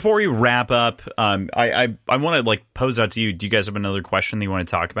 So before we wrap up, I want to, like, pose out to you. Do you guys have another question that you want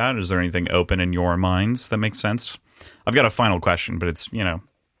to talk about? Is there anything open in your minds that makes sense? I've got a final question, but it's, you know,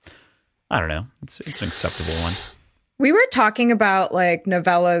 I don't know. It's an acceptable one. We were talking about, like,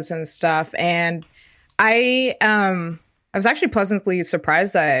 novellas and stuff, and I was actually pleasantly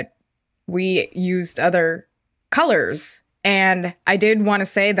surprised that we used other colors. And I did want to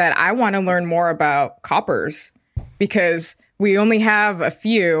say that I want to learn more about coppers because we only have a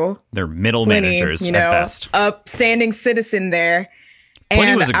few. They're middle managers at best. Upstanding citizen there. Pliny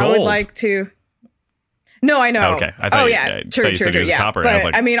and was a gold. I would like to. No, I know. Oh, okay. I thought true. Yeah. Copper. But I was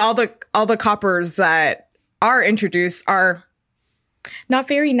like, I mean, all the coppers that are introduced are not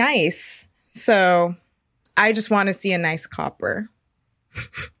very nice. So I just want to see a nice copper.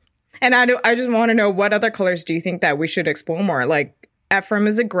 And I just want to know, what other colors do you think that we should explore more? Like, Ephraim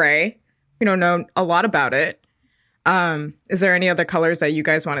is a gray. We don't know a lot about it. Is there any other colors that you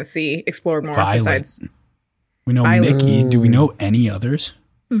guys want to see explored more besides? We know Violet. Mickey. Do we know any others?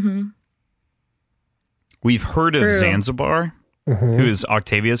 Mm-hmm. We've heard of Zanzibar, who is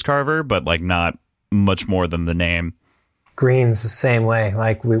Octavia's carver, but, like, not much more than the name. Green's the same way.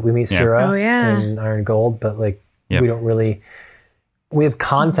 Like, we meet Syrah in Iron Gold, but, like, we don't really. We have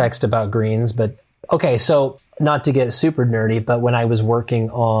context about greens, but okay. So, not to get super nerdy, but when I was working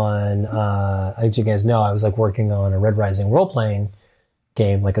on, as you guys know, I was, like, working on a Red Rising role playing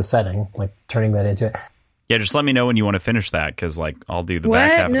game, like a setting, like turning that into it. Yeah, just let me know when you want to finish that, because, like, I'll do the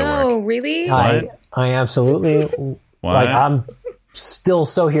back half of the work. No, really? I absolutely like. I'm still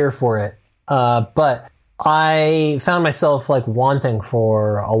so here for it, but I found myself, like, wanting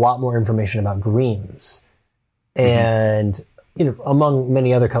for a lot more information about greens, and you know, among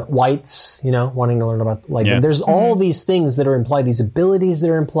many other whites, you know, wanting to learn about, like, there's all these things that are implied, these abilities that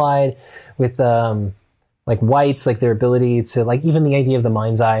are implied with, like, whites, like, their ability to, like, even the idea of the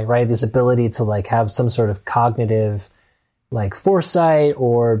mind's eye, right? This ability to, like, have some sort of cognitive, like, foresight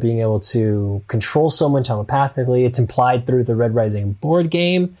or being able to control someone telepathically. It's implied through the Red Rising board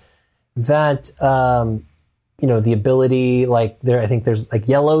game that, you know, the ability, like, I think there's, like,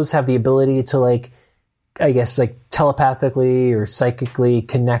 yellows have the ability to, like, I guess, like, telepathically or psychically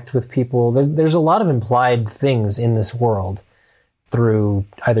connect with people. There's a lot of implied things in this world through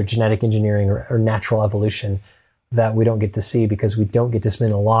either genetic engineering or natural evolution that we don't get to see because we don't get to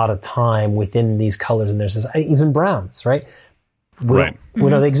spend a lot of time within these colors. And there's even browns, right? We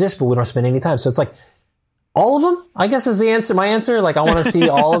know they exist, but we don't spend any time. So it's like, all of them, I guess, is the answer. My answer, like, I want to see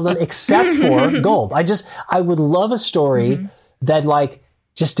all of them except for gold. I would love a story that, like,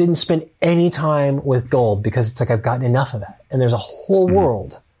 just didn't spend any time with gold because it's like, I've gotten enough of that. And there's a whole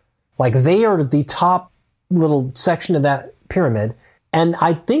world. Like, they are the top little section of that pyramid. And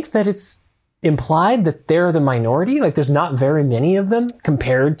I think that it's implied that they're the minority. Like, there's not very many of them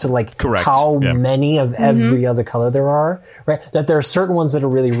compared to, like, how many of every other color there are, right? That there are certain ones that are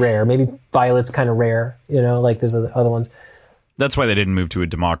really rare. Maybe violet's kind of rare, you know, like there's other ones. That's why they didn't move to a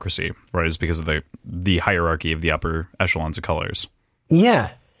democracy, right? Is because of the hierarchy of the upper echelons of colors.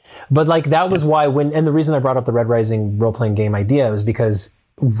 Yeah. But like that was why and the reason I brought up the Red Rising role-playing game idea was because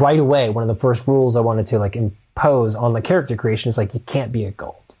right away, one of the first rules I wanted to like impose on the character creation is like, you can't be a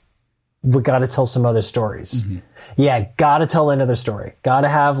gold. We got to tell some other stories. Mm-hmm. Yeah. Got to tell another story. Got to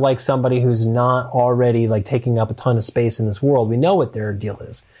have like somebody who's not already like taking up a ton of space in this world. We know what their deal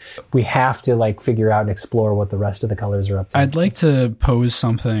is. We have to like figure out and explore what the rest of the colors are up to. I'd like to pose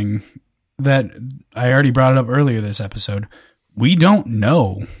something that I already brought it up earlier this episode. We don't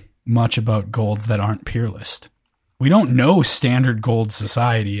know much about golds that aren't peerless. We don't know standard gold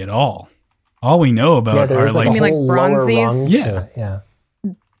society at all. All we know about are like, you mean like bronzes? Yeah.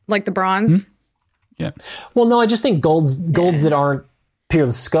 Like the bronze? Mm-hmm. Yeah. Well, no, I just think golds that aren't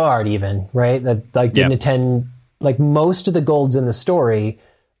peerless scarred even, right? That like didn't attend, like most of the golds in the story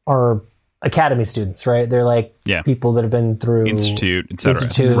are academy students, right? They're like people that have been through institute, etc.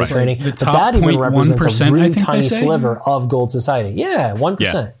 Institute training. But that even represents a really tiny sliver of gold society. Yeah, 1%.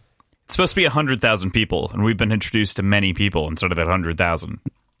 Yeah. It's supposed to be 100,000 people, and we've been introduced to many people instead of that 100,000.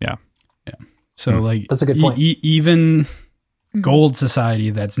 Yeah. So like that's a good point. Even gold society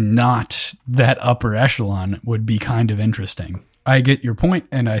that's not that upper echelon would be kind of interesting. I get your point,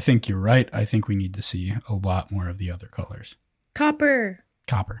 and I think you're right. I think we need to see a lot more of the other colors. Copper.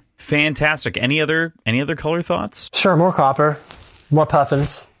 Fantastic. Any other color thoughts? Sure, more copper, more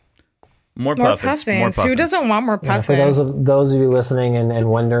puffins. More puffins. Who doesn't want more puffins? For those of you listening and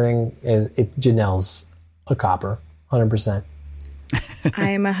wondering, Janelle's a copper, 100%.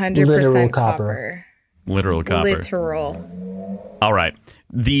 I am 100% literal copper. Literal copper. Literal. All right.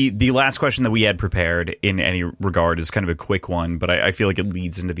 The last question that we had prepared in any regard is kind of a quick one, but I feel like it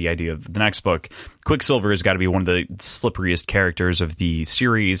leads into the idea of the next book. Quicksilver has got to be one of the slipperiest characters of the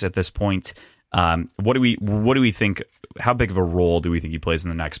series at this point. What do we think? How big of a role do we think he plays in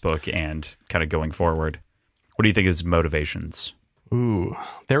the next book and kind of going forward? What do you think his motivations? Ooh,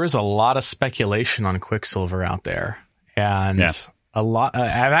 there is a lot of speculation on Quicksilver out there, and a lot.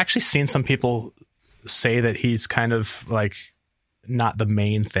 I've actually seen some people say that he's kind of like not the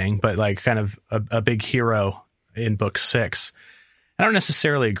main thing, but like kind of a big hero in book 6. I don't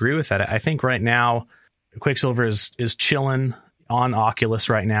necessarily agree with that. I think right now Quicksilver is chilling on Oculus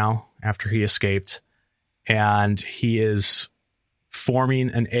right now after he escaped, and he is forming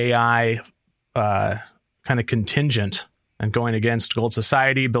an AI kind of contingent and going against Gold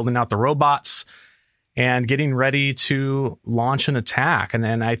Society, building out the robots and getting ready to launch an attack.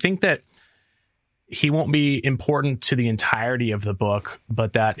 And I think that he won't be important to the entirety of the book,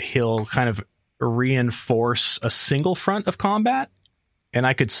 but that he'll kind of reinforce a single front of combat. And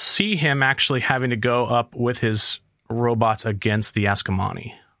I could see him actually having to go up with his robots against the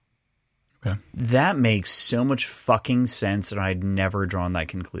Ascomanni. Okay. That makes so much fucking sense, and I'd never drawn that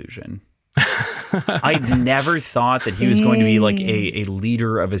conclusion. I'd never thought that he was going to be like a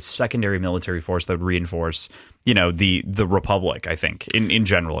leader of a secondary military force that would reinforce, the Republic. I think in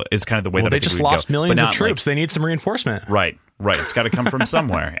general is kind of the way that they just lost millions of troops. They need some reinforcement. Right. It's got to come from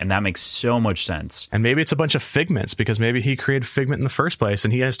somewhere, and that makes so much sense. And maybe it's a bunch of Figments, because maybe he created Figment in the first place,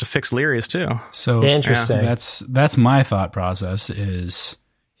 and he has to fix Lyrius too. So interesting. That's my thought process. Is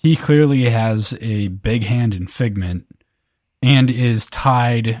he clearly has a big hand in Figment, and is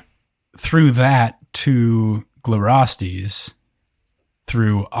tied through that to Glorastes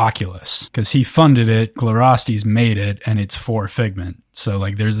through Oculus, because he funded it, Glorastes made it, and it's for Figment. So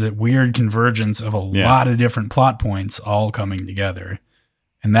like there's a weird convergence of a lot of different plot points all coming together,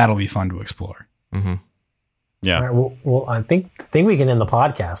 and that'll be fun to explore. Mm-hmm. Yeah. All right, well, I think we can end the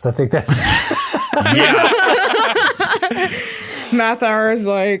podcast. I think that's Math Hour is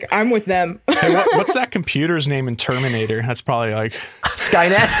like, I'm with them. Hey, what's that computer's name in Terminator? That's probably like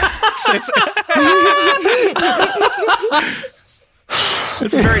Skynet.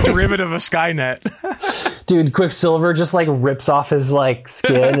 It's a very derivative of Skynet. Dude, Quicksilver just like rips off his like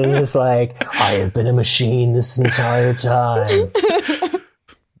skin and is like, I have been a machine this entire time.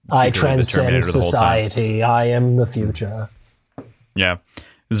 I transcend society. I am the future. Yeah.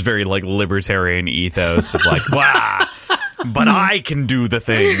 This very like libertarian ethos of like, wow, but I can do the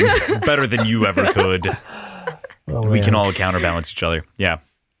thing better than you ever could. We can all counterbalance each other. Yeah.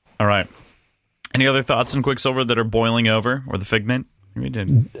 All right. Any other thoughts on Quicksilver that are boiling over, or the Figment? We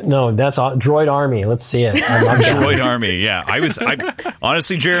did. No, that's Droid Army. Let's see it. Droid Army. Yeah, I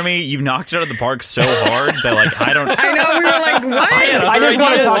honestly, Jeremy, you've knocked it out of the park so hard that like I know we were like, what? I just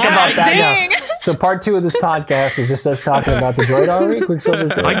want to talk about that now. So part 2 of this podcast is just us talking about the Droid Army.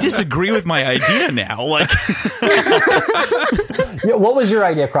 Quicksilver. I disagree with my idea now. Like, what was your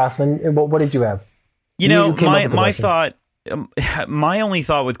idea, Crossland? What did you have? My thought my only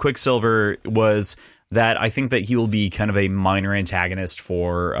thought with Quicksilver was that I think that he will be kind of a minor antagonist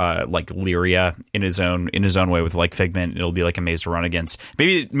for like Lyria in his own way with like Figment. It'll be like a maze to run against.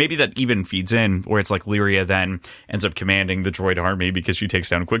 Maybe that even feeds in where it's like Lyria then ends up commanding the droid army because she takes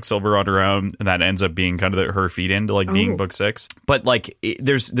down Quicksilver on her own, and that ends up being kind of her feed into like being Book 6. But like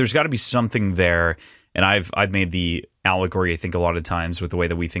there's got to be something there, and I've made the allegory I think a lot of times with the way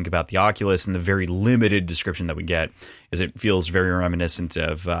that we think about the Oculus and the very limited description that we get is it feels very reminiscent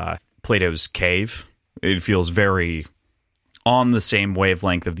of Plato's Cave. It feels very on the same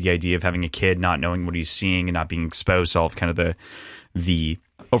wavelength of the idea of having a kid not knowing what he's seeing and not being exposed to all of kind of the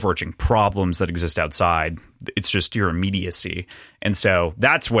overarching problems that exist outside. It's just your immediacy. And so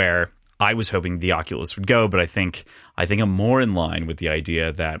that's where I was hoping the Oculus would go, but I think I'm more in line with the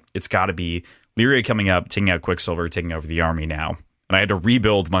idea that it's got to be Lyria coming up, taking out Quicksilver, taking over the army now. And I had to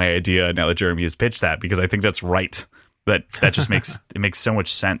rebuild my idea now that Jeremy has pitched that because I think that's right. That just makes so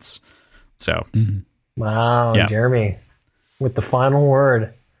much sense. So Wow, yeah. Jeremy, with the final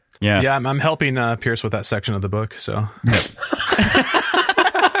word. Yeah, I'm helping Pierce with that section of the book. So,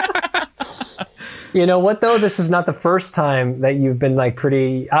 You know what, though? This is not the first time that you've been like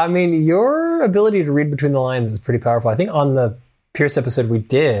pretty. I mean, your ability to read between the lines is pretty powerful. I think on the Pierce episode we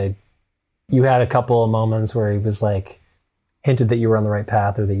did, you had a couple of moments where he was like hinted that you were on the right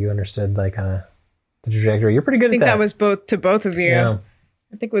path or that you understood like kind of the trajectory. You're pretty good I think at that. that was both of you. Yeah.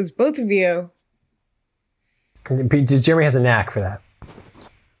 I think it was both of you. Jeremy has a knack for that.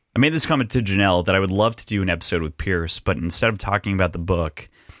 I made this comment to Janelle that I would love to do an episode with Pierce, but instead of talking about the book,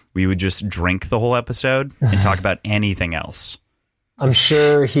 we would just drink the whole episode and talk about anything else. I'm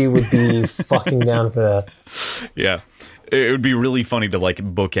sure he would be fucking down for that. Yeah. It would be really funny to like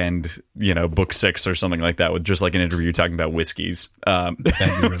bookend, Book 6 or something like that with just like an interview talking about whiskeys.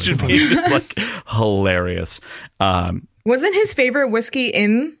 Which would be just like hilarious. Wasn't his favorite whiskey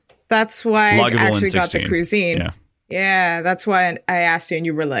in? That's why I Lagavulin actually 16. got the cuisine. Yeah. Yeah, that's why I asked you, and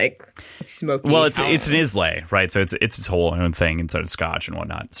you were like, "It's smoky." Well, it's an Islay, right? So it's its whole own thing inside of Scotch and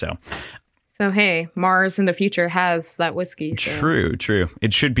whatnot. So hey, Mars in the future has that whiskey. So. True.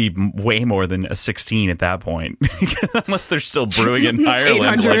 It should be way more than a 16 at that point, unless they're still brewing it in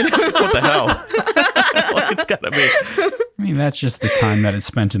Ireland. Like, what the hell? Like, it's gotta be. I mean, that's just the time that it's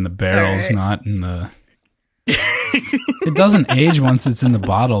spent in the barrels, Right. not in the. It doesn't age once it's in the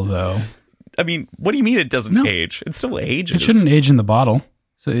bottle, though. I mean, what do you mean it doesn't age? It still ages. It shouldn't age in the bottle.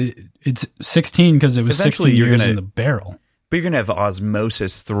 So it's 16 because it was Eventually 16 you're years gonna- in the barrel. But you're gonna have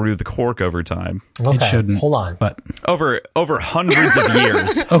osmosis through the cork over time, Okay, shouldn't. hold on. But over hundreds of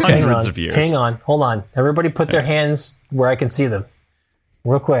years. Okay. Hundreds of years. Hang on, hold on. Everybody put their hands where I can see them.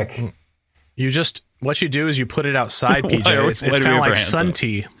 Real quick. what you do is you put it outside, PJ. Why It's do we kind have of our like hands sun up?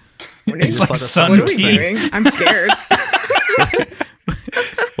 tea. it's like What sun are we tea. doing? I'm scared.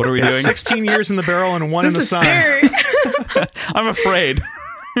 What are we It's doing? 16 years in the barrel and one This in the is sun. scary. I'm afraid.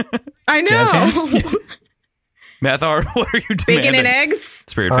 I Jazz know. hands? Mathar, what are you demanding? Bacon and eggs.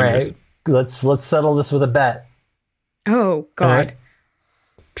 Spirit All fingers. right, let's settle this with a bet. Oh God. All right.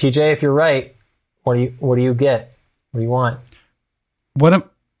 PJ, if you're right, what do you get? What do you want? What am,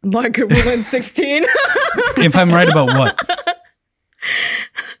 Lagavulin 16. if I'm right about what?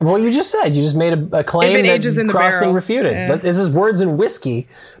 Well, you just said you just made a claim If it that ages in the Crossing barrel. refuted. Yeah. But this is Words and Whiskey,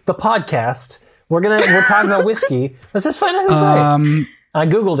 the podcast. We're talking about whiskey. Let's just find out who's right. I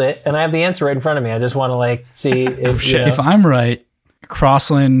Googled it and I have the answer right in front of me. I just want to see if you know. If I'm right,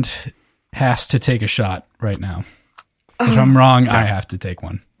 Crossland has to take a shot right now. If I'm wrong, I have to take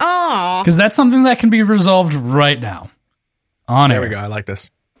one. Aw. Because that's something that can be resolved right now. On There air. we go. I like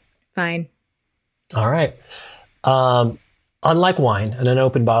this. Fine. All right. Unlike wine, an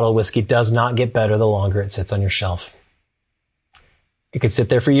unopened bottle of whiskey does not get better the longer it sits on your shelf. It could sit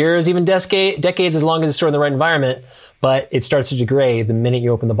there for years, even decades, as long as it's stored in the right environment, but it starts to degrade the minute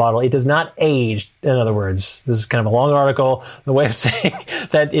you open the bottle. It does not age, in other words. This is kind of a long article, the way of saying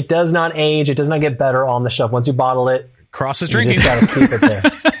that it does not age, it does not get better on the shelf. Once you bottle it, Cross is you drinking. just got to keep it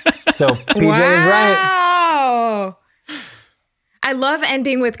there. So PJ is right. Wow. I love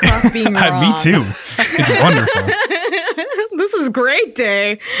ending with Cross being wrong. Me too. It's wonderful. This is great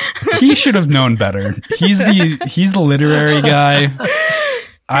day. He should have known better. He's the literary guy.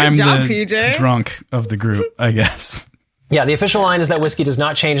 I'm job, the PJ. drunk of the group, I guess. Yeah, the official line is that whiskey does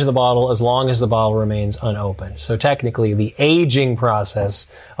not change in the bottle as long as the bottle remains unopened. So technically, the aging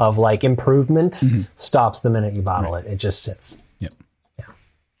process of improvement stops the minute you bottle it. It just sits. Yep.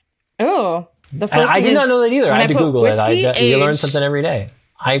 Oh, the And first I thing did not is know that either. when I had to put Google it. whiskey You learn aged- something every day.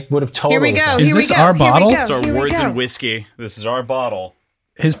 I would have totally. Here we go. thought- Is Here we this go. our Here we bottle? go. It's our Here we words go. and whiskey. This is our bottle.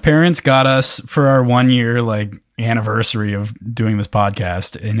 his parents got us for our 1 year like anniversary of doing this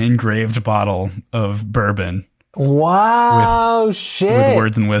podcast an engraved bottle of bourbon. Wow, shit. With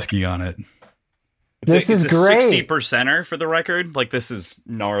words and whiskey on it. This is great. 60%er for the record. Like, this is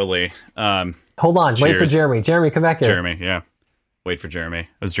gnarly. Hold on. Cheers. Wait for Jeremy. Jeremy, come back here. Jeremy, yeah. Wait for Jeremy.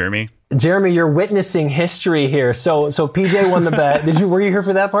 Was Jeremy? Jeremy, you're witnessing history here. So PJ won the bet. Were you here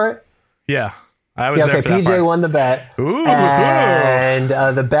for that part? Yeah. I was there for that PJ part. won the bet. Ooh. And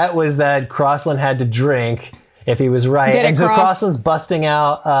the bet was that Crossland had to drink if he was right. Get it, And so Cross. Crossland's busting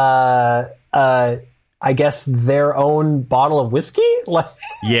out I guess their own bottle of whiskey?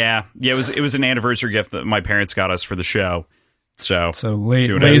 Yeah. It was an anniversary gift that my parents got us for the show. So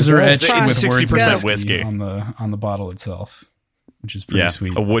laser etched it's with 60% words and whiskey on the bottle itself, which is pretty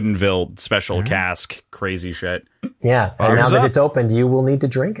sweet. A Woodinville special cask, crazy shit. Yeah. And now Bars that up. it's opened, you will need to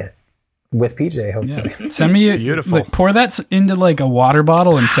drink it with PJ, hopefully. Yeah. Send me Beautiful. Like, pour that into like a water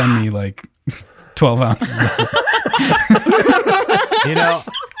bottle and send me like 12 ounces. You know,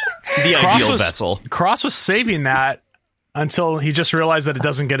 The ideal vessel. Cross was saving that until he just realized that it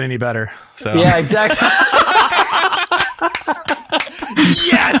doesn't get any better. So Yeah, exactly.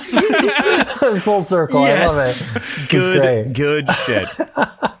 Yes! Full circle. I love it. This is great. Good shit.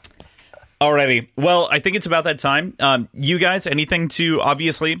 Alrighty. Well, I think it's about that time. You guys, anything to,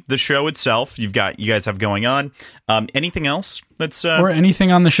 obviously, the show itself, you guys have going on. Anything else that's Or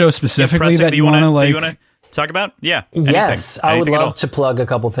anything on the show specifically impressive that you want to like talk about? Yeah. Yes, I would Anything at all? love to plug a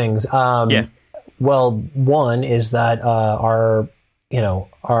couple things. Yeah. Well, one is that our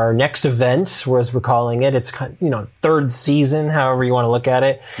next event, as we're calling it, it's third season, however you want to look at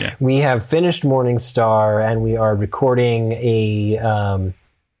it. Yeah. We have finished Morning Star, and we are recording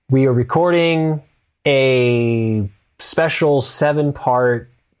a special 7-part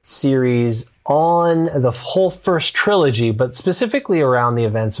series on the whole first trilogy, but specifically around the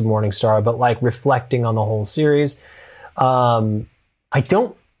events of Morning Star, but like reflecting on the whole series.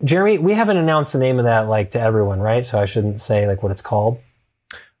 Jeremy, we haven't announced the name of that like to everyone, right? So I shouldn't say like what it's called.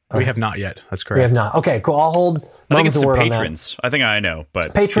 we have not yet. That's correct. We have not. Okay, cool. I'll hold I think it's the the word on that. patrons. I think I know,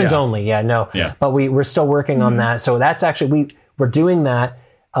 but Patrons Yeah. only. Yeah, no. Yeah. But we're still working on that. So that's actually, we're doing that.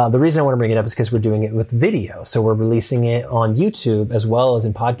 The reason I want to bring it up is because we're doing it with video. So we're releasing it on YouTube as well as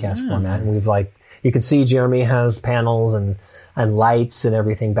in podcast format. And we've you can see Jeremy has panels and lights and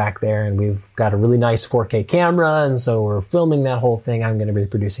everything back there. And we've got a really nice 4K camera. And so we're filming that whole thing. I'm going to be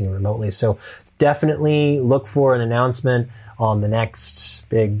producing it remotely. So definitely look for an announcement on the next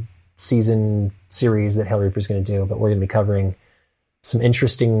big season series that Hail Reaper is going to do. But we're going to be covering some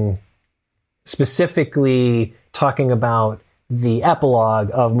interesting, specifically talking about the epilogue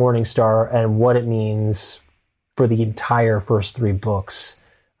of Morning Star and what it means for the entire first 3 books,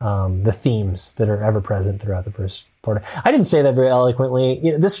 the themes that are ever present throughout the first part. I didn't say that very eloquently.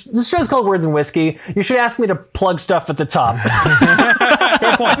 This show's called Words and Whiskey. You should ask me to plug stuff at the top.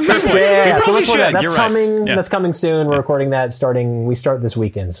 fair point. Yeah. So look for that. should. That's You're right. coming. Yeah. That's coming soon. We're recording that we start this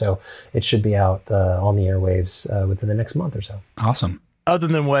weekend, so it should be out on the airwaves within the next month or so. awesome. Other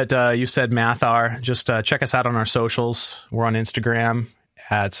than what you said, Mathar, just check us out on our socials. We're on Instagram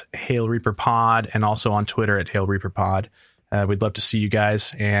at Hail Reaper Pod and also on Twitter at Hail Reaper Pod. We'd love to see you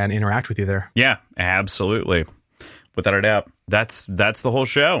guys and interact with you there. Yeah, absolutely. Without a doubt. That's the whole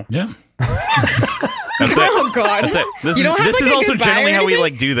show. Yeah. That's it. Oh God, That's it. This You don't have, is like, a also goodbye generally or how we anything?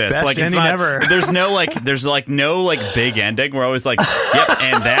 like do this. Best Like it's ending not ever. there's no big ending. We're always like, yep,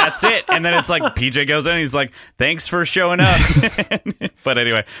 and that's it. And then it's like PJ goes in and he's like, thanks for showing up. But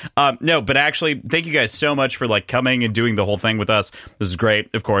anyway, no, but actually thank you guys so much for like coming and doing the whole thing with us. This is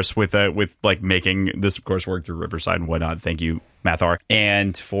great, of course, with like making this of course work through Riverside and whatnot. Thank you, Mathar,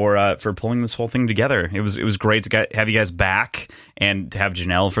 and for pulling this whole thing together. It was great to have you guys back and to have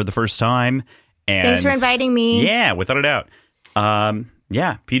Janelle for the first time. And Thanks for inviting me. Yeah, without a doubt.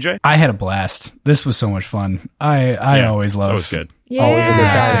 Yeah, PJ. I had a blast. This was so much fun. I always love It's always good. Yeah. Always a good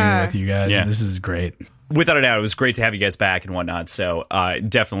time. interacting with you guys. Yeah. This is great. Without a doubt, it was great to have you guys back and whatnot. So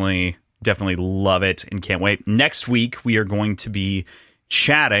definitely love it and can't wait. Next week, we are going to be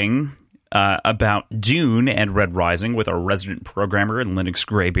chatting about Dune and Red Rising with our resident programmer and Linux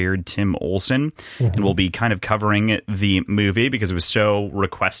Greybeard, Tim Olson. And we'll be kind of covering the movie because it was so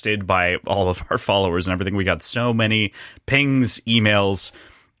requested by all of our followers and everything. We got so many pings, emails,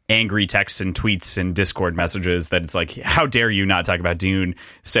 angry texts and tweets and Discord messages that it's like, how dare you not talk about Dune?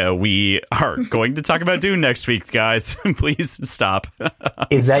 So we are going to talk about Dune next week, guys. Please stop.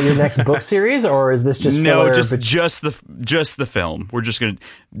 Is that your next book series, or is this just no? Just the film. We're just gonna.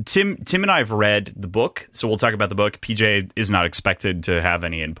 Tim and I have read the book, so we'll talk about the book. PJ is not expected to have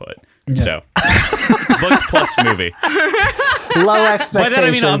any input. Yeah. So, book plus movie. Low expectations. By that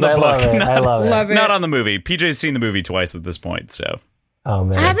I mean on the book. I love it. Not on the movie. PJ's seen the movie twice at this point, so. Oh,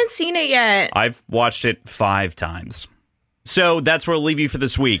 man. I haven't seen it yet. I've watched it 5 times. So that's where we'll leave you for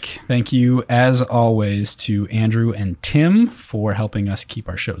this week. Thank you, as always, to Andrew and Tim for helping us keep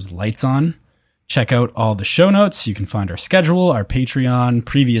our show's lights on. Check out all the show notes. You can find our schedule, our Patreon,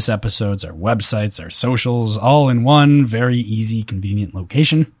 previous episodes, our websites, our socials, all in one very easy, convenient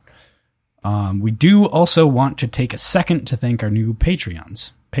location. We do also want to take a second to thank our new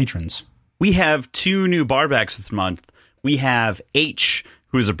patrons. We have 2 new barbacks this month. We have H,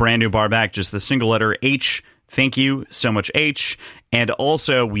 who is a brand new barback, just the single letter H. Thank you so much, H. And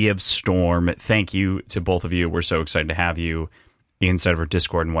also we have Storm. Thank you to both of you. We're so excited to have you inside of our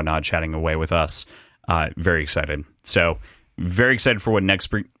Discord and whatnot, chatting away with us. Very excited. So very excited for what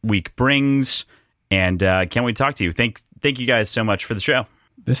next week brings. And can't wait to talk to you. Thank you guys so much for the show.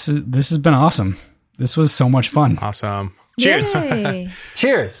 This has been awesome. This was so much fun. Awesome. Cheers.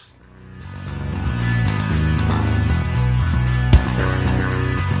 Cheers.